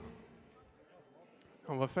beaucoup.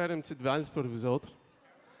 On va faire une petite valse pour vous autres.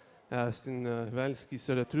 C'est une valse qui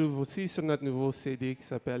se retrouve aussi sur notre nouveau CD qui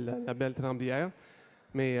s'appelle La Belle Tremblière.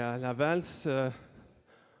 Mais la valse,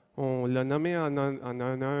 on l'a nommée en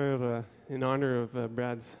honneur, in honor of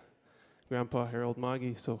Brad's grandpa, Harold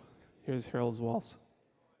Moggy. So here's Harold's waltz.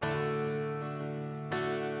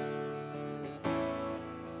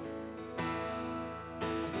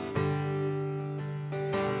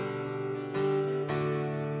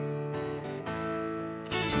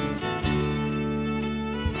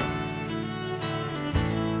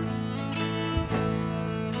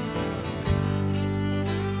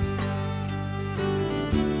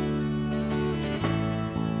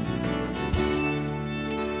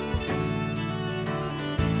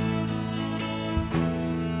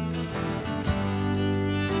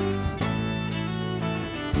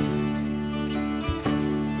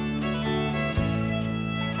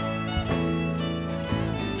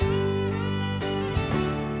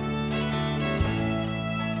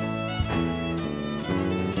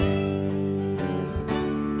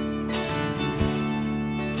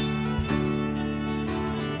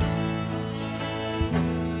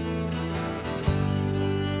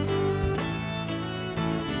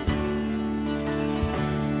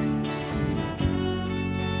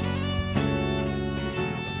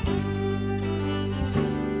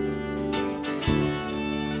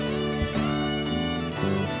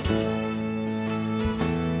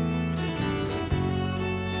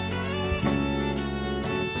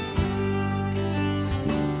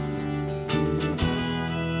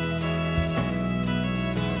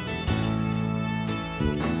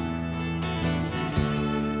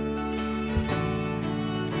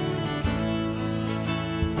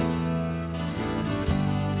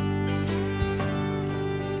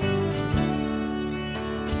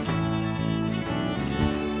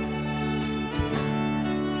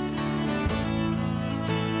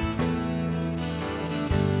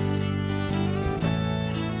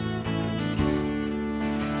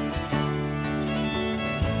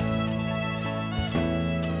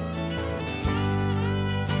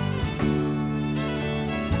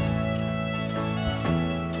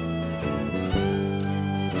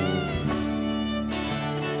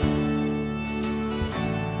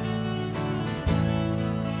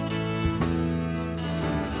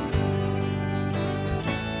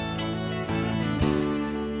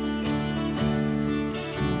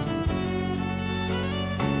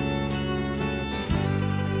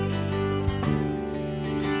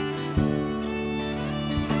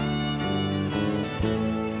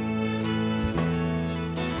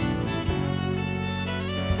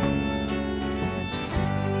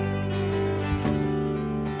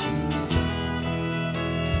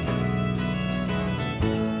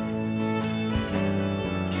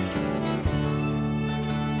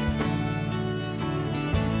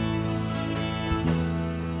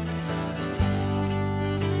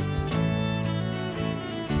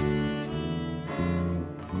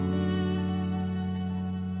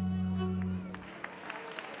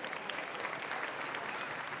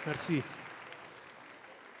 Merci. Il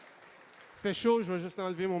fait chaud, je vais juste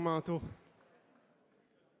enlever mon manteau.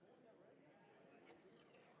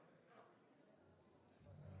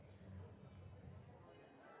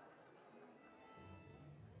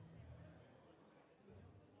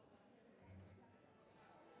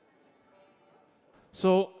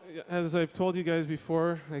 So, as I've told you guys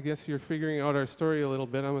before, I guess you're figuring out our story a little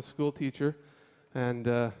bit. I'm a school teacher,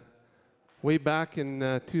 and way back in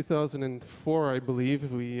 2004, I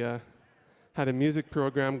believe, we had a music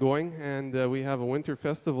program going, and we have a winter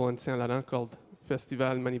festival in Saint-Laurent called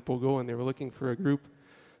Festival Manipogo, and they were looking for a group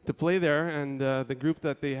to play there, and the group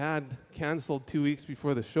that they had canceled 2 weeks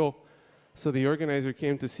before the show. So the organizer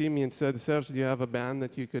came to see me and said, Serge, do you have a band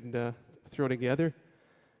that you could throw together?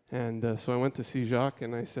 And so I went to see Jacques,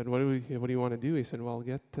 and I said, what do you want to do? He said, well,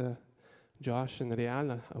 get Josh and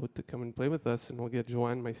Réal out to come and play with us, and we'll get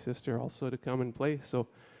Joanne, my sister, also to come and play. So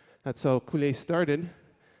that's how Coulée started.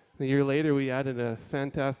 A year later, we added a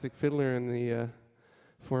fantastic fiddler in the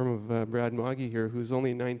form of Brad Moggy here, who's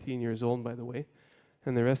only 19 years old, by the way.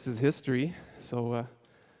 And the rest is history. So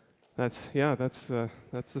that's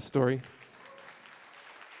the story.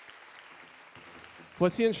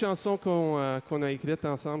 Voici une chanson qu'on a écrite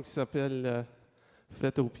ensemble qui s'appelle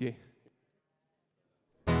Flette aux pieds.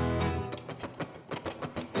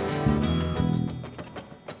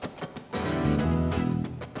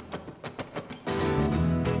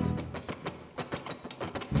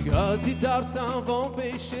 Les gaziteurs s'en vont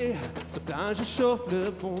pêcher, sa plage chauffe le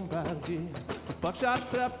bombardier. Le poche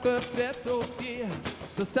attrape flette aux pieds,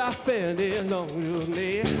 ça fait des longues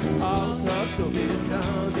journées. All cut au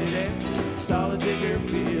dans des lèvres. Solid jigger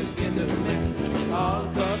beer in the net. All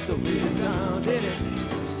cut the wind down in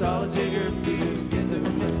it. Solid jigger beer in the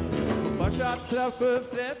net. Pas j'attrape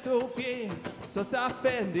flette aux pieds, ça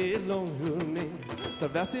fait des longues journées.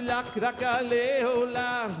 Traverser la craque, aller au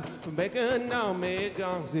large, avec un homme et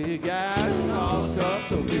gants égales. All cut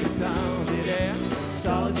the wind down in it.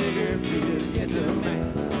 Solid jigger beer in the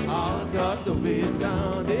net. All cut the wind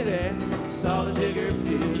down in it. Solid jigger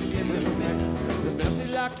beer in the net. Merci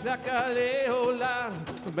la craque aller au large,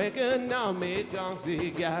 avec un homme et gants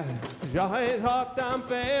égales. J'arrête hâte à me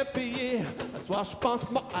faire payer, ce soir je pense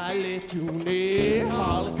moi aller tourner.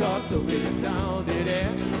 All cut the wind down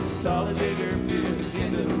there, solid jigger beer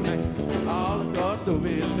in the night. All cut the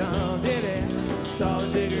wind down there,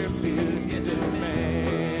 solid jigger beer in the night.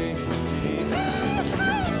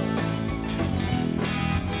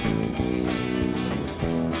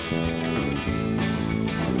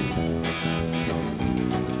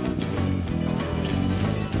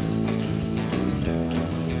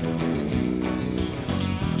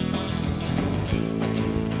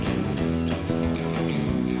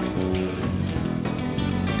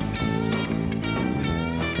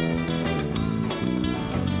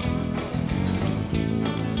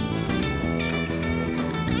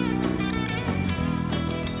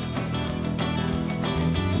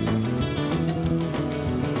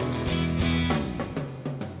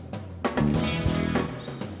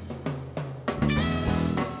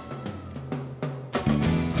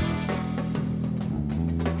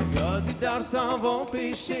 S'en vont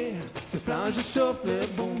pêcher, se plonge chauffe le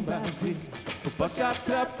bombardier. Pour pas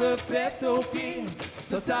j'attrape flette aux pieds,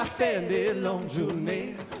 ça fait des longues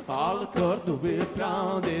journées. All the cordes will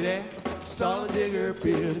prendre des raies, solid jigger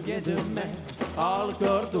beer vient de mer. All the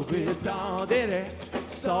cordes will prendre des raies,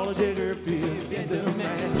 solid jigger beer vient de mer.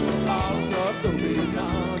 All the cordes will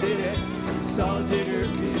prendre des raies, solid jigger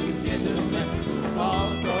beer vient de mer. All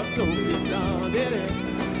the cordes will prendre des raies,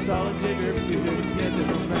 solid jigger beer vient de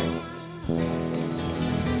mer.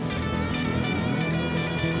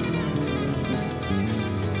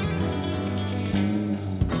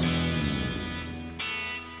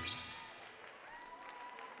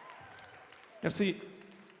 Merci.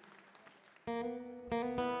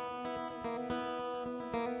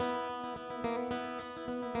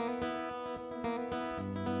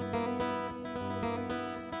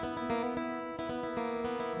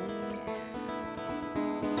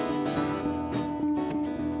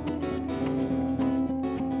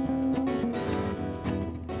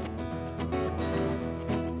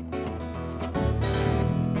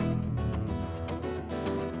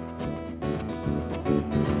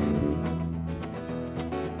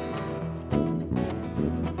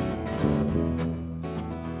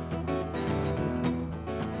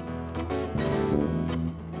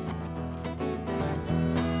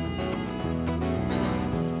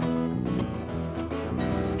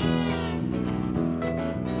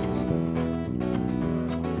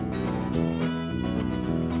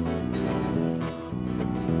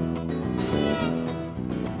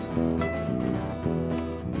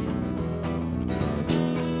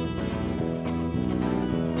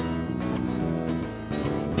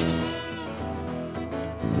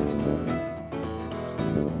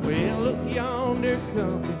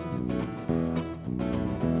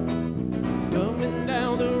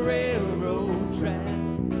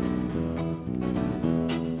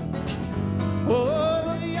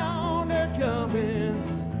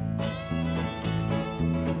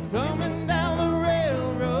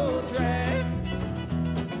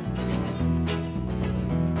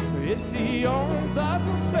 It's the orange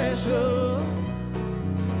blossom special,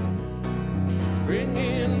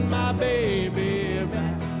 bringing my baby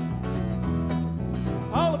back.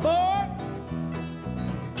 All aboard!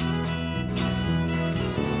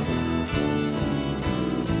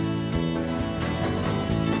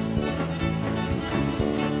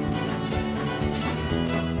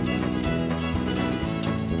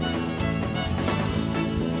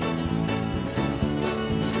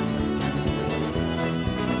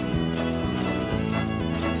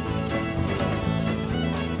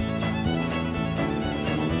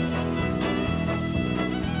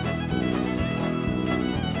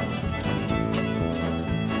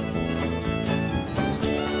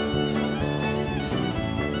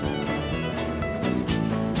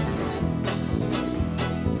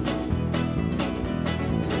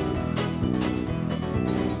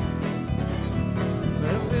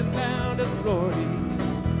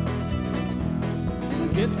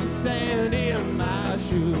 Get some sand in my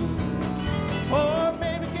shoes, or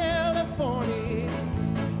maybe California.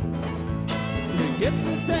 Get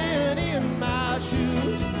some sand in my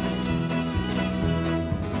shoes.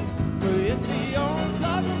 It's the orange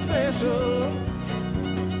blossom special,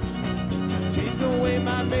 chase away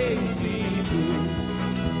my Métis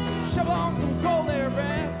blues. Shovel on some coal there,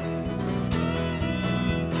 Brad.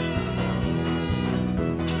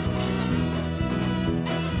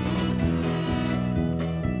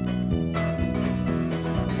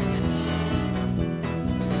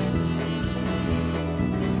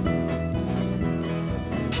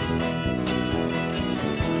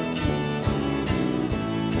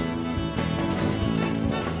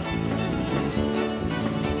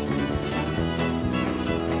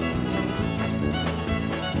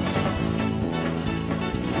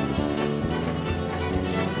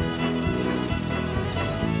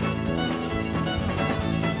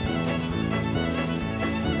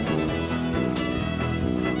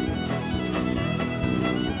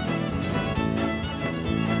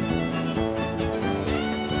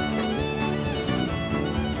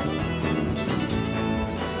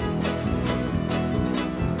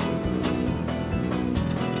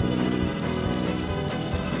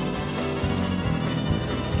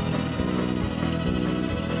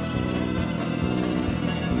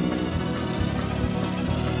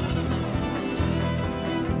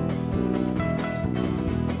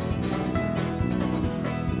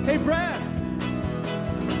 Hey, Brad,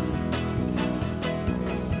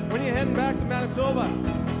 when you heading back to Manitoba,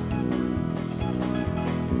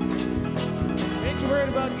 ain't you worried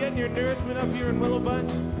about getting your nourishment up here in Willow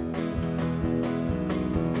Bunch?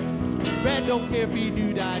 Brad don't care if he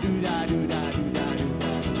do-da, do-da, do-da, do-da, do-da.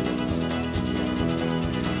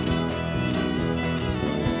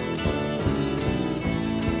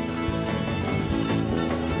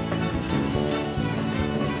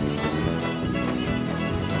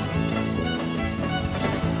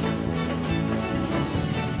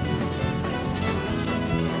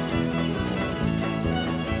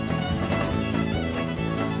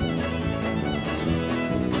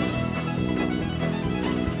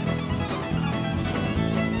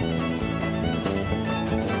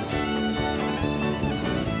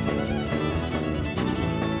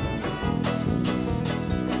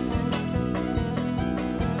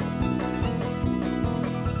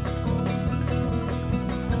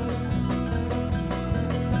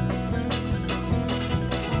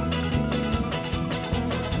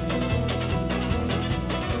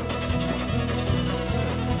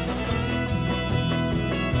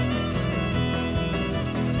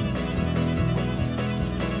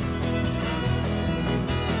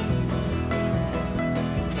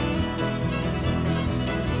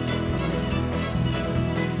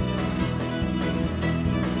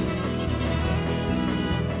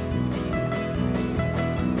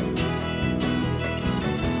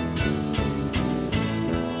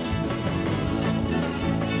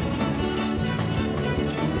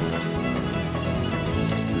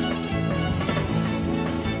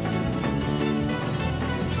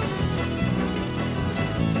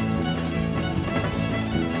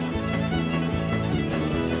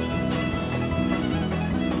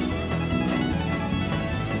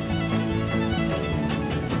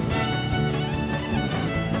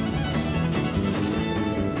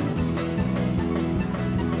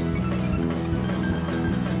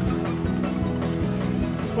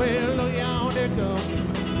 Well, look yonder coming.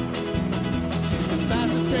 She's the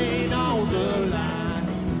fastest train on the line.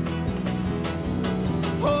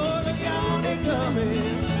 Oh, look yonder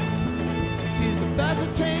coming. She's the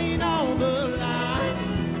fastest train on the line.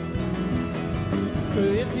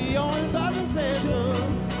 It's the only blossom special,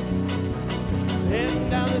 heading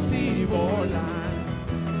down the seaboard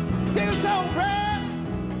line. sont prêts?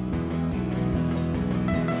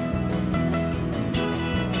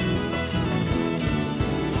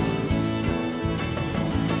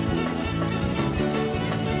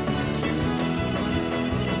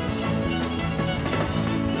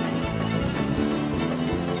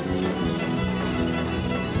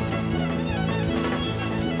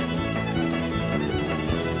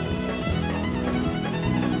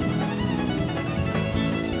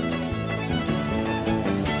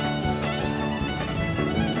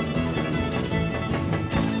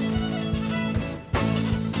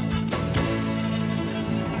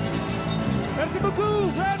 Merci beaucoup,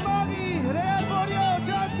 Fred Moggy, Réal Forest,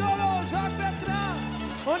 Josh Dolo, Jacques Bertrand.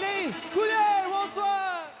 On est coulés,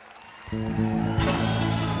 bonsoir.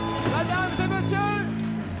 Mesdames et messieurs,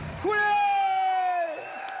 coulez!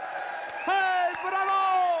 Hey, bravo!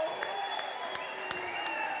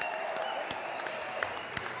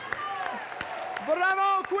 Bravo,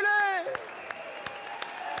 coulez!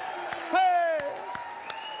 Hey!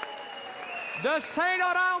 De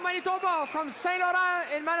Saint-Laurent au Manitoba, from Saint-Laurent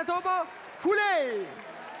in Manitoba, coulez!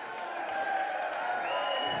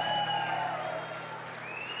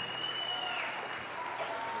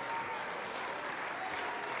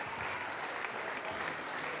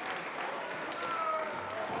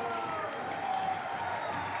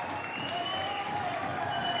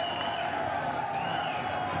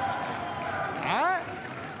 Hein?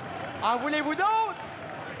 En voulez-vous d'autres?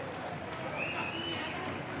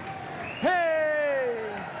 Hey!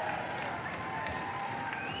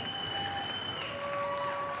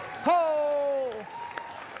 Oh!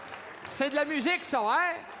 C'est de la musique, ça,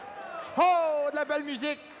 hein? Oh, de la belle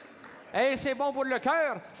musique! Hey, c'est bon pour le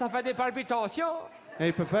cœur, ça fait des palpitations.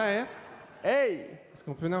 Hey, papa, hein? Hey! Est-ce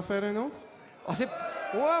qu'on peut en faire un autre? Oh, c'est...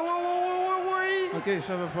 Oui! OK, je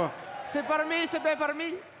savais pas. C'est permis, c'est bien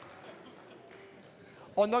permis.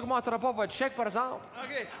 On n'augmentera pas votre chèque, par exemple.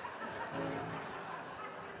 OK.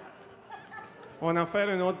 On va en faire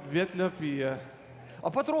un autre vite, là, puis... Oh,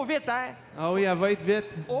 pas trop vite, hein? Ah oui, elle va être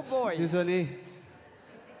vite. Oh boy! Désolé.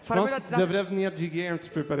 Je pense que tu devrais venir jiguer un petit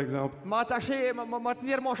peu, par exemple. M'attacher, m'a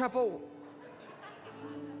tenir mon chapeau.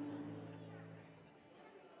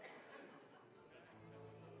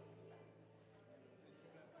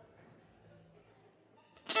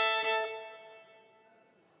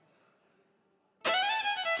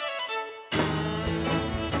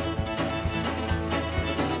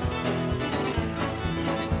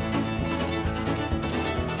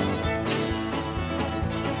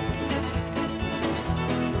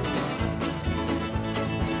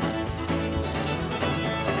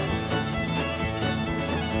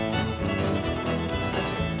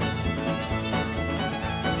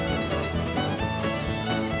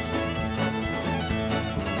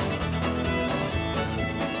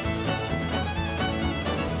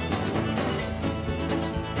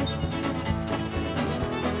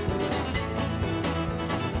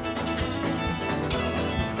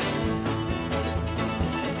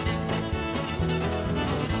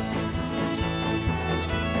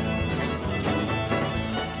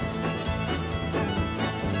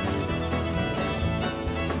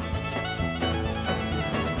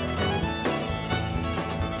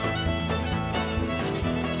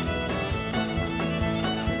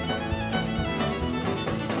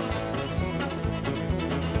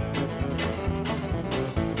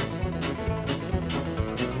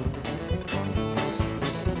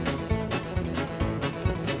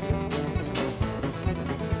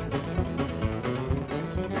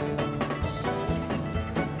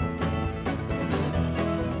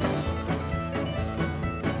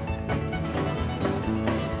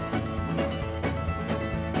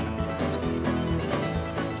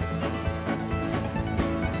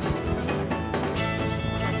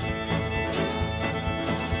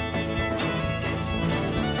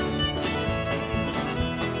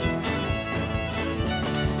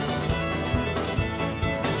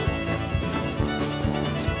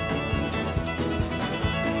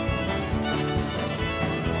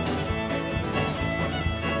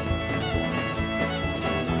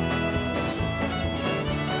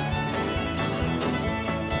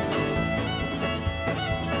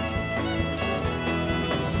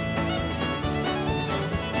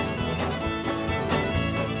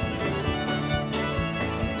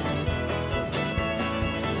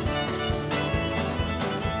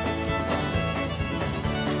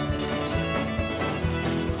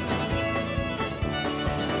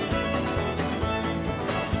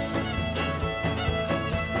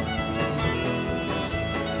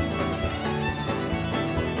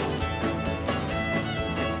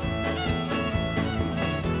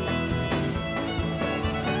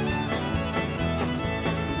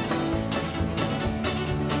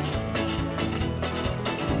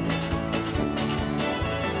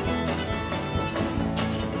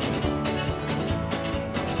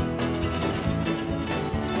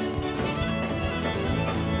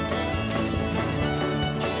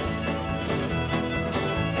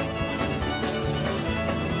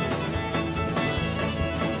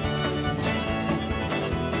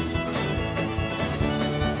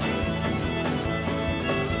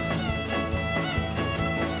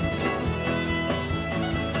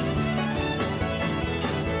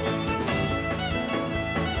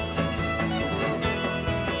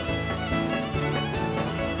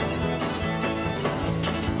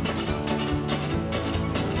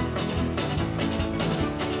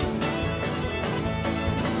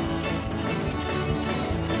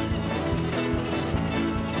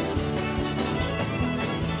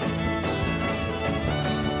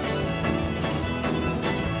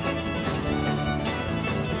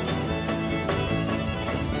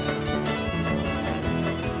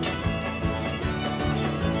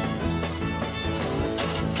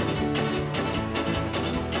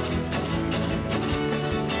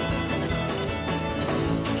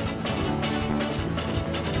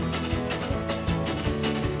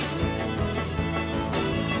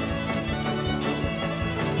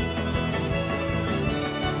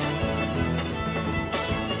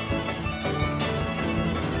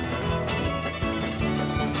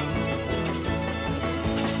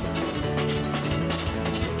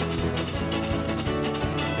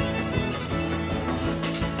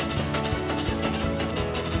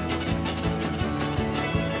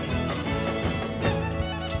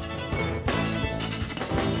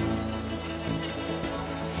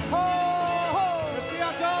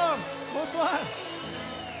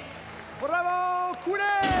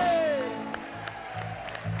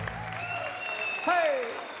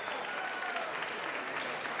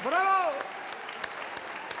 Bravo!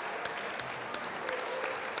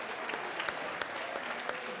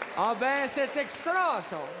 Ah ben, c'est extra,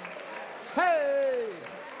 ça! Hey!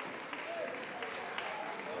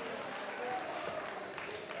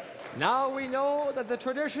 Now we know that the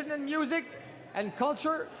tradition in music and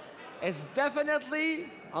culture is definitely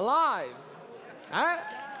alive. Hein?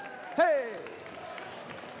 Hey!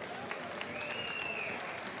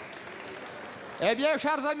 Eh bien,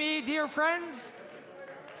 chers amis, dear friends,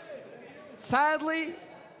 sadly,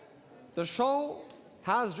 the show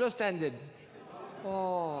has just ended.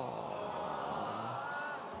 Oh,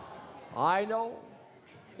 I know.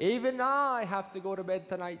 Even I have to go to bed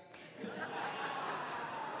tonight.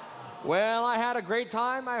 Well, I had a great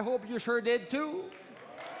time. I hope you sure did too.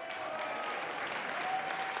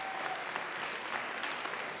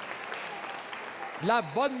 La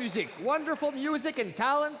bonne musique. Wonderful music and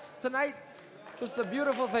talent tonight. Just a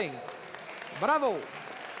beautiful thing. Bravo.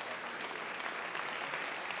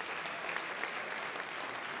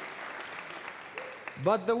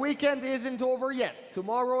 But the weekend isn't over yet.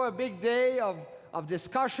 Tomorrow, a big day of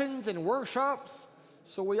discussions and workshops.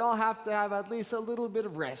 So we all have to have at least a little bit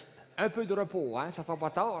of rest. Un peu de repos, hein? Ça fait pas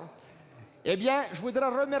tard. Eh bien, je voudrais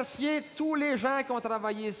remercier tous les gens qui ont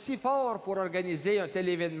travaillé si fort pour organiser un tel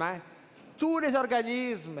événement. Tous les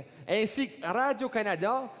organismes, ainsi que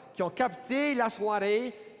Radio-Canada, qui ont capté la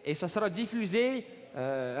soirée, et ça sera diffusé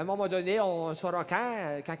à un moment donné, on saura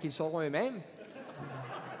quand ils sauront eux-mêmes.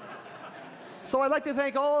 So I'd like to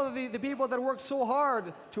thank all of the people that worked so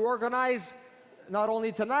hard to organize not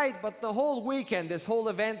only tonight, but the whole weekend, this whole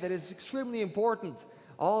event that is extremely important.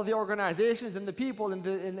 All the organizations and the people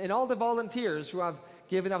and all the volunteers who have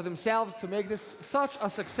given of themselves to make this such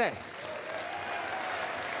a success.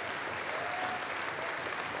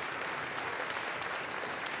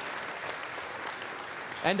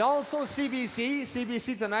 And also CBC.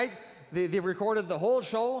 CBC tonight, they recorded the whole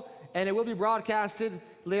show, and it will be broadcasted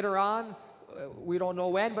later on. We don't know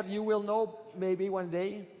when, but you will know maybe one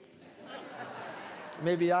day.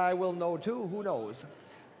 Maybe I will know too, who knows.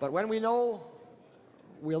 But when we know,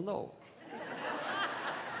 we'll know.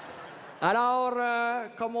 Alors,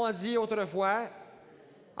 comme on dit autrefois,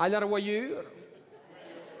 à la revoyure.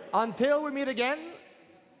 Until we meet again.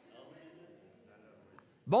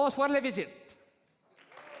 Bonsoir la visite.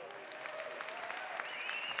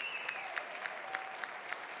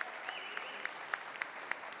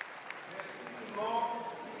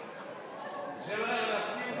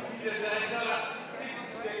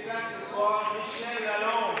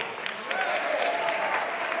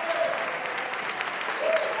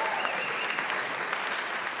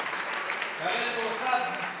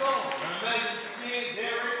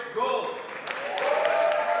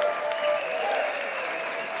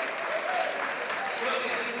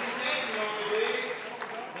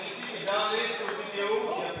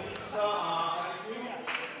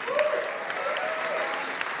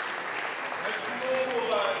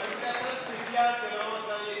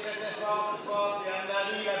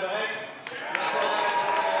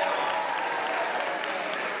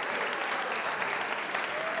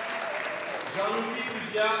 J'en oublie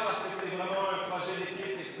plusieurs parce que c'est vraiment un projet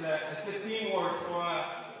d'équipe. It's a teamwork, so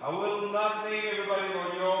I will not name everybody,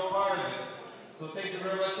 but you're all part of it. So thank you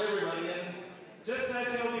very much, everybody. And just to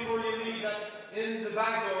let you know before you leave that in the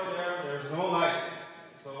back door there's no light.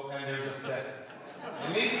 So, and there's a step.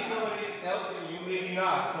 And maybe somebody helping you, maybe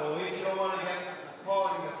not. So if you don't want to get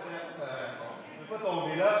falling